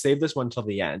 And I saved this one till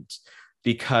the end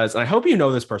because, and I hope you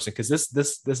know this person, because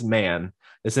this man,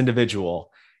 this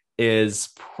individual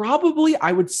is probably,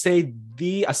 I would say,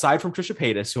 aside from Trisha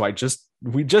Paytas, who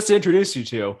we just introduced you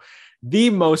to, the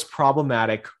most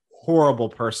problematic, horrible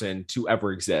person to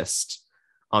ever exist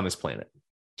on this planet.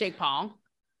 Jake Paul.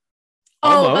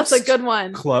 Oh, that's a good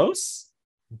one. Close.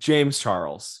 James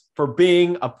Charles, for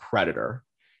being a predator.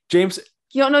 James,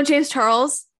 You don't know James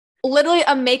Charles? Literally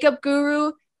a makeup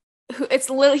guru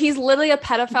he's literally a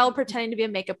pedophile pretending to be a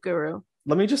makeup guru.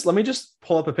 Let me just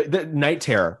pull up the night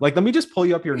terror. Like, let me just pull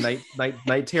you up your night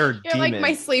terror You're demon. like,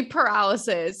 my sleep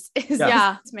paralysis is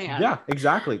this man. Yeah,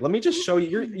 exactly. Let me just show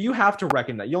you. You have to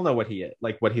recognize. You'll know what he is,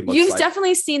 like what he looks You've like.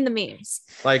 definitely seen the memes.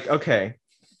 Like, okay.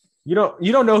 You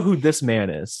don't know who this man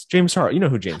is. James Charles. You know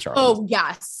who James Charles is. Oh,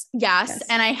 yes.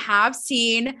 And I have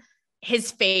seen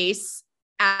his face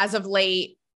as of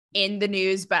late in the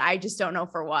news, but I just don't know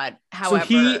for what. However,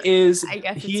 so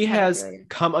he has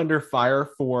come under fire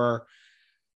for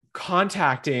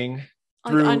contacting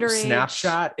through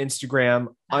Snapchat,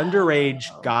 Instagram, underage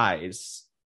guys.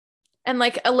 And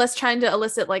like trying to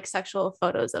elicit like sexual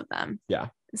photos of them. Yeah.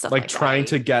 Like trying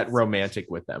to get romantic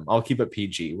with them. I'll keep it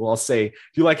PG. Well, I'll say, do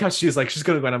you like how she's going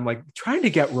to go? And I'm like, trying to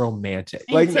get romantic.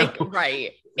 Like,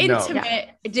 right. Intimate. No.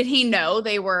 Yeah. Did he know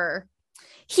they were?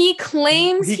 He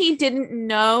claims he didn't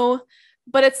know,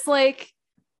 but it's like,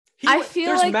 I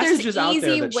feel like there's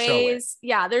easy ways.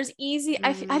 Yeah, there's easy.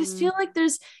 I just feel like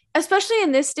there's, especially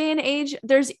in this day and age,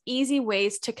 there's easy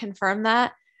ways to confirm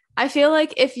that. I feel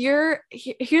like if you're,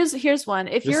 here's one.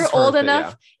 If you're old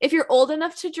enough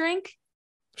to drink,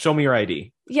 show me your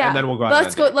ID. Yeah. And then we'll go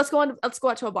out. Let's go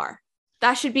out to a bar.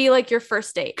 That should be like your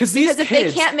first date. Because if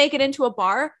they can't make it into a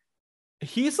bar,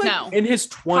 he's like in his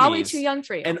 20s. Probably too young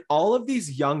for you. And all of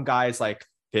these young guys, like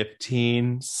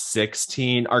 15,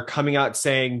 16, are coming out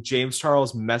saying James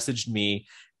Charles messaged me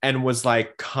and was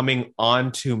like coming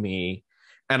on to me.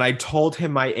 And I told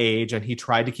him my age and he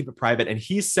tried to keep it private. And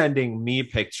he's sending me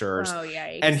pictures. Oh,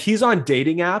 yikes. And he's on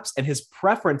dating apps and his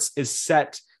preference is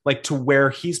set like to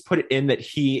where he's put it in that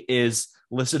he is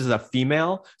listed as a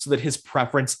female so that his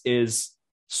preference is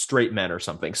straight men or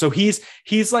something. So he's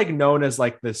like known as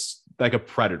like this, like a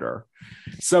predator.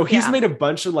 So he's made a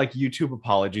bunch of like YouTube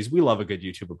apologies. We love a good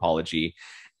YouTube apology.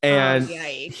 And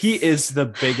he is the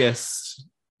biggest,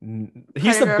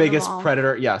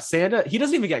 predator. Yeah. Santa, he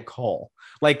doesn't even get coal.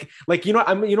 Like, you know what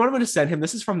I'm going to send him?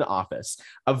 This is from The Office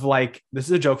of like, this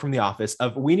is a joke from The Office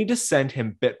of we need to send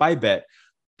him bit by bit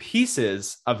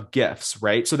pieces of gifts,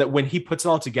 right? So that when he puts it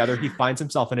all together, he finds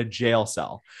himself in a jail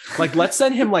cell. Like, let's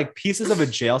send him like pieces of a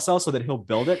jail cell so that he'll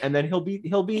build it. And then he'll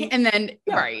be, and then,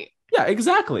 right. Yeah,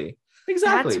 exactly.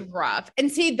 That's rough.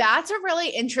 And see, that's a really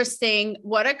interesting,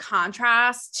 what a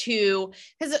contrast to,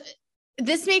 because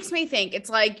this makes me think it's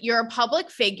like, you're a public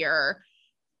figure.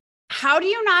 How do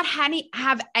you not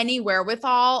have any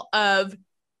wherewithal of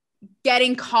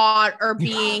getting caught or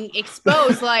being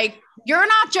exposed? Like, you're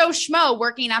not Joe Schmo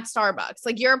working at Starbucks.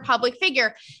 Like, you're a public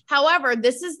figure. However,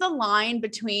 this is the line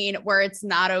between where it's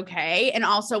not okay and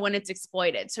also when it's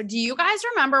exploited. So do you guys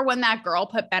remember when that girl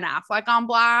put Ben Affleck on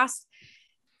blast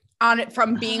on it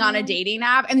from being on a dating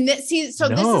app? And this is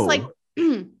like,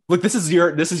 look, this is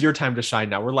your time to shine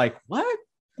now. We're like, what?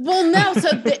 Well, no.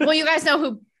 So, you guys know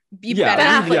who Ben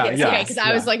Affleck is. Okay. Cause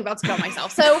I was like about to kill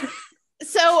myself.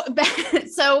 So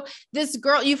this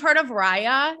girl, you've heard of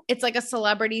Raya? It's like a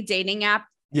celebrity dating app.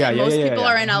 Most people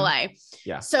are in LA.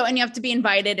 Yeah. So, and you have to be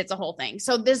invited. It's a whole thing.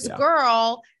 So this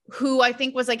girl who I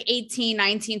think was like 18,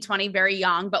 19, 20, very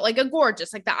young, but like a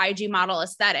gorgeous, like the IG model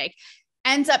aesthetic,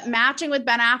 ends up matching with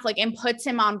Ben Affleck and puts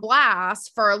him on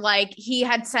blast for like, he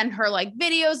had sent her like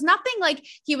videos, nothing like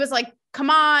he was like,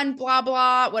 come on, blah,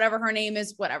 blah, whatever her name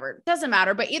is, whatever, doesn't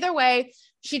matter. But either way,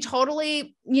 she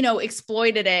totally,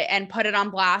 exploited it and put it on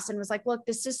blast and was like, look,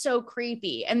 this is so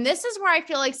creepy. And this is where I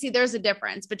feel like, see, there's a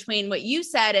difference between what you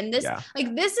said and this,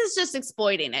 like, this is just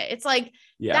exploiting it. It's like,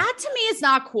 that to me is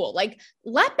not cool. Like,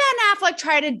 let Ben Affleck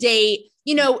try to date,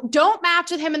 don't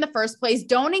match with him in the first place.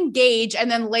 Don't engage. And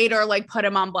then later, like, put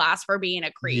him on blast for being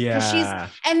a creep. Yeah.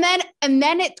 And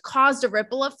then it caused a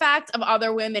ripple effect of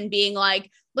other women being like,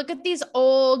 look at these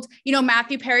old,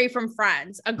 Matthew Perry from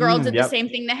Friends, a girl did the same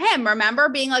thing to him. Remember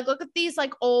being like, look at these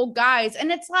like old guys.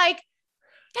 And it's like,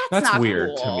 that's not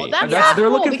weird cool. To me. They're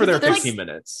looking for their 15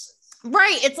 minutes.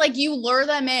 Right. It's like you lure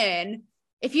them in.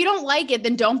 If you don't like it,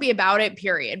 then don't be about it,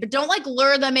 period. But don't like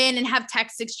lure them in and have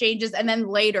text exchanges and then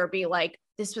later be like,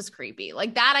 this was creepy.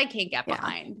 Like that I can't get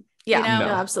behind. Yeah. No,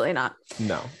 absolutely not.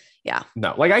 No. Yeah.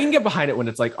 No, like I can get behind it when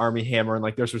it's like Army Hammer and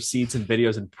like there's receipts and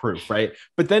videos and proof, right?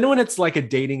 But then when it's like a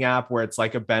dating app where it's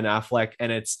like a Ben Affleck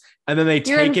and then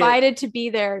you're invited to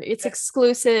be there, it's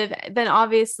exclusive, then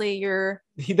obviously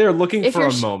they're looking for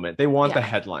a moment. They want the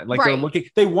headline. Like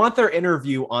they want their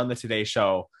interview on the Today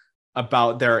Show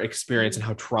about their experience and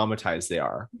how traumatized they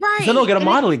are. Right. Then they'll get a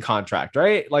modeling contract,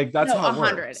 right? Like that's how it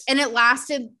 100. works. And it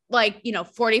lasted like,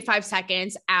 45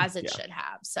 seconds as it should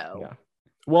have. So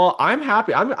Well, I'm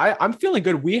happy. I'm feeling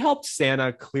good. We helped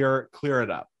Santa clear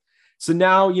it up. So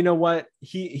now, you know what?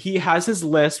 He has his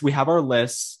list. We have our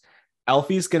lists.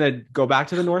 Elfie's going to go back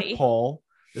to the North Pole.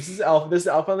 This is Elf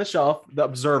on the Shelf, the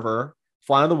observer,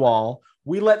 fly on the wall.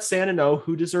 We let Santa know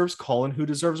who deserves coal and who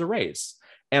deserves a raise.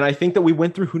 And I think that we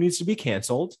went through who needs to be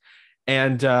canceled.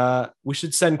 And we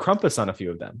should send Krampus on a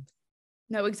few of them.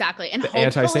 No, exactly. And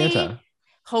anti-Santa.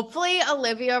 Hopefully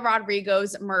Olivia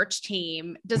Rodrigo's merch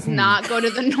team does not go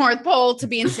to the North Pole to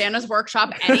be in Santa's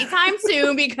workshop anytime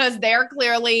soon, because they're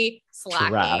clearly slacking.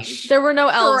 Trash. There were no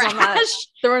elves on that.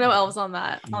 There were no elves on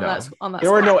that. On that.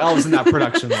 There were no elves in that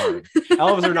production line.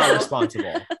 Elves are not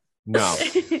responsible. No.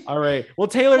 All right. Well,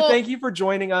 Taylor, thank you for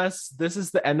joining us. This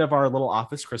is the end of our little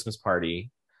office Christmas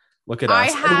party. Look at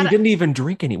us. And we didn't even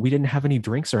drink any. We didn't have any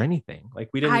drinks or anything. Like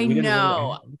we didn't. I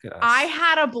know. Look at us. I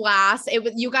had a blast.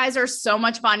 You guys are so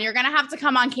much fun. You're gonna have to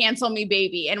come on Cancel Me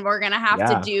Baby, and we're gonna have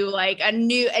to do like a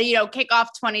new, kick off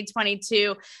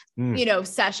 2022,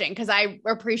 session, because I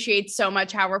appreciate so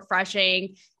much how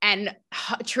refreshing and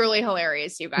truly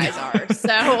hilarious you guys are. So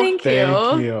thank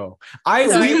you.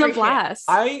 It's a blast.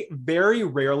 I very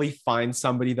rarely find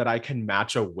somebody that I can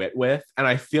match a wit with, and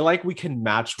I feel like we can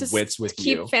match wits with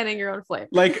you. Keep fanning your own flame.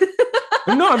 Like,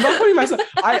 no, I'm not putting myself.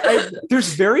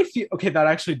 There's very few. Okay, that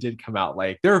actually did come out.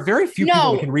 Like, there are very few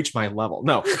people who can reach my level.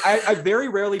 No, I very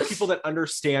rarely people that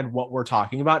understand what we're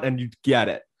talking about and you get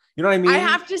it. You know what I mean? I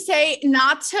have to say,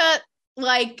 not to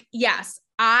like, yes.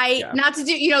 Not to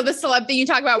do, the celeb thing you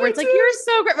talk about where it's like, you're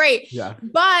so great. Right. Yeah.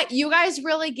 But you guys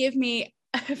really give me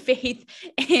faith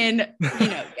in,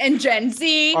 in Gen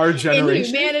Z, our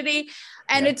generation, in humanity.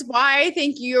 And it's why I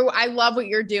think I love what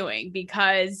you're doing,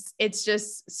 because it's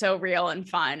just so real and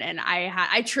fun. And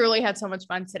I truly had so much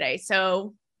fun today.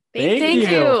 So thank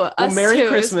you. Well, Merry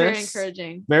Christmas. Very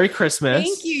encouraging. Merry Christmas.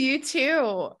 Thank you. You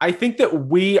too. I think that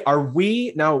are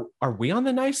we on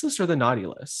the nice list or the naughty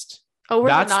list? Oh,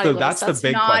 that's the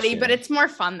big naughty, question. But it's more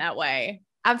fun that way.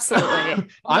 Absolutely.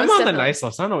 I'm on the nice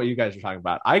list. I don't know what you guys are talking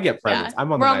about. I get presents. Yeah,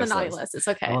 I'm on the nice naughty list. It's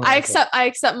okay. I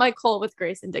accept my coal with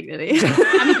grace and dignity.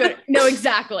 I'm good. No,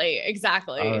 exactly.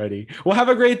 Alrighty. Well, have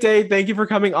a great day. Thank you for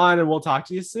coming on, and we'll talk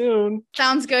to you soon.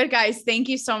 Sounds good, guys. Thank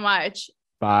you so much.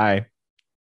 Bye.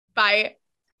 Bye.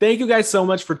 Thank you guys so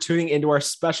much for tuning into our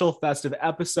special festive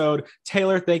episode.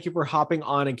 Taylor, thank you for hopping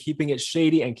on and keeping it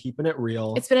shady and keeping it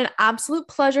real. It's been an absolute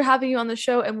pleasure having you on the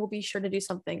show, and we'll be sure to do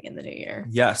something in the new year.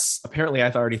 Yes. Apparently, I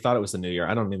already thought it was the new year.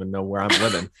 I don't even know where I'm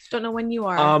living. Don't know when you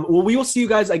are. Well, we will see you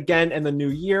guys again in the new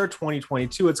year,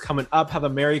 2022. It's coming up. Have a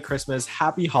Merry Christmas.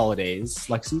 Happy holidays.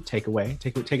 Lexi, take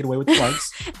it away with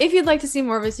plugs. If you'd like to see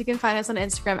more of us, you can find us on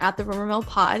Instagram at the Rumor Mill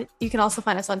Pod. You can also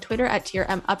find us on Twitter at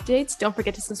TRM Updates. Don't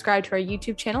forget to subscribe to our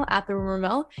YouTube channel at the Rumor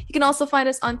Mill. You can also find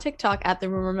us on TikTok at the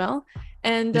Rumor Mill.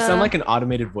 And you sound like an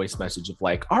automated voice message of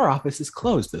like, our office is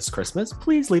closed this Christmas.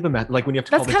 Please leave a message. Like when you have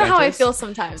to call the dentist. That's kind of how I feel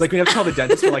sometimes. It's like when you have to call the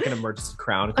dentist for like an emergency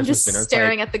crown. I'm just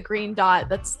staring at the green dot.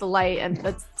 That's the light, and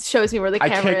that shows me where the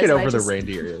camera is. I can't get over the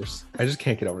reindeer ears. I just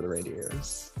can't get over the reindeer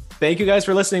ears. Thank you guys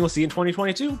for listening. We'll see you in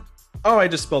 2022. Oh, I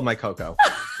just spilled my cocoa.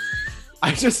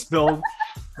 I just spilled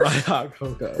my hot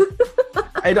cocoa.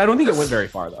 I don't think it went very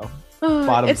far though.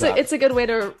 It's a good way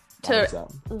to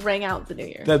ring out the new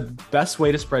year. The best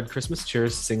way to spread Christmas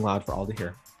cheers, sing loud for all to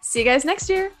hear. See you guys next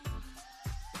year.